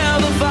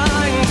never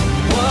find?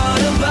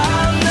 What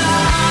about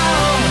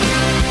now?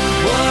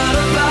 What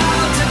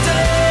about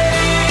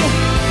today?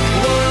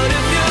 What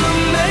if you're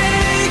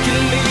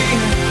making me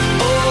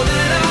all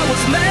that I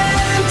was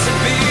meant to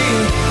be?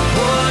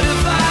 What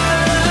if our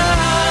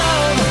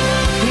love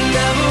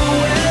never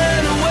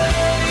went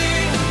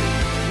away?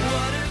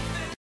 What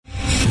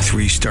if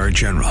 3-star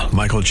General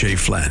Michael J.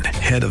 Flynn,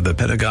 head of the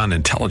Pentagon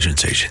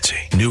Intelligence Agency,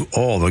 knew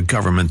all the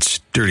government's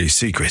dirty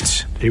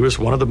secrets. He was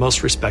one of the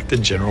most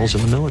respected generals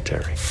in the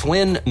military.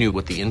 Flynn knew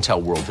what the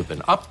intel world had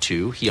been up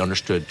to. He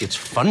understood its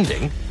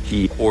funding.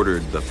 He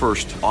ordered the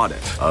first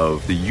audit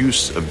of the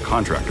use of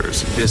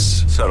contractors.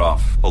 This set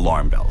off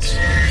alarm bells.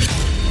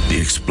 The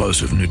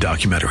explosive new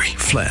documentary,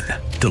 Flynn,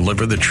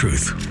 Deliver the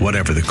Truth,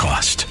 Whatever the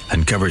Cost,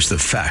 uncovers the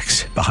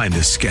facts behind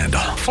this scandal.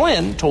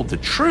 Flynn told the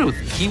truth.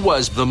 He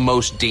was the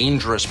most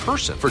dangerous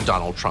person for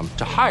Donald Trump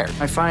to hire.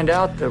 I find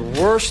out the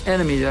worst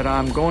enemy that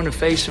I'm going to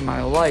face in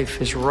my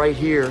life is right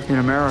here in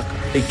America.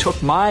 They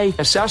took my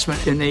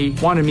assessment and they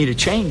wanted me to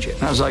change it.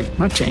 And I was like, I'm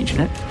not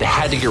changing it. They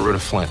had to get rid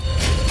of Flynn.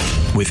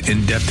 With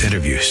in-depth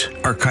interviews,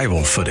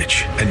 archival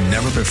footage, and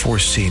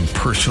never-before-seen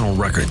personal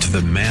records of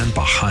the man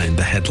behind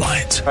the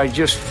headlines. I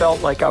just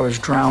felt like I was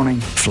drowning.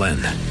 Flynn,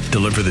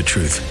 Deliver the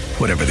Truth,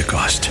 Whatever the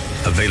Cost.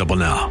 Available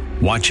now.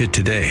 Watch it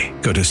today.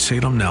 Go to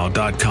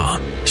salemnow.com.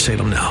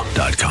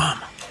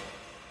 salemnow.com.